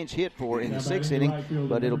was pinch hit for in the 6th inning,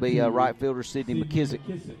 but it'll be right fielder Sydney McKissick.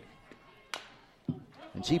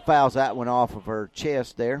 And she fouls that one off of her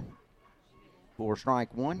chest there for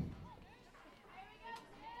strike 1.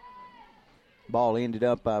 Ball ended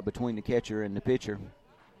up between the catcher and the pitcher.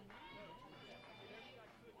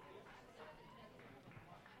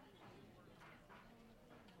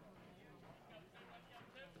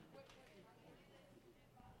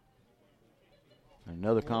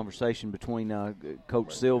 Another conversation between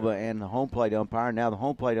Coach Silva and the home plate umpire. Now the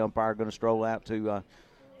home plate umpire going to stroll out to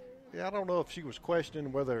yeah, I don't know if she was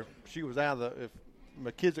questioning whether she was if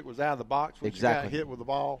McKissick was out of the box when she got hit with the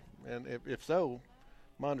ball. And if so,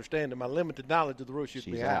 my understanding, my limited knowledge of the rule, she'd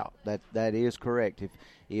be out. That is correct.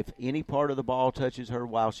 If any part of the ball touches her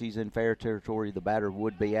while she's in fair territory, the batter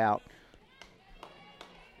would be out.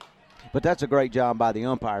 But that's a great job by the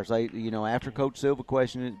umpires. They, after Coach Silva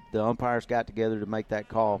questioned it, the umpires got together to make that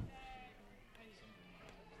call.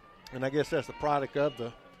 And I guess that's the product of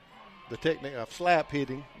the technique of slap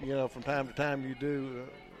hitting. From time to time you do,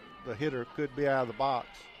 the hitter could be out of the box.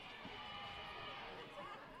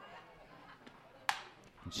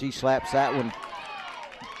 And she slaps that one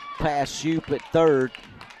past Shoop at third.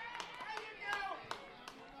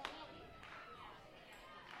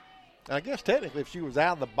 I guess technically if she was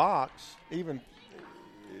out of the box, even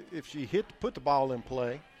if she put the ball in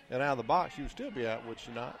play and out of the box, she would still be out, would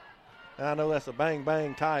she not? And I know that's a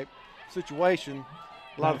bang-bang type situation.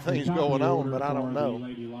 A lot of things going on, but I don't know.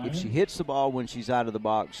 If she hits the ball when she's out of the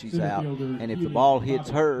box, she's out. And if the ball hits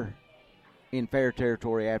her in fair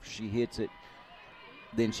territory after she hits it,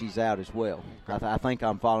 then she's out as well. I think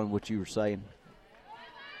I'm following what you were saying.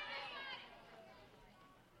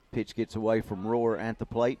 Pitch gets away from Rohr at the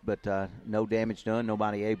plate, but no damage done.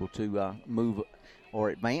 Nobody able to move or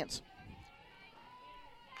advance.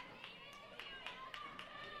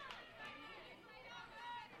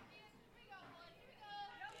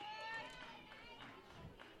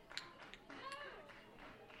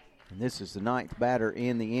 And this is the 9th batter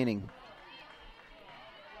in the inning.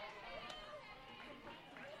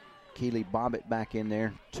 Keely Bobbitt back in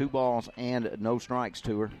there. 2 balls and no strikes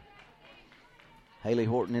to her. Haley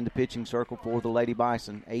Horton in the pitching circle for the Lady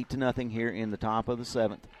Bison. 8-0 here in the top of the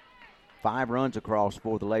 7th. 5 runs across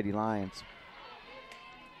for the Lady Lions.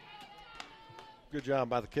 Good job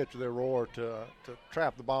by the catcher there, Rohr, to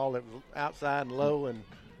trap the ball that was outside and low. And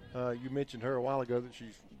you mentioned her a while ago that she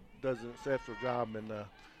does an exceptional job and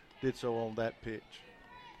did so on that pitch.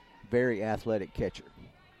 Very athletic catcher.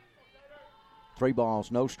 3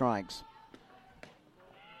 balls, no strikes.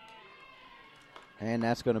 And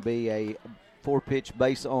that's going to be a 4-pitch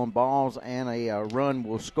base on balls, and a run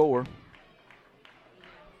will score.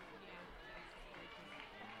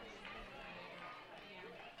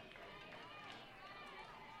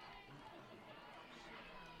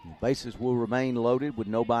 The bases will remain loaded with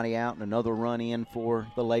nobody out and another run in for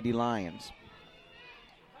the Lady Lions.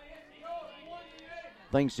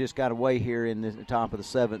 Things just got away here in the top of the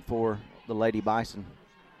 7th for the Lady Bison.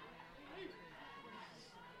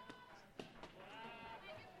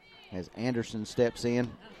 As Anderson steps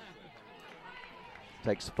in,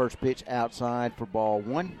 takes the first pitch outside for ball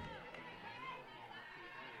 1.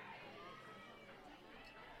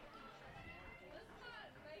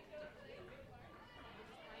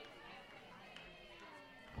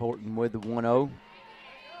 Horton with the 1-0.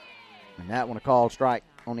 And that one a called strike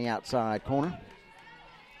on the outside corner.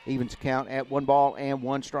 Evens count at 1 ball and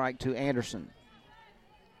 1 strike to Anderson.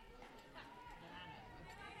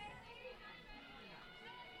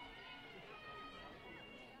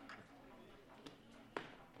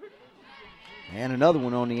 And another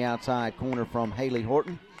one on the outside corner from Haley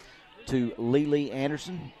Horton to Lily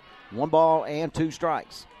Anderson. 1 ball and 2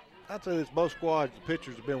 strikes. I'd say this both squads, the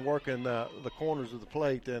pitchers have been working the corners of the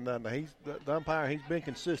plate, and the umpire, he's been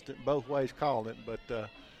consistent both ways calling it, but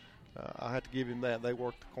I have to give him that. They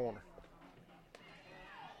worked the corner.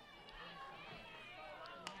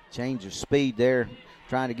 Change of speed there,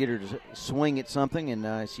 trying to get her to swing at something,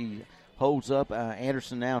 and she holds up.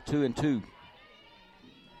 Anderson now 2-2.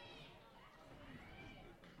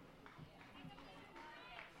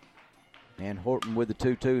 And Horton with the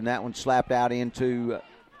 2-2, and that one slapped out into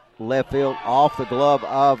left field off the glove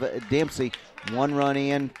of Dempsey. 1 run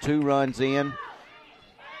in, 2 runs in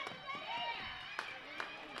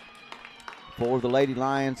for the Lady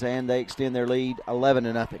Lions, and they extend their lead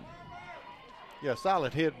 11-0. Yeah,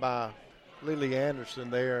 solid hit by Lily Anderson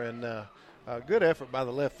there, and a good effort by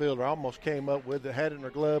the left fielder. Almost came up with it, had it in her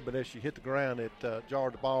glove, but as she hit the ground, it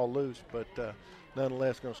jarred the ball loose. But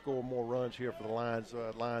nonetheless, going to score more runs here for the Lions.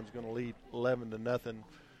 Lions going to lead 11-0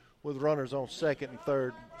 with runners on second and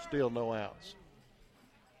third, still no outs.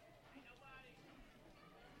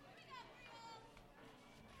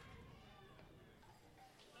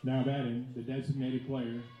 Now batting, the designated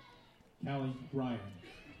player, Callie Ryan.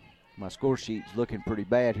 My score sheet's looking pretty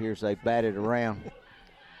bad here as they batted around.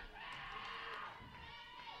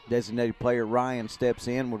 Designated player Ryan steps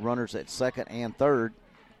in with runners at second and third.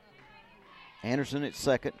 Anderson at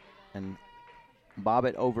second and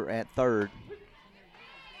Bobbitt over at third.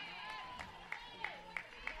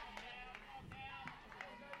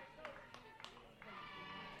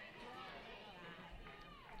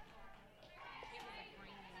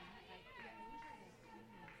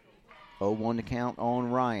 Oh, 1 to count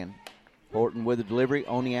on Ryan. Horton with the delivery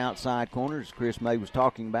on the outside corner, as Chris May was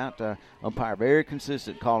talking about. Umpire very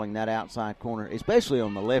consistent calling that outside corner, especially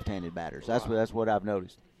on the left-handed batters. That's what I've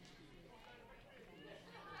noticed.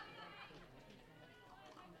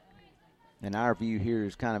 And our view here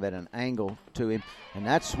is kind of at an angle to him. And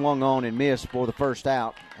that's swung on and missed for the first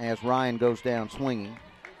out as Ryan goes down swinging.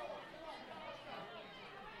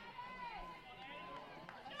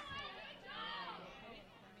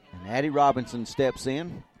 And Addie Robinson steps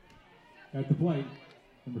in. At the plate,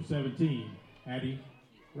 number 17, Addie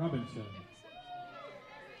Robinson.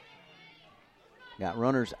 Got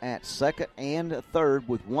runners at second and third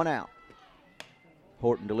with 1 out.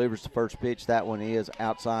 Horton delivers the first pitch. That one is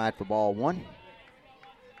outside for ball 1.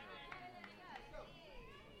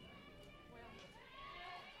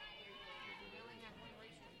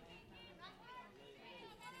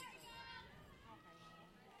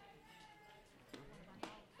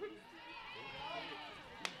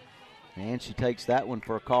 And she takes that one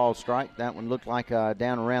for a called strike. That one looked like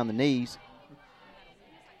down around the knees.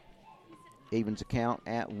 Evens the count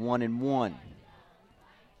at 1-1.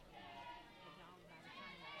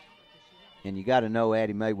 And you got to know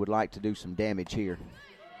Addie May would like to do some damage here.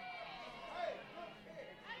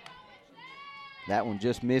 That one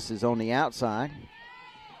just misses on the outside.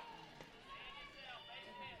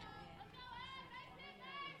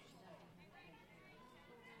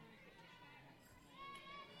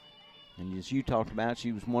 And as you talked about,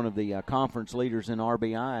 she was one of the conference leaders in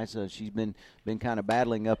RBIs. She's been kind of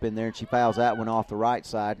battling up in there, and she fouls that one off the right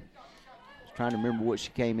side. I was trying to remember what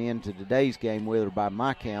she came into today's game with, or by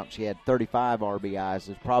my count, she had 35 RBIs.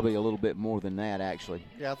 It's probably a little bit more than that, actually.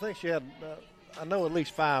 Yeah, I think she had, I know at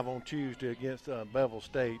least 5 on Tuesday against Bevel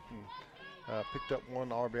State, and picked up 1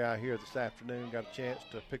 RBI here this afternoon. Got a chance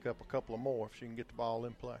to pick up a couple of more if she can get the ball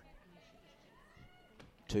in play.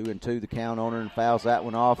 2-2 the count on her, and fouls that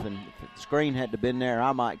one off. And if the screen had to been there,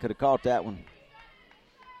 I might could have caught that one.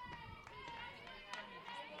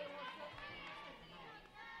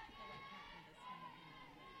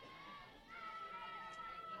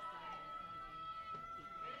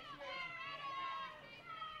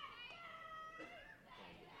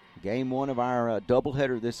 Game 1 of our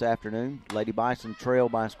doubleheader this afternoon. Lady Bison trail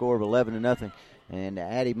by a score of 11-0. And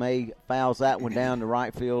Addie May fouls that one down the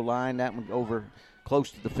right field line. That one over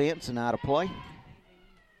close to the fence and out of play.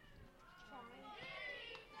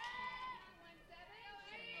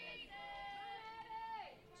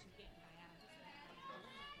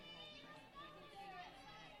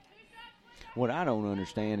 What I don't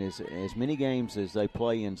understand is, as many games as they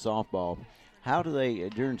play in softball, how do they,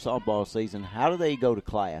 during softball season, how do they go to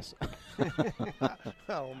class? I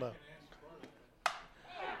don't know.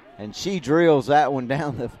 And she drills that one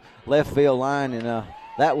down the left field line, and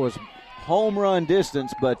that was home run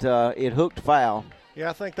distance, but it hooked foul.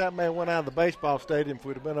 Yeah, I think that may have went out of the baseball stadium if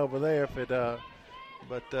we'd have been over there.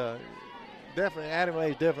 But definitely, Addie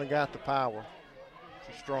Mae's definitely got the power.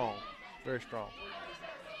 She's strong, very strong.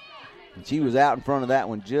 And she was out in front of that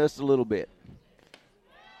one just a little bit.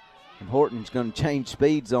 And Horton's going to change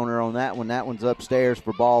speeds on her on that one. That one's upstairs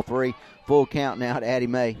for ball 3. Full count now to Addie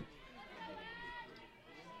Mae.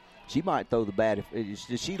 She might throw the bat.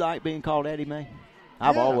 Does she like being called Addie Mae?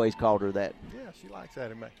 I've always called her that. Yeah, she likes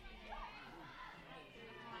Addie Mae.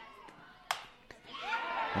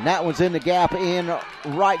 And that one's in the gap in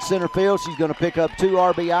right center field. She's going to pick up 2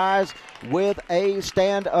 RBIs with a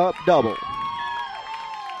stand-up double.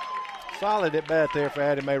 Solid at bat there for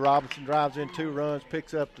Addie Mae Robinson. Drives in 2 runs,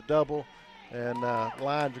 picks up the double, and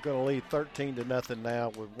Lions are going to lead 13-0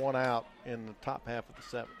 now with 1 out in the top half of the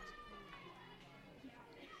 7th.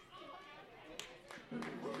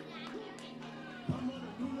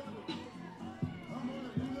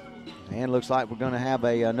 And looks like we're going to have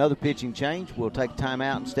another pitching change. We'll take a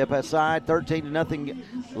timeout and step aside.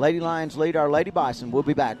 13-0 Lady Lions lead our Lady Bison. We'll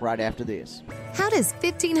be back right after this. How does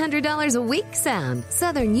 $1,500 a week sound?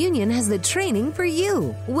 Southern Union has the training for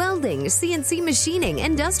you. Welding, CNC machining,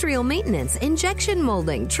 industrial maintenance, injection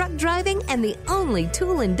molding, truck driving, and the only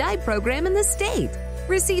tool and die program in the state.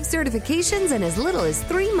 Receive certifications in as little as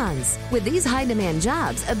 3 months. With these high-demand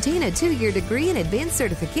jobs, obtain a 2-year degree in advanced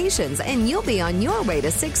certifications, and you'll be on your way to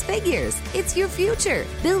 6 figures. It's your future.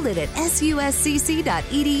 Build it at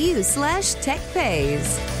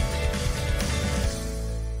suscc.edu/techpays.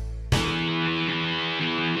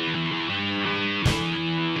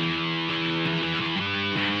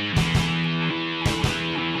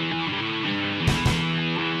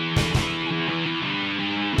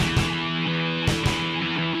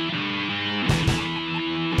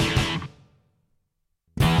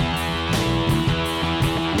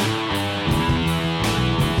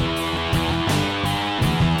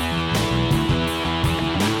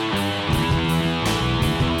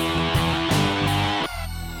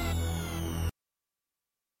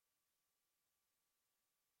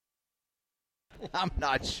 I'm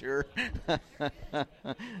not sure.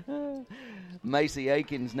 Macy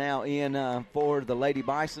Aikens now in for the Lady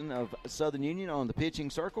Bison of Southern Union on the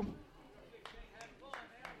pitching circle.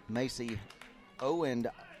 Macy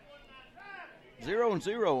 0-0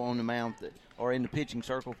 on the mound, or in the pitching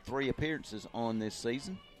circle, 3 appearances on this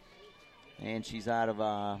season. And she's out of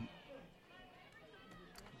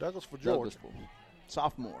Douglasville.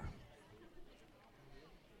 Sophomore.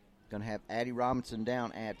 Going to have Addie Robinson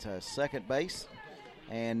down at second base,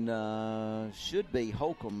 and should be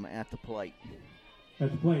Holcomb at the plate.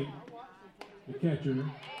 At the plate, the catcher,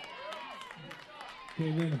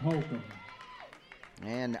 Kaylin Holcomb.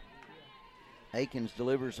 And Aikens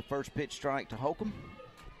delivers the first pitch strike to Holcomb.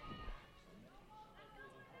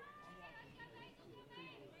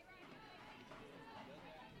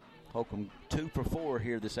 Holcomb 2 for 4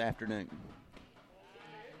 here this afternoon.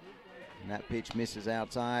 And that pitch misses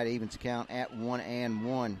outside, evens count at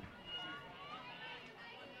 1-1.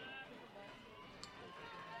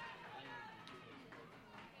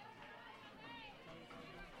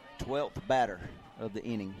 Twelfth batter of the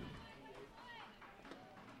inning.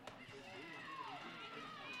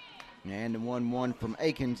 And the 1-1 from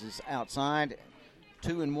Aikens is outside.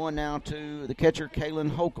 2-1 now to the catcher,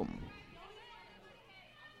 Kaylin Holcomb.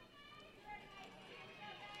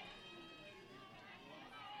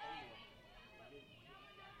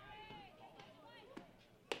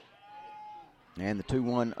 And the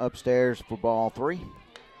 2-1 upstairs for ball 3.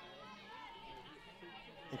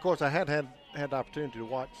 Of course, I had the opportunity to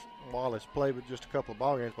watch Wallace play with just a couple of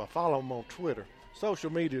ball games, but I follow him on Twitter.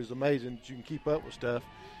 Social media is amazing that you can keep up with stuff,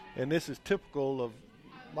 and this is typical of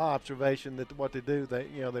my observation that what they do, they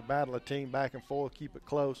battle a team back and forth, keep it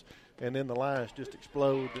close, and then the Lions just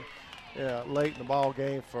explode late in the ball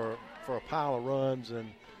game for a pile of runs,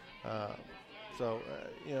 and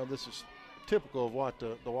this is typical of what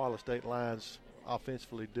the Wallace State Lions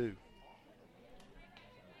offensively do.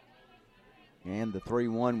 And the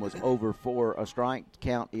 3-1 was over for a strike.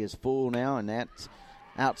 Count is full now, and that's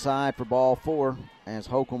outside for ball 4 as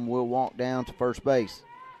Holcomb will walk down to first base.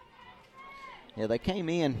 Yeah, they came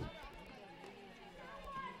in.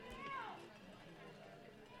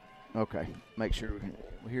 Okay, make sure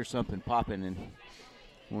we hear something popping and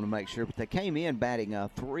want to make sure. But they came in batting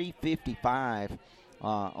 .355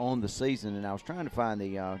 on the season, and I was trying to find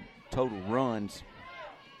the total runs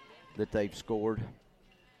that they've scored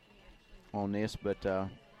on this, but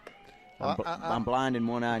I'm blind in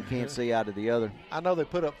one eye and can't see out of the other. I know they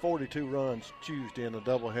put up 42 runs Tuesday in the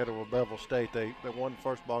doubleheader with Bevel State. They won the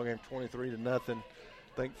first ball game 23-0. I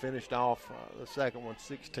think finished off the second one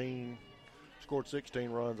 16, scored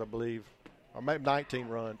 16 runs, I believe, or maybe 19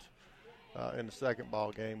 runs in the second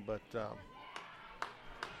ball game. But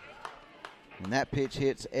and that pitch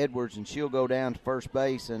hits Edwards, and she'll go down to first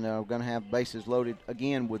base, and we're going to have bases loaded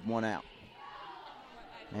again with one out.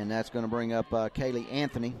 And that's going to bring up Kaylee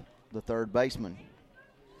Anthony, the third baseman.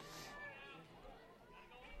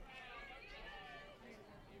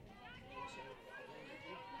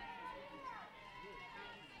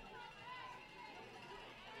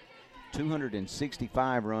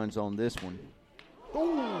 $265 runs on this one.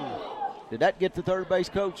 Ooh. Did that get the third base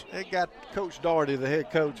coach? It got Coach Doherty, the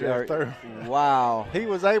head coach, there third. Wow. He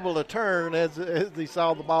was able to turn as he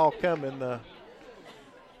saw the ball coming.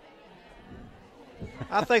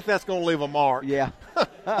 I think that's going to leave a mark. Yeah.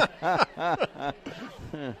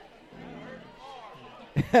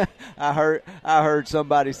 I heard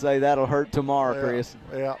somebody say that'll hurt tomorrow, Chris.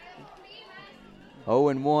 Yeah.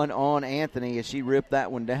 0-1 on Anthony as she ripped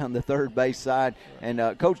that one down the third base side. And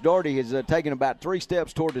Coach Doherty has taken about 3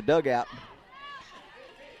 steps toward the dugout.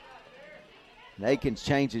 And Akins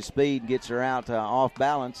changes speed, gets her out off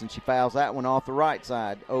balance, and she fouls that one off the right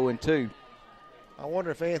side, 0-2. I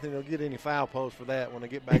wonder if Anthony will get any foul posts for that when they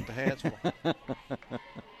get back to Hanceville.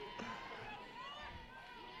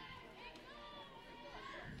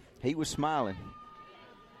 He was smiling.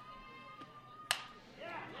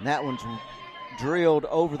 And that one's drilled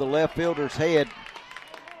over the left fielder's head.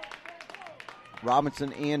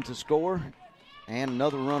 Robinson in to score, and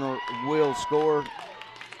another runner will score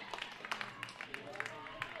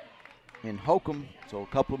in Holcomb. So a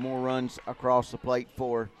couple more runs across the plate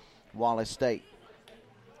for Wallace State.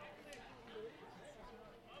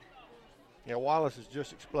 Yeah, Wallace has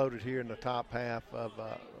just exploded here in the top half of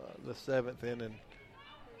the 7th inning.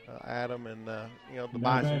 Adam and the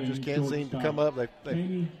Bison just can't seem to come up.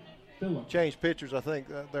 They changed pitchers. I think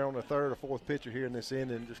they're on the 3rd or 4th pitcher here in this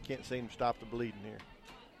inning and just can't seem to stop the bleeding here.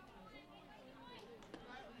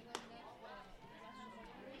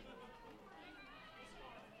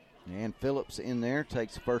 And Phillips in there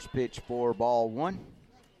takes the first pitch for ball 1.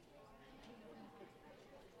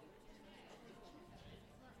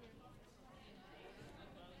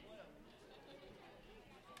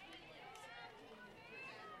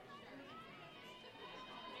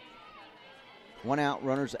 One out,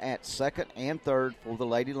 runners at second and third for the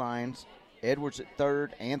Lady Lions. Edwards at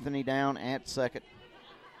third, Anthony down at second.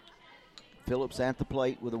 Phillips at the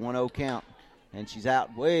plate with a 1-0 count. And she's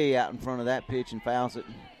way out in front of that pitch and fouls it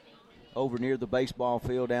over near the baseball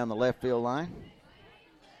field down the left field line.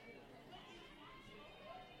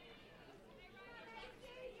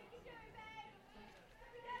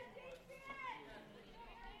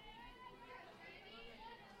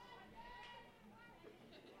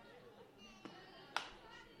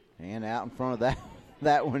 And out in front of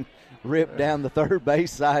that one ripped down the third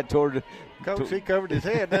base side toward the Coach, he covered his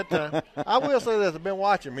head that time. I will say this, I've been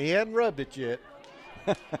watching him. He hadn't rubbed it yet.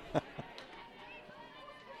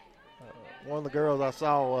 One of the girls I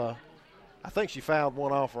saw, I think she fouled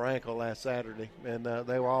one off her ankle last Saturday, and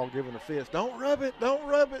they were all giving a fist. Don't rub it, don't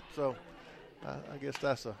rub it. So I guess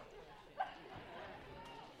that's a.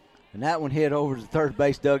 And that one hit over the third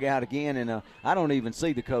base dugout again, and I don't even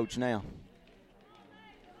see the coach now.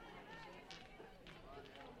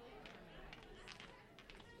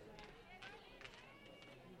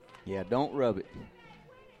 Yeah, don't rub it.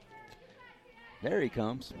 There he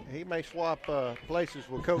comes. He may swap places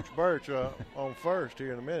with Coach Birch on first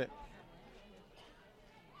here in a minute.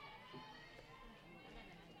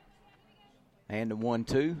 And the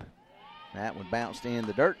 1-2. That one bounced in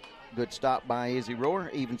the dirt. Good stop by Izzy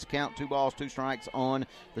Rohr. Evens count, 2 balls, 2 strikes on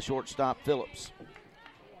the shortstop Phillips.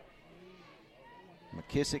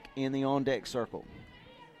 McKissick in the on-deck circle.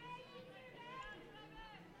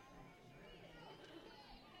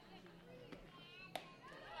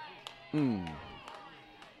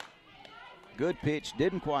 Good pitch.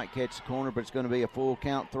 Didn't quite catch the corner, but it's going to be a full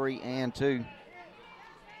count, 3-2.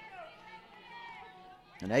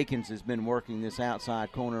 And Akins has been working this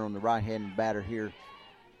outside corner on the right-handed batter here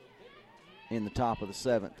in the top of the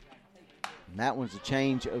 7th. And that one's a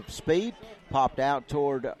change of speed. Popped out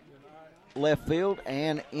toward left field,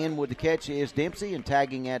 and in with the catch is Dempsey, and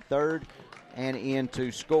tagging at third and in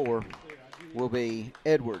to score will be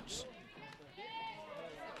Edwards.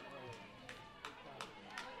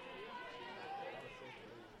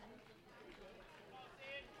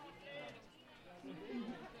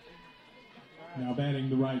 Now batting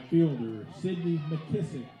the right fielder, Sydney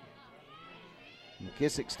McKissick.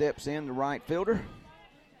 McKissick steps in, the right fielder.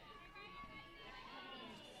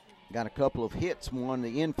 Got a couple of hits, one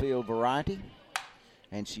the infield variety.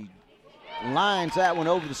 And she lines that one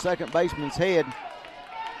over the second baseman's head.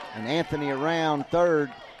 And Anthony around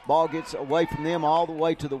third. Ball gets away from them all the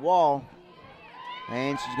way to the wall.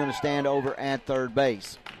 And she's going to stand over at third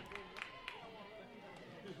base.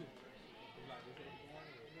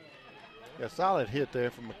 A solid hit there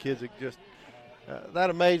from McKissick. Just that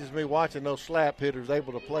amazes me watching those slap hitters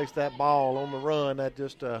able to place that ball on the run. That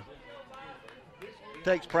just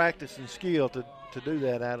takes practice and skill to do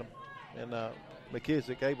that, Adam. And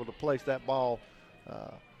McKissick able to place that ball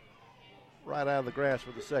right out of the grass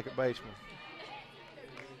for the second baseman.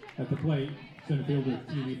 At the plate, center fielder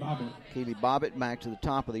Keely Bobbitt. Keely Bobbitt back to the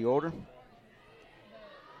top of the order.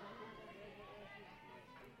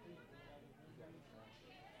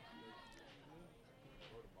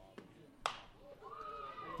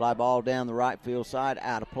 Fly ball down the right field side,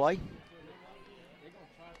 out of play.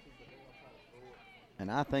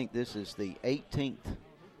 And I think this is the 18th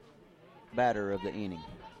batter of the inning.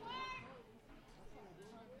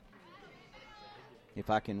 If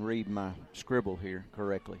I can read my scribble here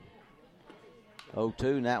correctly.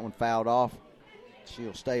 0-2, and that one fouled off.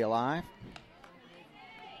 She'll stay alive.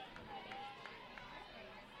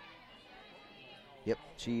 Yep,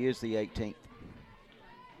 she is the 18th.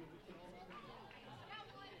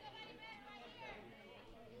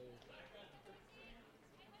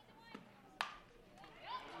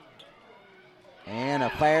 And a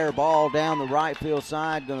fair ball down the right field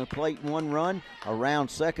side. Going to plate one run. Around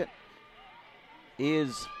second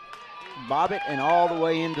is Bobbitt, and all the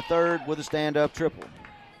way into third with a stand-up triple.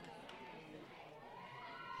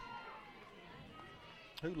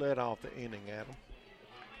 Who led off the inning, Adam?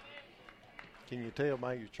 Can you tell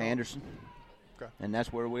by your chart? Anderson. Okay. And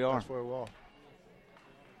that's where we are. That's where we are.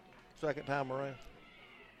 Second time around.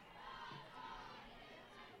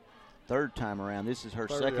 Third time around. This is her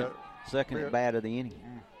Third, second at bat of the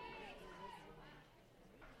inning.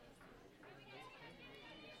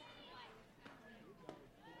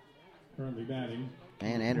 Currently batting.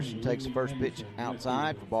 And Anderson takes the first pitch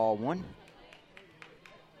outside for ball one.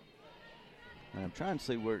 And I'm trying to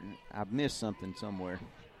see where I've missed something somewhere.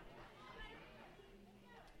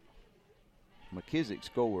 McKissick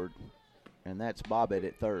scored, and that's Bobbitt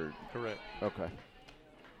at third. Correct. Okay.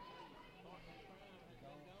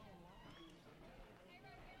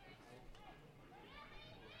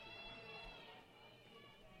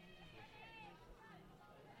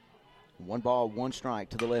 One ball, one strike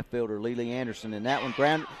to the left fielder, Lily Anderson, and that one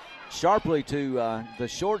grounded sharply to the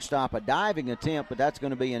shortstop, a diving attempt, but that's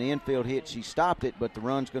going to be an infield hit. She stopped it, but the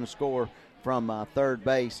run's going to score from third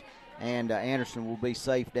base, and Anderson will be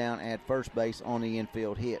safe down at first base on the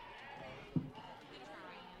infield hit.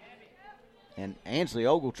 And Ansley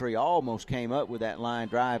Ogletree almost came up with that line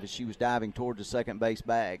drive as she was diving towards the second base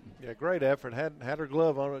bag. Yeah, great effort. Had her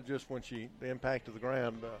glove on it just when the impact of the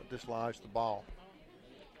ground dislodged the ball.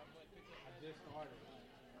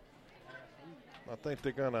 I think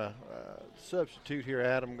they're going to substitute here,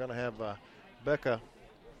 Adam. Going to have Becca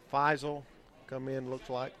Feisel come in, looks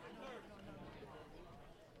like,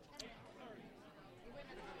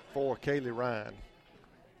 for Kaylee Ryan.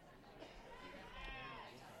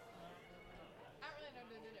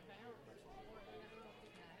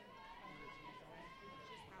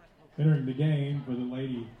 Entering the game for the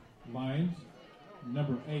Lady Lions,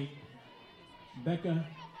 number 8, Becca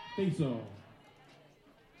Feisel.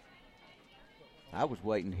 I was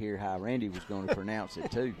waiting to hear how Randy was going to pronounce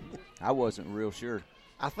it, too. I wasn't real sure.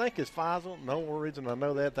 I think it's Feisel. No reason I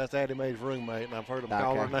know that. That's Addie Mae's roommate, and I've heard him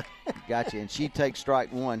call her name. Gotcha. And she takes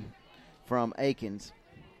strike one from Akins.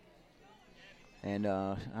 And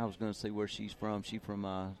I was going to see where she's from. She's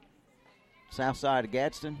from south side of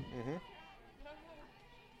Gadsden. Mm-hmm.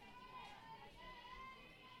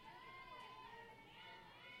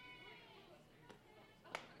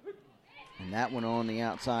 And that one on the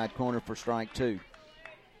outside corner for strike two.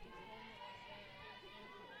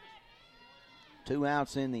 2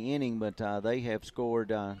 outs in the inning, but they have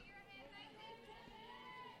scored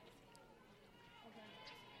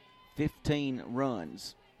 15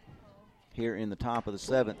 runs here in the top of the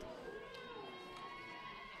 7th.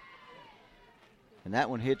 And that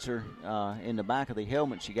one hits her in the back of the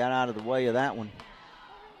helmet. She got out of the way of that one.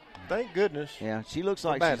 Thank goodness. Yeah, she looks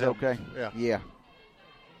like she's okay. Yeah.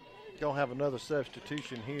 Gonna have another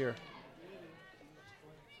substitution here.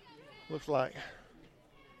 Looks like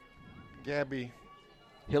Gabby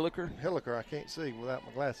Hilliker, I can't see without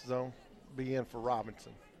my glasses on, be in for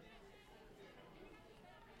Robinson.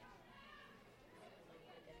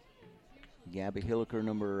 Gabby Hilliker,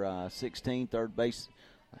 number 16, third base,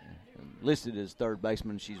 listed as third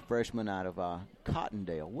baseman. She's a freshman out of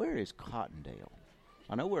Cottondale. Where is Cottondale?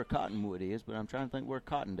 I know where Cottonwood is, but I'm trying to think where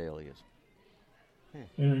Cottondale is.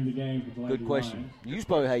 Entering the game for the Lady Good question. Lions.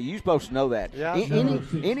 You supposed to know that. Yeah,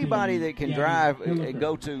 Anybody that can drive Hilliker. and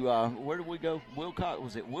go to where did we go? Wilcox.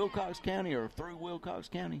 Was it Wilcox County or through Wilcox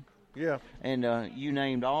County? Yeah. And you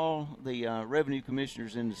named all the revenue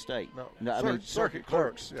commissioners in the state. No, circuit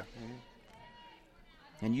clerks. Yeah. Mm-hmm.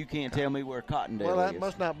 And you can't tell me where Cottondale is. Well, that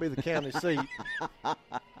must not be the county seat.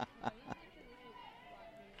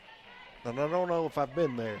 And I don't know if I've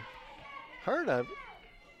been there. Heard of it.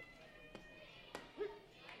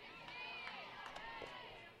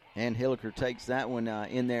 And Hilliker takes that one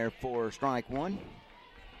in there for strike one.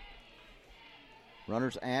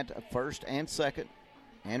 Runners at first and second.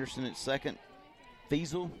 Anderson at second.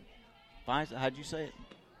 Fiesel. How'd you say it?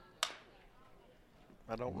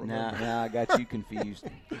 I don't remember. Nah, I got you confused.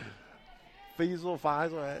 Fiesel.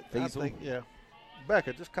 I think, yeah.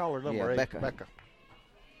 Becca, just call her number 8. Becca.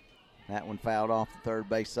 That one fouled off the third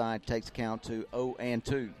base side. Takes the count to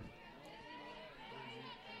 0-2.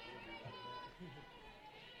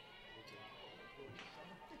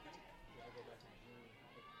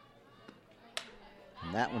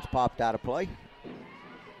 And that one's popped out of play.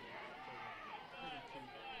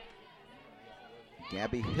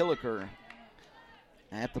 Gabby Hilliker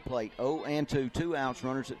at the plate. 0-2. 2 outs,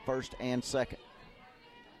 runners at first and second.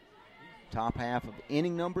 Top half of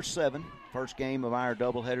inning number 7. First game of our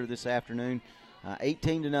doubleheader this afternoon.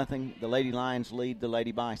 18-0. The Lady Lions lead the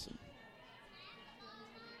Lady Bison.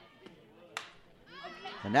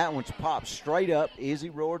 And that one's popped straight up. Izzy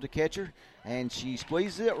Rohr, the catcher, and she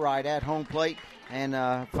squeezes it right at home plate and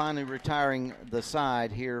finally retiring the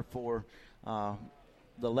side here for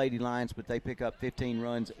the Lady Lions, but they pick up 15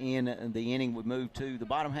 runs in the inning. We move to the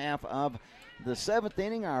bottom half of the 7th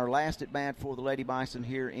inning, our last at bat for the Lady Bison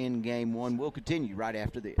here in Game 1. We'll continue right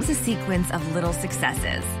after this. It's a sequence of little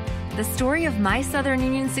successes. The story of my Southern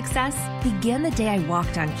Union success began the day I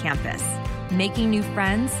walked on campus, making new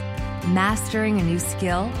friends, mastering a new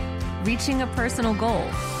skill, reaching a personal goal.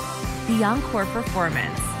 The encore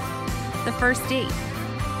performance, the first date,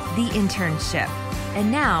 the internship,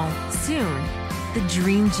 and now, soon, the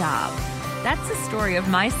dream job. That's the story of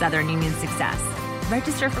my Southern Union success.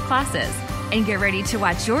 Register for classes and get ready to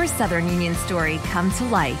watch your Southern Union story come to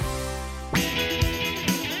life.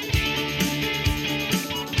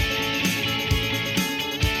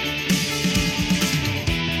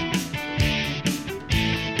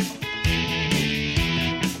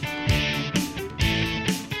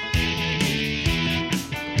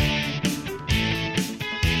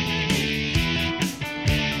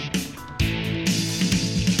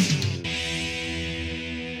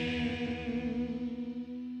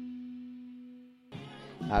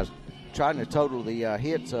 I was trying to total the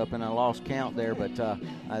hits up, and I lost count there. But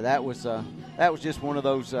that was just one of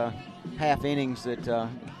those half innings that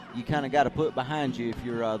you kind of got to put behind you if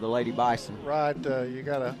you're the Lady Bison. Right, you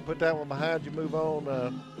got to put that one behind you, move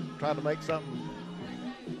on, try to make something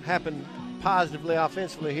happen positively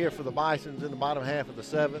offensively here for the Bisons in the bottom half of the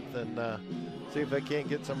 7th, and see if they can't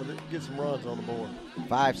get some runs on the board.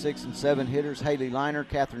 5, 6, and 7 hitters: Haley Liner,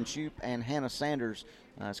 Catherine Shoup, and Hannah Sanders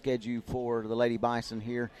scheduled for the Lady Bison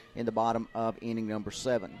here in the bottom of inning number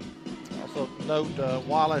 7. Also note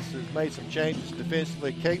Wallace has made some changes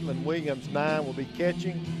defensively. Caitlin Williams, 9, will be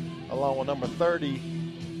catching, along with number 30,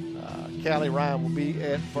 Callie Ryan will be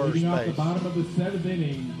at first Leading off base. the bottom of the 7th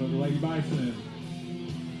inning for the Lady Bison,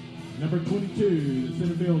 number 22, the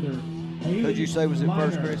center fielder. Who'd you say was at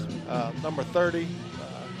first, Chris? Number 30,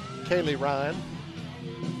 Kaylee Ryan.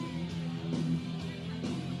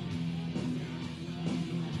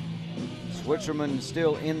 Switzerman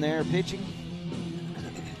still in there pitching,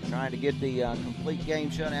 trying to get the complete game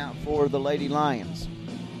shutout for the Lady Lions.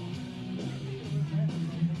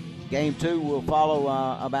 Game 2 will follow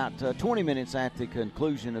about 20 minutes at the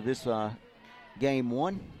conclusion of this Game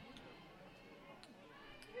 1.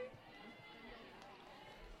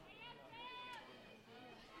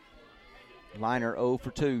 Liner 0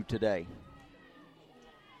 for 2 today.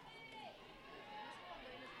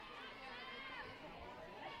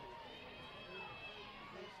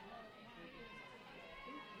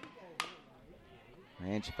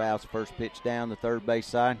 And she fouls the first pitch down the third base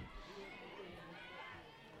side.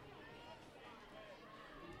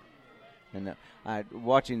 And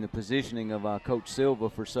watching the positioning of Coach Silva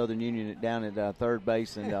for Southern Union down at third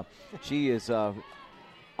base, and she is a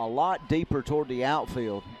lot deeper toward the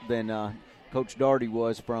outfield than Coach Daugherty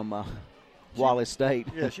was from Wallace State.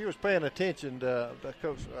 Yeah, she was paying attention to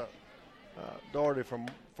Coach Doherty from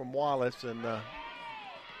Wallace and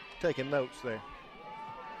taking notes there.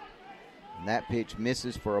 And that pitch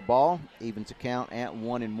misses for a ball, evens the count at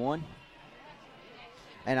 1-1.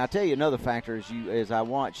 And I'll tell you another factor as I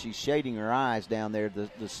watch, she's shading her eyes down there.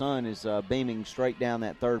 The sun is beaming straight down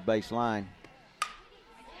that third base line.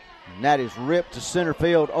 And that is ripped to center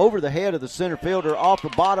field over the head of the center fielder off the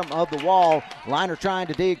bottom of the wall. Liner trying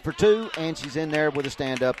to dig for two, and she's in there with a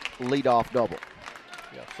stand-up leadoff double.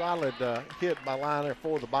 Yeah, solid hit by Liner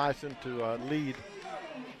for the Bison to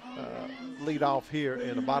lead off here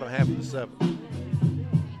in the bottom half of the seventh.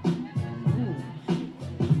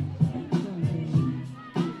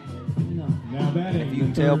 If you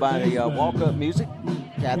can tell by the walk-up music,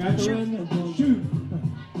 Catherine Shoup.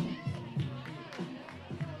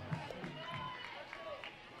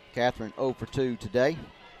 Catherine 0 for 2 today.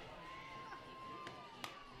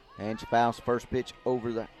 And she fouls the first pitch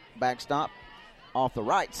over the backstop off the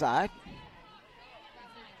right side.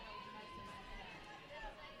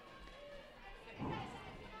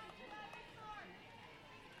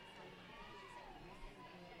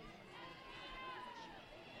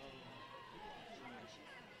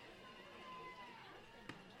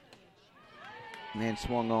 And then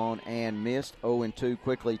swung on and missed. 0-2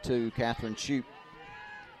 quickly to Catherine Shoup.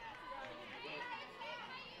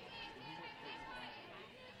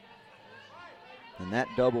 And that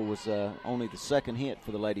double was only the second hit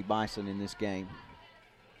for the Lady Bison in this game.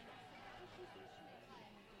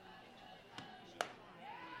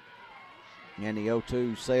 And the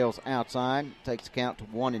 0-2 sails outside. Takes the count to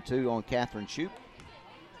 1-2 on Catherine Shoup.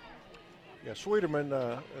 Yeah,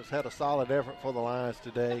 Sweeterman has had a solid effort for the Lions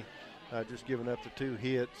today. Just giving up the two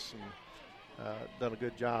hits and done a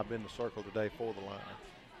good job in the circle today for the Lions.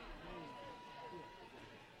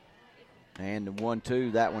 And the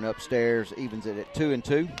 1-2, that one upstairs, evens it at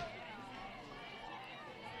 2-2.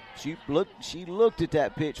 She looked at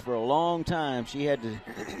that pitch for a long time. She had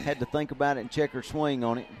to think about it and check her swing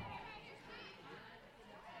on it.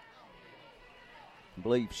 I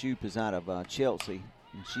believe Shoup is out of Chelsea.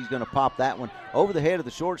 And she's going to pop that one over the head of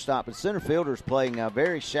the shortstop. The center fielder is playing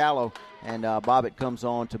very shallow, and Bobbitt comes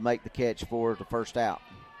on to make the catch for the first out.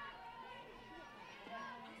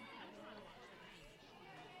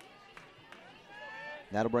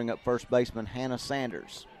 That'll bring up first baseman Hannah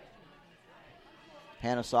Sanders.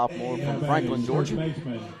 Hannah, sophomore from Franklin, Georgia.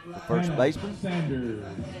 The first baseman. Sanders.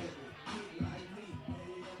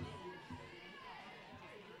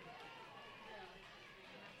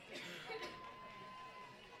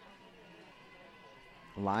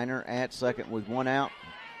 Liner at second with one out.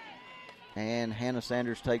 And Hannah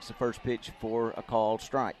Sanders takes the first pitch for a called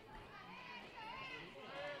strike.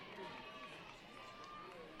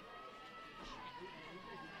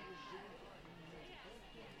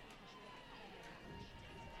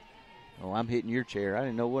 Oh, I'm hitting your chair. I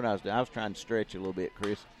didn't know what I was doing. I was trying to stretch a little bit,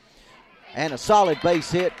 Chris. And a solid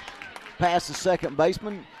base hit past the second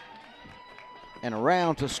baseman. And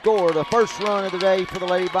around to score. The first run of the day for the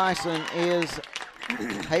Lady Bison is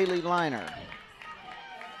Haley Liner.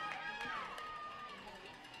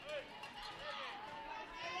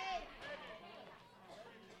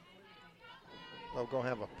 We're going to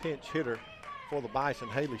have a pinch hitter for the Bison,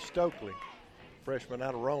 Haley Stokely, freshman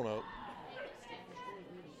out of Roanoke.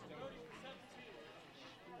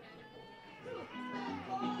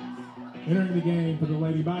 Entering the game for the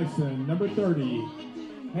Lady Bison, number 30,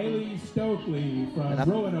 Haley Stokely from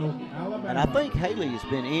Roanoke, Alabama. And I think Haley has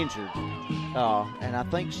been injured, and I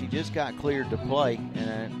think she just got cleared to play.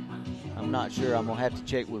 And I'm not sure. I'm going to have to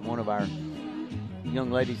check with one of our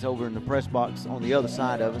young ladies over in the press box on the other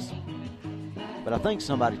side of us. But I think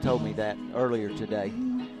somebody told me that earlier today.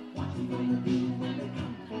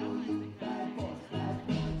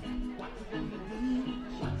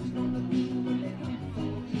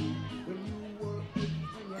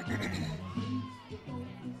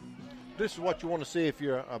 This is what you want to see if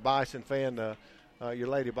you're a Bison fan, your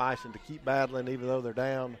Lady Bison, to keep battling even though they're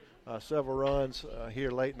down several runs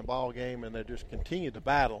here late in the ball game, and they just continue to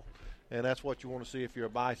battle. And that's what you want to see if you're a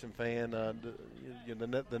Bison fan,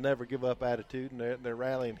 the never give up attitude, and they're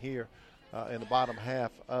rallying here in the bottom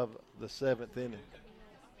half of the seventh inning.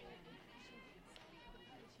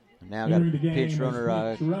 Now got a pitch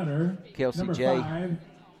runner, Kelsey J. 5,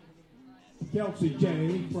 Kelsey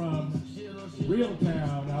J. from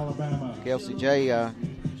Reeltown, Alabama. Kelsey J. out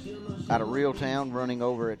of Reeltown, running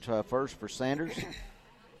over at first for Sanders.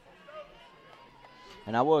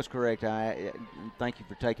 And I was correct. I thank you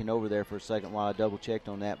for taking over there for a second while I double-checked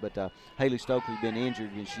on that. But Haley Stokely's been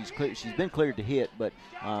injured, and she's been cleared to hit, but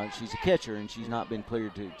she's a catcher, and she's not been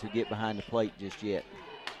cleared to get behind the plate just yet.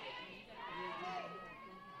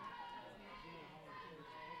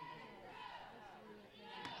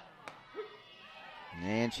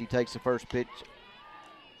 And she takes the first pitch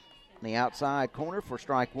in the outside corner for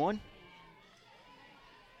strike one.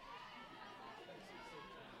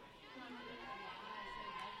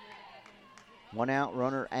 One out,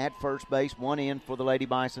 runner at first base, one in for the Lady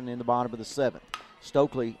Bison in the bottom of the seventh.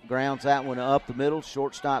 Stokely grounds that one up the middle.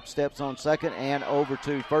 Shortstop steps on second and over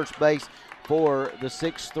to first base for the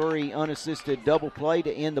 6-3 unassisted double play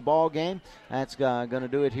to end the ball game. That's going to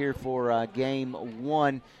do it here for game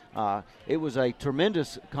one. It was a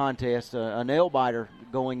tremendous contest, a nail-biter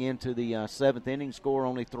going into the seventh inning. Score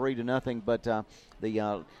only 3-0, but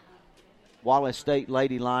the Wallace State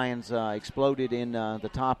Lady Lions exploded in the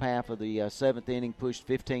top half of the seventh inning, pushed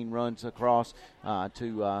 15 runs across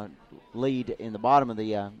to lead in the bottom of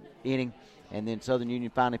the inning, and then Southern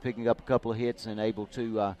Union finally picking up a couple of hits and able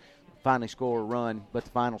to finally score a run, but the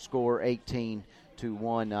final score 18-1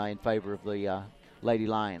 in favor of the Lady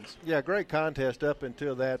Lions. Yeah, great contest up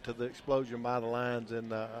until that, to the explosion by the Lions in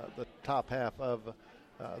the top half of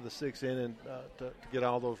the sixth inning to get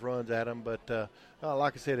all those runs at them. But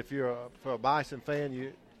like I said, if you're for a Bison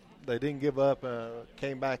fan, they didn't give up,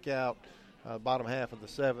 came back out bottom half of the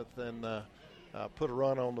seventh and put a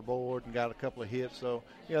run on the board and got a couple of hits. So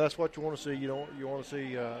that's what you want to see. Don't want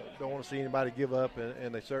to see anybody give up,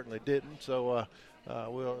 and they certainly didn't. So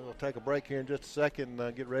we'll take a break here in just a second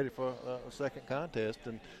and get ready for a second contest.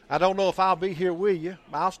 And I don't know if I'll be here with you.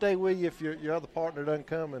 I'll stay with you if your other partner doesn't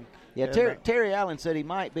come. Terry Allen said he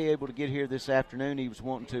might be able to get here this afternoon. He was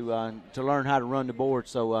wanting to learn how to run the board,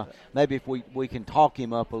 so maybe if we can talk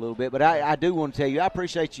him up a little bit. But I do want to tell you, I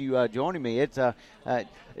appreciate you joining me. It's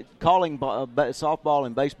calling softball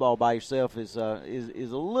and baseball by yourself is a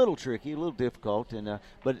little tricky, a little difficult,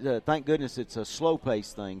 but thank goodness it's a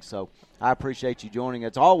slow-paced thing. So I appreciate you joining.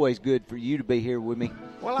 It's always good for you to be here with me.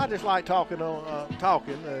 Well, I just like talking. I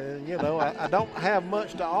don't have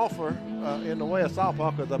much to offer in the way of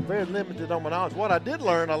softball because I'm very limited on my knowledge. What I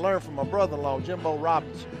learned from my brother-in-law, Jimbo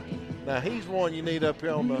Robinson. Now he's one you need up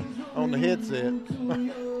here on the headset.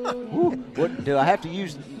 What, do I have to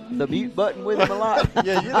use the mute button with him a lot?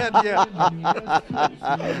 Yeah.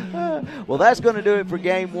 Well, that's going to do it for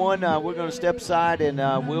game one. We're going to step aside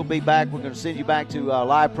and we'll be back. We're going to send you back to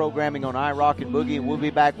live programming on iRock and Boogie, and we'll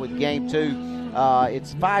be back with game two.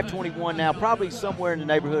 It's 5:21 now, probably somewhere in the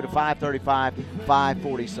neighborhood of 5:35,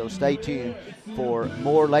 5:40. So stay tuned for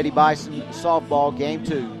more Lady Bison softball game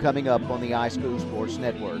two coming up on the iSchool Sports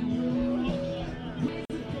Network.